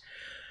 that.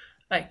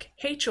 Like,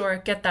 HR,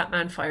 get that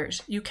man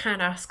fired. You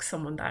can't ask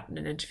someone that in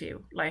an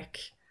interview. Like,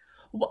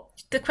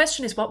 the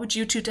question is, what would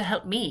you do to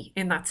help me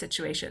in that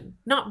situation?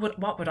 Not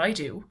what would I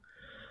do?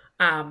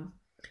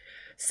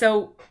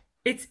 So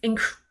it's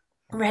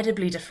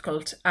incredibly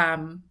difficult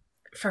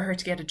for her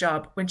to get a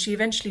job. When she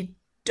eventually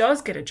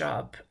does get a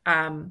job,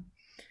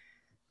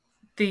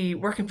 the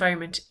work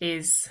environment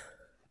is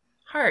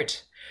hard.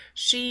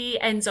 She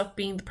ends up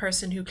being the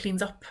person who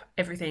cleans up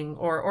everything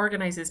or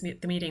organizes the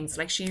meetings.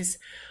 Like, she's,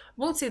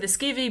 I won't say the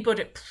skivvy, but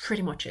it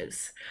pretty much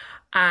is.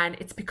 And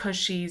it's because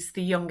she's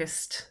the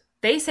youngest.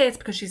 They say it's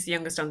because she's the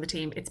youngest on the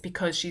team. It's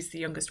because she's the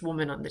youngest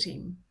woman on the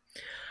team.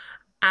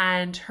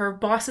 And her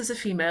boss is a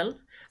female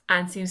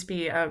and seems to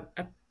be a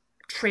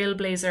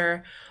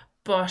trailblazer.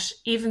 But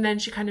even then,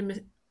 she kind of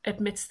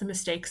admits the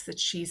mistakes that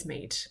she's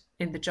made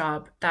in the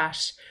job,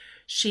 that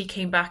she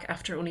came back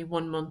after only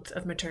 1 month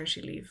of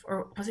maternity leave,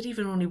 or was it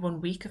even only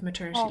 1 week of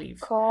maternity leave?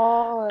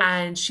 God.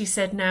 And she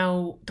said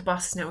now the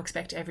bosses now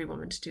expect every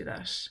woman to do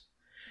that.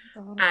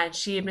 And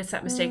she admits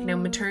that mistake. Now,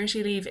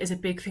 maternity leave is a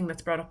big thing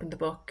that's brought up in the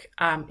book.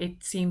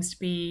 It seems to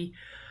be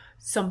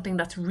something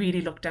that's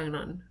really looked down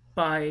on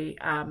by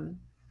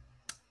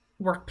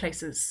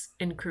workplaces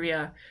in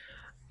Korea,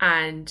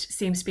 and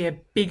seems to be a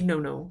big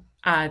no-no.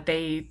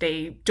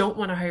 They don't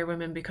want to hire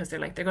women because they're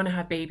going to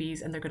have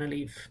babies and they're going to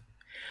leave.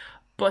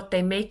 But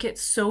they make it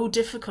so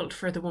difficult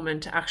for the woman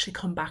to actually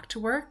come back to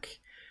work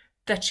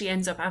that she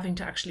ends up having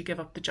to actually give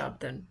up the job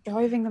then.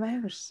 Driving them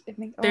out.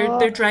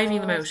 They're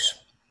driving them out.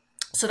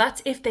 So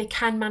that's if they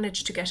can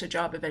manage to get a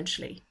job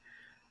eventually.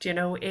 Do you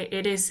know,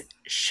 it is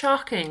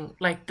shocking.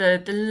 Like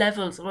the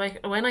levels, like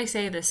when I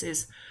say this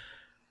is,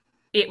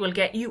 it will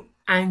get you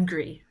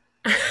angry.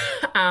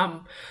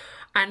 And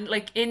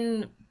like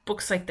in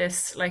books like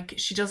this, like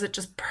she does it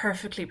just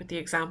perfectly with the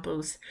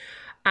examples.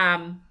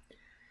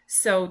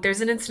 So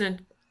there's an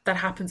incident that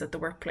happens at the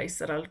workplace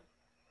that I'll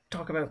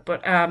talk about,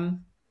 but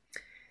then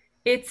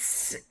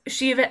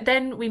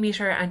we meet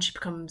her and she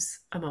becomes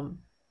a mum,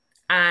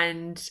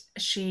 and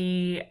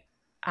she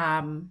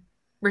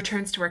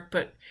returns to work,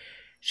 but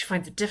she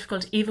finds it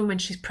difficult even when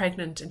she's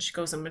pregnant and she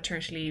goes on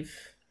maternity leave.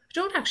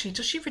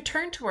 Does she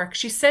return to work?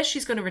 She says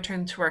she's going to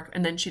return to work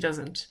and then she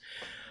doesn't.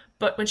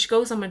 But when she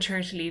goes on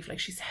maternity leave, like,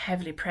 she's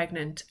heavily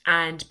pregnant,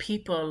 and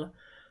people,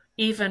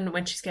 even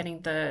when she's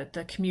getting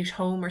the commute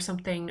home or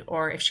something,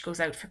 or if she goes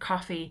out for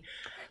coffee,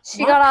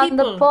 she got on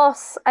the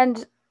bus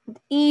and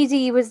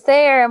Edie was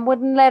there and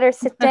wouldn't let her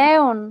sit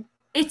down.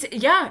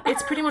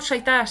 It's pretty much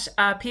like that.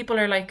 People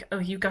are like, oh,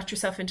 you got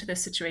yourself into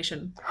this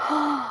situation.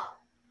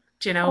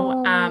 Do you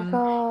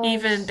know?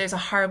 Even there's a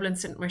horrible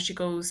incident where she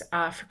goes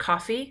for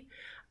coffee,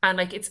 and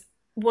like it's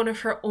one of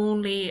her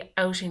only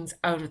outings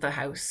out of the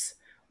house.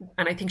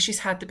 And I think she's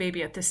had the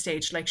baby at this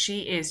stage. Like,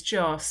 she is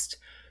just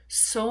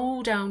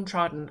so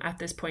downtrodden at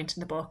this point in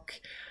the book.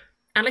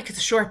 And like, it's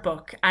a short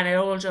book, and it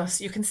all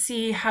just, you can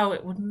see how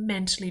it would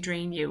mentally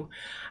drain you.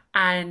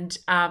 And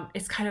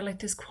it's kind of like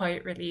this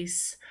quiet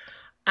release.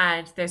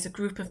 And there's a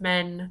group of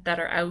men that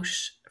are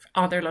out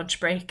on their lunch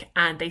break,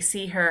 and they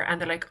see her and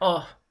they're like,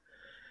 oh,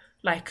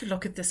 like,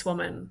 look at this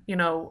woman, you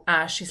know,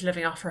 she's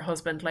living off her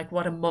husband. Like,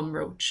 what a mum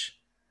roach.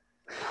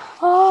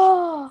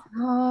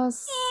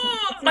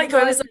 Like,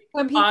 I was like,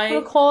 when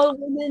people call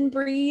women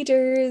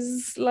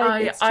breeders,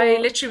 like, I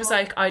literally was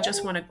like, I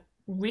just want to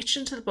reach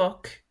into the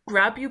book,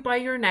 grab you by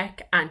your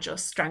neck, and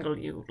just strangle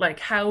you. Like,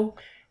 how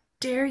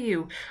dare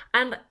you?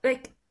 And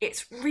like,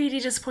 it's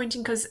really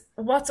disappointing, because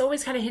what's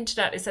always kind of hinted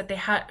at is that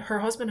her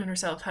husband and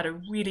herself had a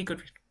really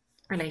good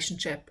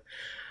relationship,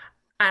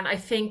 and I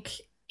think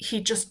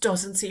he just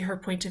doesn't see her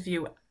point of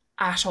view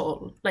at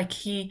all. Like,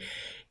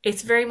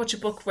 it's very much a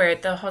book where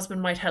the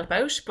husband might help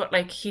out, but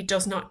like, he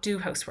does not do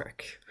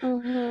housework.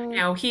 You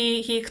know,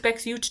 he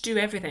expects you to do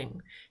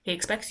everything. He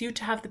expects you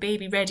to have the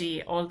baby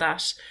ready, all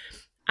that.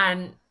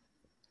 And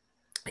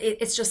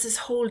it's just this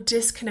whole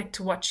disconnect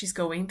to what she's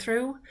going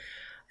through.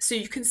 So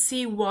you can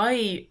see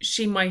why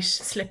she might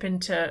slip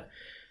into,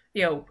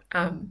 you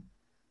know,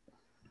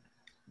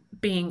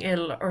 being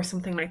ill or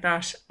something like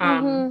that.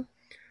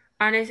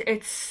 And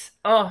it's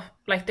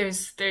like,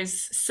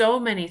 there's so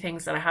many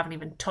things that I haven't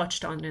even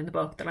touched on in the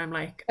book that I'm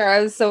like,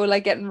 I was so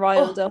like getting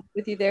riled up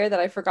with you there that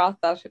I forgot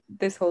that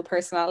this whole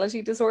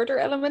personality disorder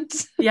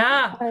element.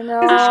 Yeah, I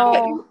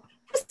know.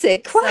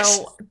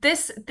 So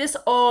this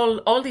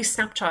all these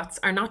snapshots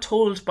are not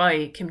told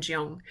by Kim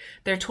Jiyoung.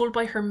 They're told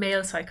by her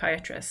male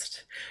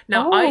psychiatrist.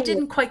 Now, I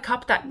didn't quite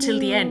cop that till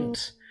the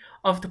end.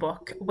 of the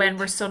book when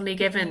we're suddenly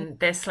given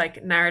this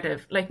like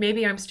narrative. Like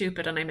maybe I'm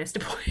stupid and I missed a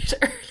point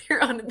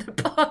earlier on in the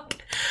book.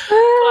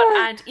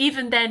 And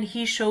even then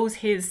he shows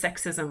his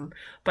sexism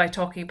by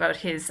talking about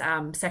his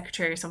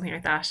secretary or something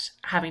like that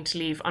having to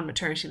leave on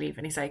maternity leave,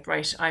 and he's like,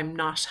 right, I'm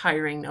not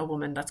hiring a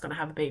woman that's going to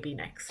have a baby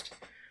next.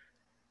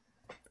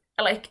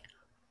 Like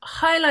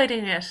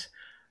highlighting it.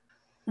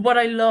 What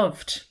I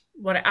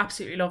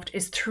absolutely loved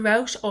is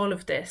throughout all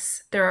of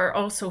this, there are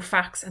also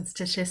facts and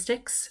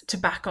statistics to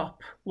back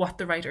up what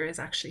the writer is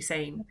actually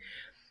saying.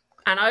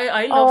 And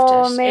I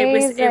loved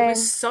it. It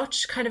was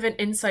such kind of an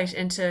insight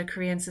into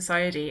Korean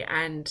society,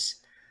 and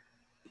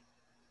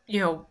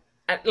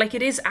like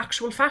it is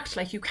actual fact.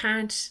 Like you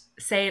can't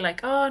say like,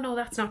 oh no,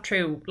 that's not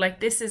true. Like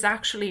this is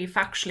actually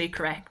factually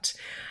correct.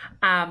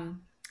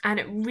 And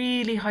it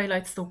really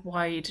highlights the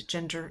wide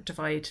gender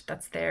divide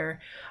that's there.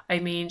 I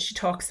mean, she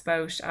talks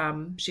about,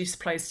 she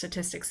supplies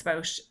statistics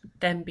about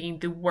them being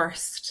the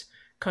worst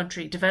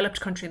developed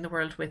country in the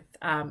world with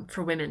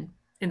for women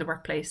in the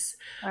workplace.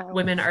 Wow.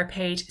 Women are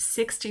paid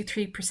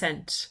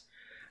 63%.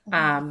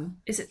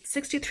 Is it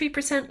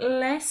 63%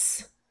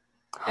 less?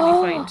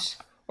 Let me find.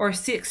 Or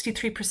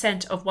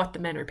 63% of what the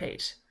men are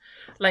paid.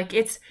 Like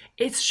it's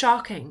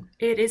shocking.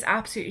 It is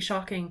absolutely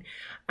shocking.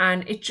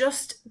 And it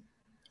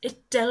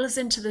delves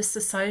into the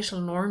societal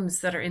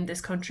norms that are in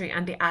this country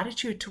and the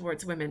attitude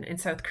towards women in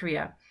South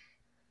Korea.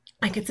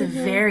 Like it's a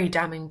very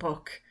damning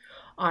book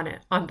on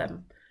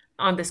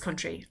this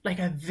country, like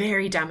a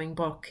very damning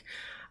book.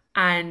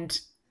 And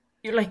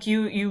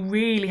you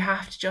really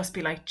have to just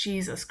be like,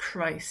 Jesus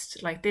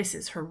Christ, like this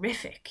is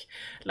horrific.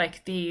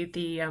 Like the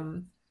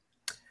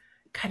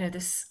kind of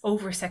this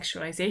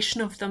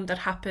over-sexualization of them that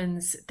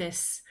happens,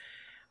 this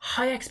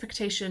high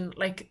expectation.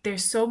 Like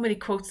there's so many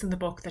quotes in the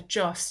book that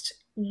just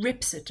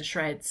rips it to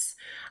shreds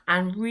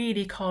and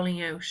really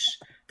calling out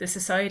the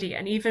society.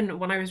 And even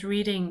when I was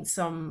reading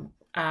some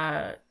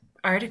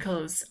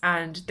articles,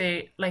 and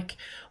they like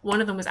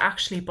one of them was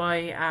actually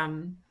by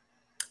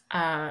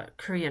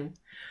Korean,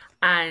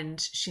 and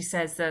she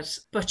says that,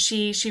 but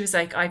she was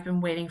like, I've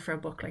been waiting for a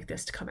book like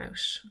this to come out.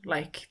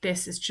 Like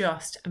this is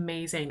just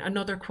amazing.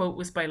 Another quote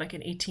was by like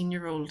an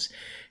 18-year-old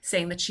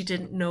saying that she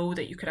didn't know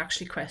that you could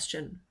actually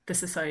question the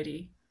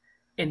society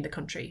in the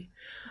country.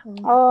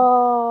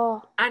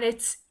 Oh. And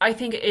I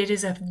think it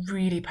is a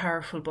really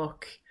powerful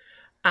book.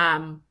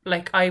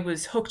 Like I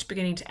was hooked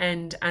beginning to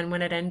end, and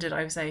when it ended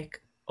I was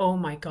like, oh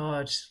my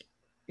God,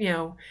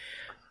 but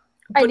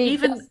I need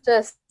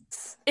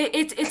justice.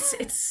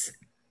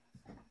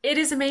 It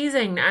is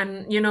amazing.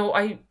 And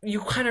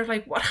you kind of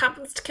like, what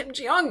happens to Kim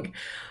Jiyoung?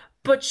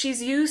 But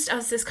she's used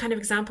as this kind of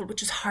example,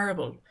 which is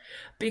horrible,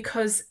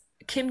 because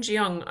Kim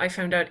Jiyoung, I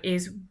found out,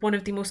 is one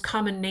of the most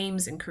common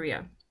names in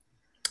Korea.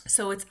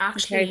 So it's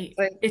actually,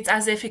 it's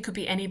as if it could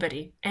be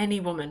anybody, any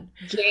woman.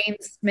 Jane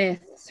Smith.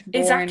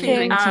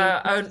 Exactly.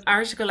 An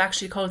article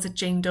actually calls it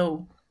Jane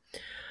Doe.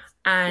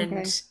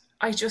 And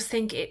I just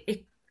think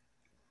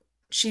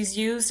she's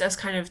used as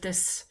kind of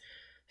this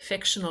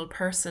fictional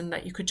person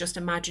that you could just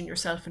imagine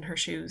yourself in her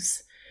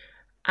shoes.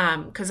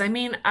 Because I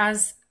mean,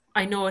 as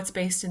I know it's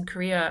based in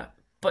Korea,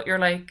 but you're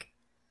like,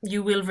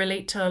 you will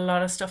relate to a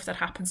lot of stuff that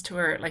happens to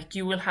her. Like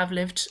you will have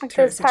lived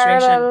through a situation.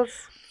 Parallels.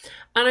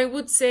 And I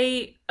would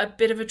say, a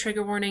bit of a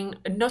trigger warning,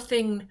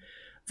 nothing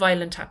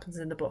violent happens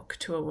in the book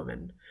to a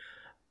woman.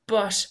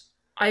 But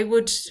I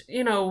would,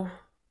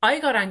 I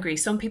got angry.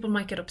 Some people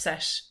might get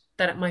upset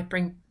that it might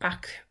bring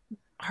back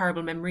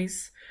horrible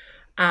memories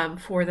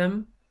for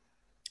them.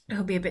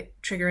 It'll be a bit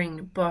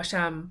triggering, but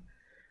a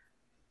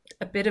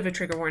bit of a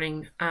trigger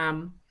warning.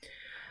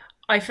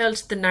 I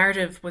felt the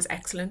narrative was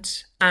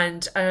excellent,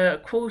 and a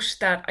quote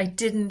that I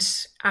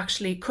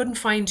couldn't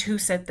find who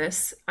said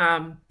this,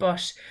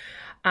 but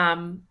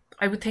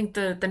I would think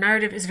the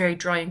narrative is very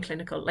dry and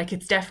clinical. Like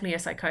it's definitely a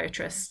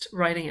psychiatrist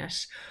writing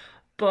it,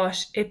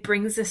 but it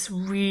brings this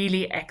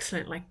really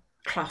excellent like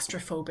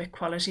claustrophobic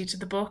quality to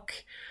the book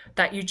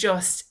that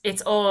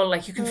it's all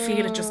like you can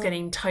feel it just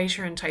getting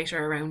tighter and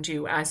tighter around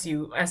you as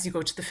you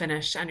go to the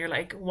finish, and you're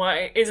like,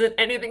 why isn't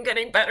anything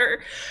getting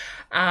better?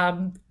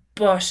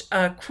 But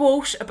a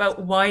quote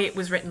about why it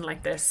was written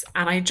like this,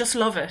 and I just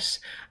love it,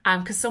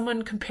 because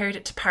someone compared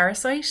it to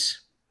Parasite.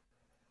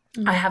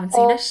 I haven't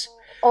seen it.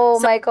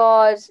 Oh my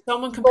God.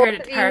 Someone compared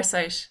it to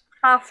Parasite.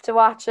 Have to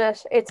watch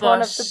it. It's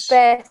one of the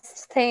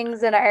best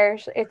things in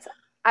art. It's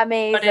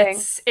amazing.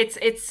 But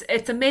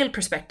it's a male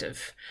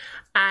perspective.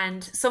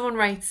 And someone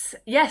writes,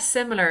 yes,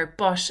 similar,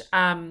 but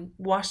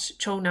what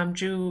Choo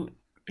Jam-Noo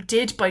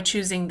did by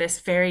choosing this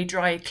very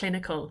dry,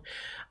 clinical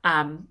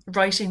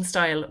writing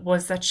style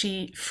was that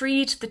she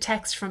freed the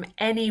text from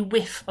any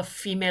whiff of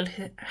female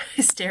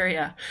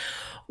hysteria,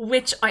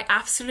 which I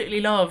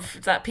absolutely love.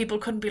 That people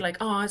couldn't be like,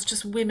 oh, it's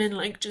just women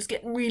like just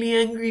getting really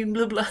angry and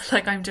blah blah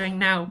like I'm doing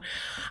now.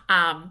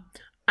 And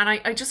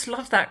I just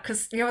love that,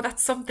 because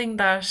that's something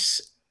that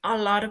a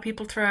lot of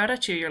people throw out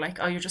at you. You're like,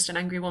 oh, you're just an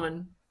angry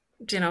woman,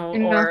 You're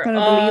not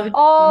gonna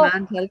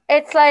believe it.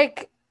 It's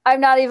like, I'm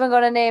not even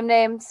going to name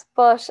names,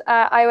 but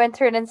I went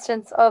through an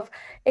instance of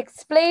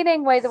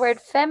explaining why the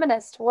word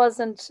feminist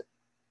wasn't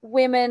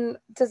women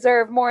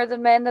deserve more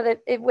than men,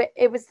 that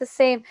it was the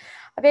same.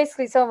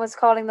 Basically, someone was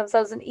calling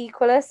themselves an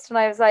equalist, and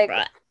I was like,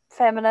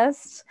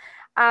 feminist,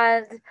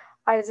 and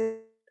I was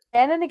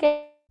again and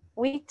again,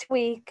 week to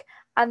week,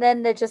 and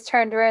then they just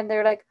turned around. They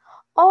were like,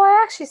 "Oh,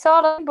 I actually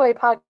saw the Boy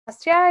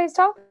podcast. Yeah, he's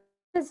talking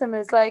about feminism.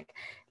 Is like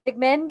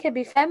men can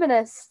be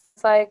feminists."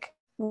 Like,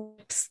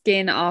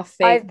 skin off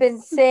face. I've been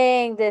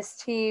saying this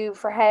to you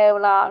for how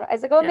long? I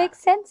was like, "Oh, it makes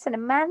sense," and a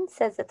man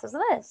says it,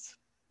 doesn't it?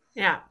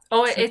 Yeah.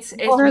 Oh, it's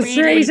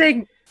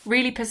frustrating.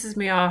 Really pisses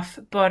me off.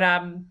 But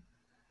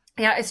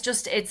yeah,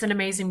 it's an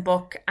amazing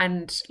book,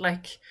 and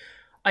like,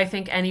 I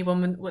think any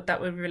woman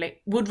that would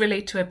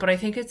relate to it. But I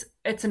think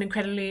it's an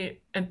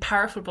incredibly and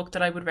powerful book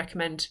that I would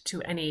recommend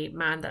to any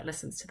man that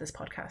listens to this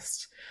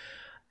podcast.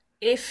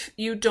 If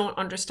you don't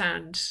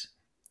understand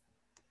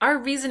our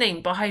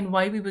reasoning behind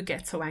why we would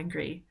get so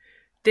angry,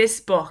 this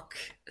book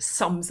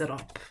sums it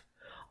up.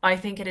 I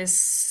think it is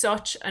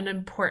such an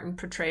important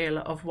portrayal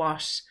of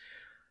what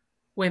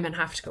women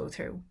have to go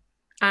through.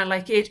 And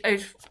like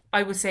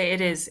I would say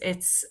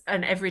it's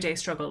an everyday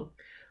struggle.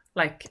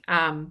 Like,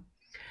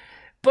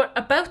 but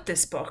about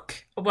this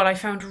book, what I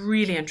found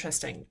really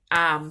interesting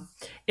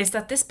is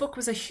that this book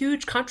was a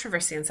huge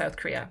controversy in South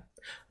Korea.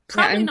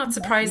 Probably not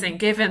surprising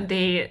given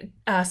the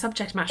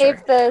subject matter.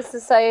 If the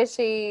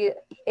society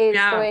is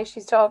the way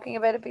she's talking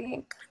about it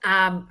being.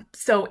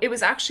 So it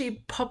was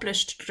actually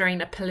published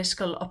during a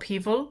political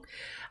upheaval.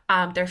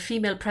 Their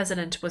female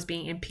president was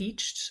being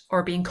impeached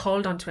or being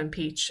called on to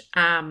impeach.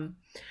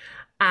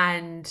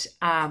 And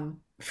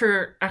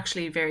for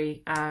actually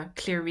very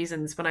clear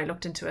reasons when I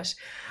looked into it.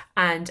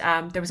 And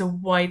there was a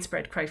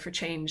widespread cry for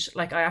change.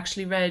 Like, I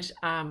actually read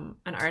an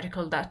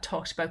article that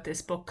talked about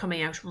this book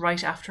coming out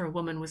right after a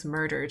woman was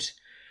murdered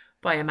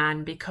by a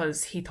man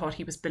because he thought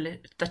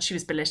that she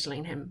was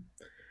belittling him.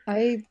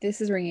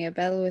 This is ringing a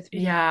bell with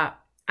me. Yeah.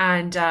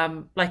 And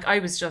like, I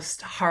was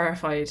just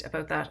horrified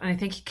about that. And I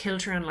think he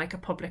killed her in like a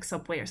public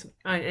subway or something.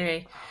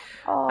 Anyway,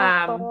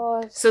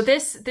 God. So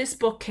this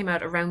book came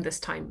out around this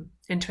time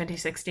in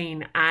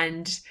 2016,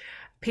 and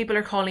people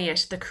are calling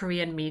it the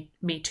Korean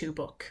Me Too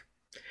book.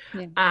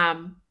 Yeah.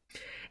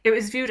 It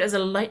was viewed as a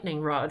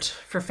lightning rod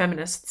for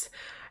feminists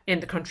in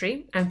the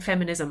country and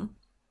feminism.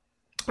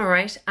 All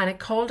right, and it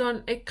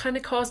kind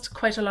of caused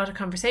quite a lot of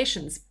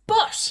conversations,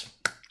 but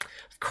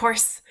of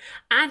course,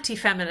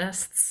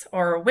 anti-feminists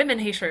or women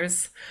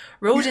haters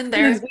wrote in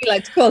there. As we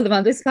like to call them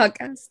on this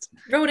podcast.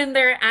 Wrote in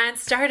there and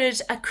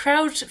started a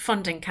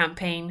crowdfunding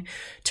campaign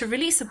to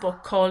release a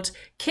book called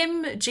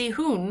Kim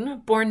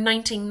Ji-hoon, born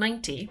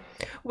 1990,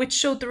 which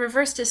showed the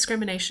reverse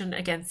discrimination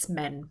against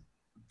men.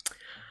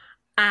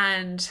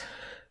 And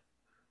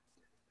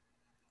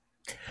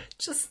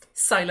just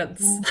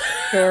silence.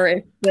 Sure,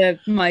 if the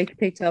mic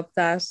picked up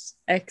that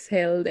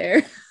exhale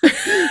there.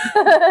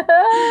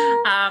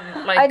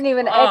 I didn't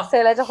even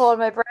exhale. I had to hold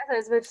my breath. I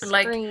was about to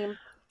scream.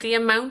 The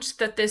amount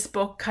that this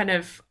book kind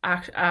of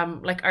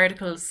like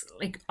articles,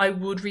 like, I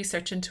would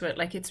research into it.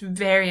 Like, it's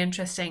very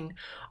interesting.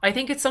 I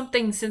think it's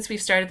something, since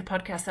we've started the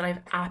podcast, that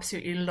I've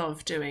absolutely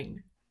loved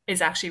doing,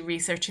 is actually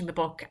researching the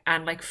book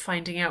and like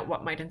finding out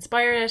what might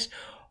inspire it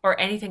or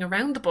anything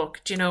around the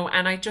book, do you know?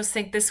 And I just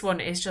think this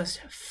one is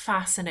just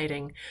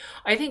fascinating.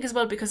 I think as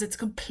well because it's a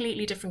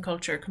completely different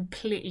culture,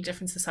 completely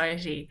different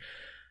society,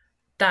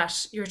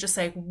 that you're just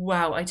like,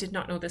 wow, I did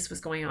not know this was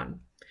going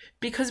on.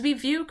 Because we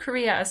view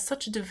Korea as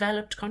such a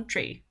developed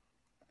country.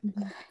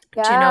 Yeah.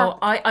 Do you know,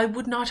 I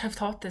would not have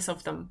thought this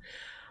of them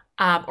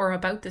or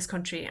about this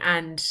country.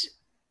 And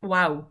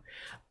wow.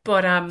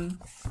 But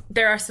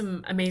there are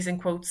some amazing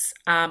quotes.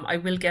 I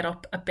will get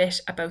up a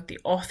bit about the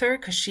author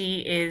because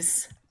she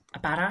is a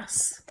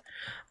badass.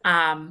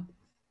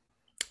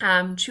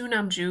 Choo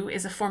Nam-joo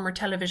is a former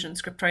television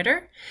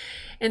scriptwriter.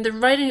 In the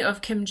writing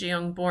of Kim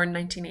Jiyoung, born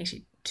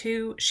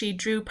 1982, she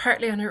drew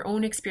partly on her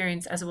own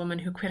experience as a woman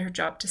who quit her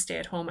job to stay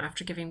at home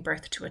after giving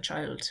birth to a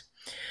child.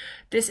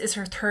 This is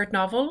her third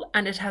novel,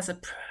 and it has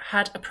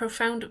had a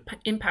profound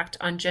impact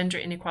on gender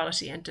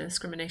inequality and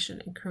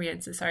discrimination in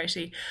Korean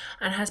society,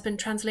 and has been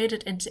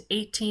translated into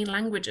 18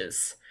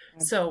 languages.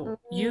 So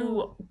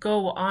you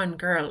go on,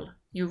 girl.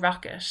 You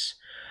rock it.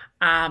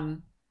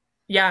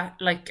 Yeah,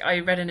 like, I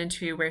read an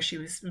interview where she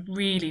was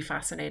really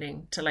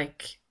fascinating to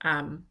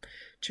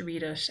to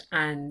read it,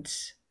 and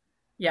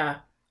yeah.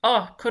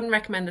 Couldn't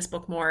recommend this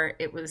book more.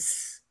 It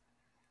was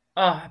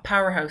a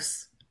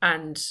powerhouse,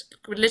 and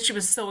literally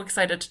was so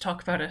excited to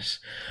talk about it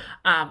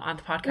on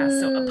the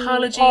podcast. So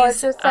apologies.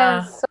 It just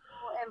sounds so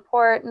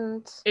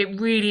important. It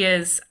really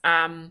is.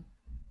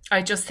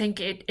 I just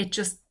think it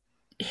just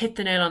hit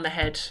the nail on the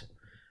head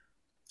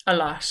a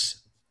lot.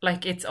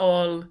 Like, it's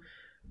all,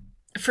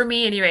 for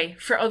me anyway.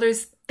 For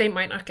others, they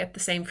might not get the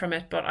same from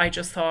it, but I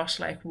just thought,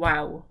 like,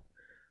 wow,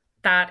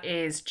 that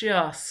is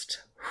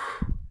just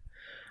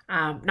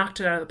knocked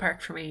it out of the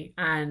park for me.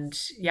 And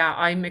yeah,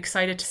 I'm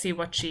excited to see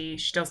what she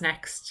does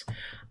next.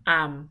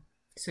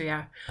 So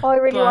yeah. I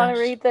really want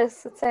to read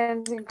this. It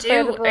sounds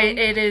incredible.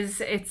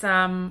 It's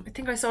I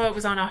think I saw it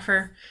was on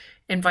offer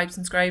in Vibes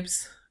and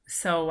Scribes.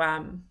 So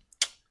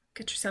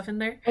Get yourself in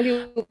there. All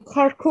you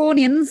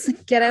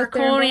Corkonians, get out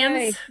there and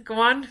Corkonians, buy. go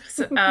on.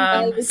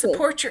 Buy this.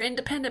 Support your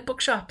independent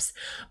bookshops.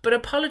 But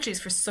apologies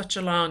for such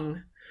a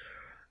long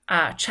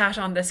chat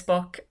on this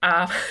book.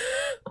 No,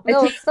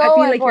 I so feel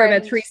like you're about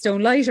important. 3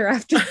 stone lighter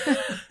after.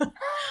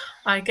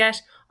 I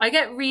get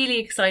really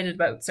excited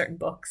about certain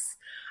books,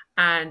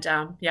 and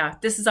yeah,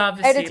 this is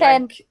obviously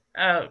 10. like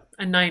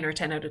a 9 or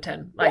 10 out of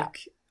 10.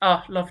 Like,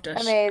 oh, loved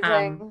it.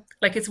 Amazing.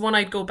 Like it's one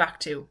I'd go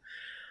back to.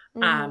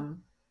 Mhm.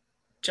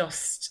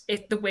 Just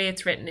the way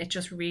it's written, it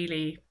just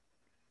really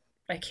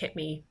like hit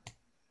me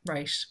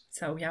right.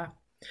 So yeah.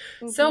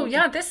 So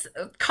yeah, this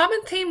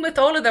common theme with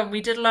all of them,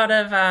 we did a lot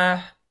of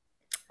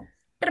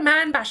bit of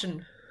man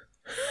bashing.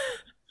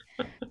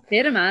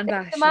 Bit of man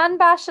bash. The man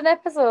bashing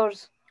episode.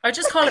 I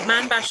just call it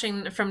man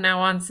bashing from now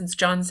on since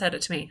John said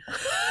it to me.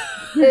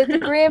 The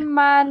grim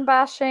man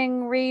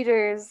bashing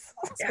readers.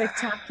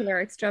 Spectacular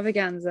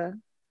extravaganza.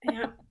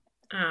 Yeah.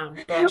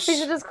 We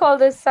should just call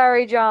this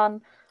Sorry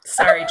John.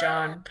 Sorry,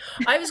 John.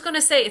 I was going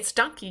to say it's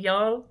Donkey,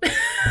 y'all.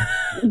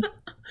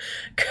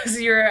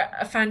 Because you're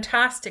a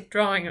fantastic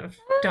drawing of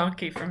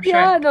Donkey from Shrek.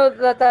 Yeah, no,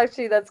 that's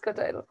a good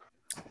title.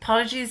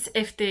 Apologies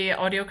if the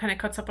audio kind of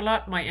cuts up a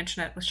lot. My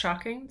internet was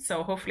shocking.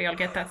 So hopefully I'll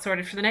get that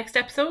sorted for the next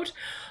episode.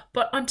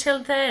 But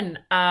until then,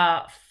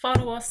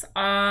 follow us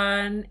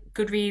on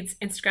Goodreads,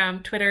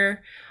 Instagram,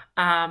 Twitter.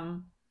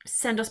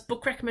 Send us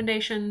book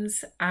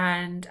recommendations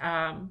and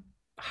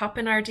hop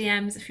in our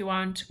DMs if you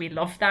want. We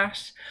love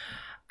that.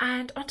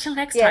 And until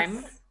next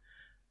time,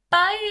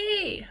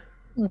 bye.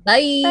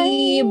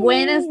 Bye.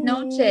 Buenas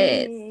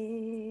noches.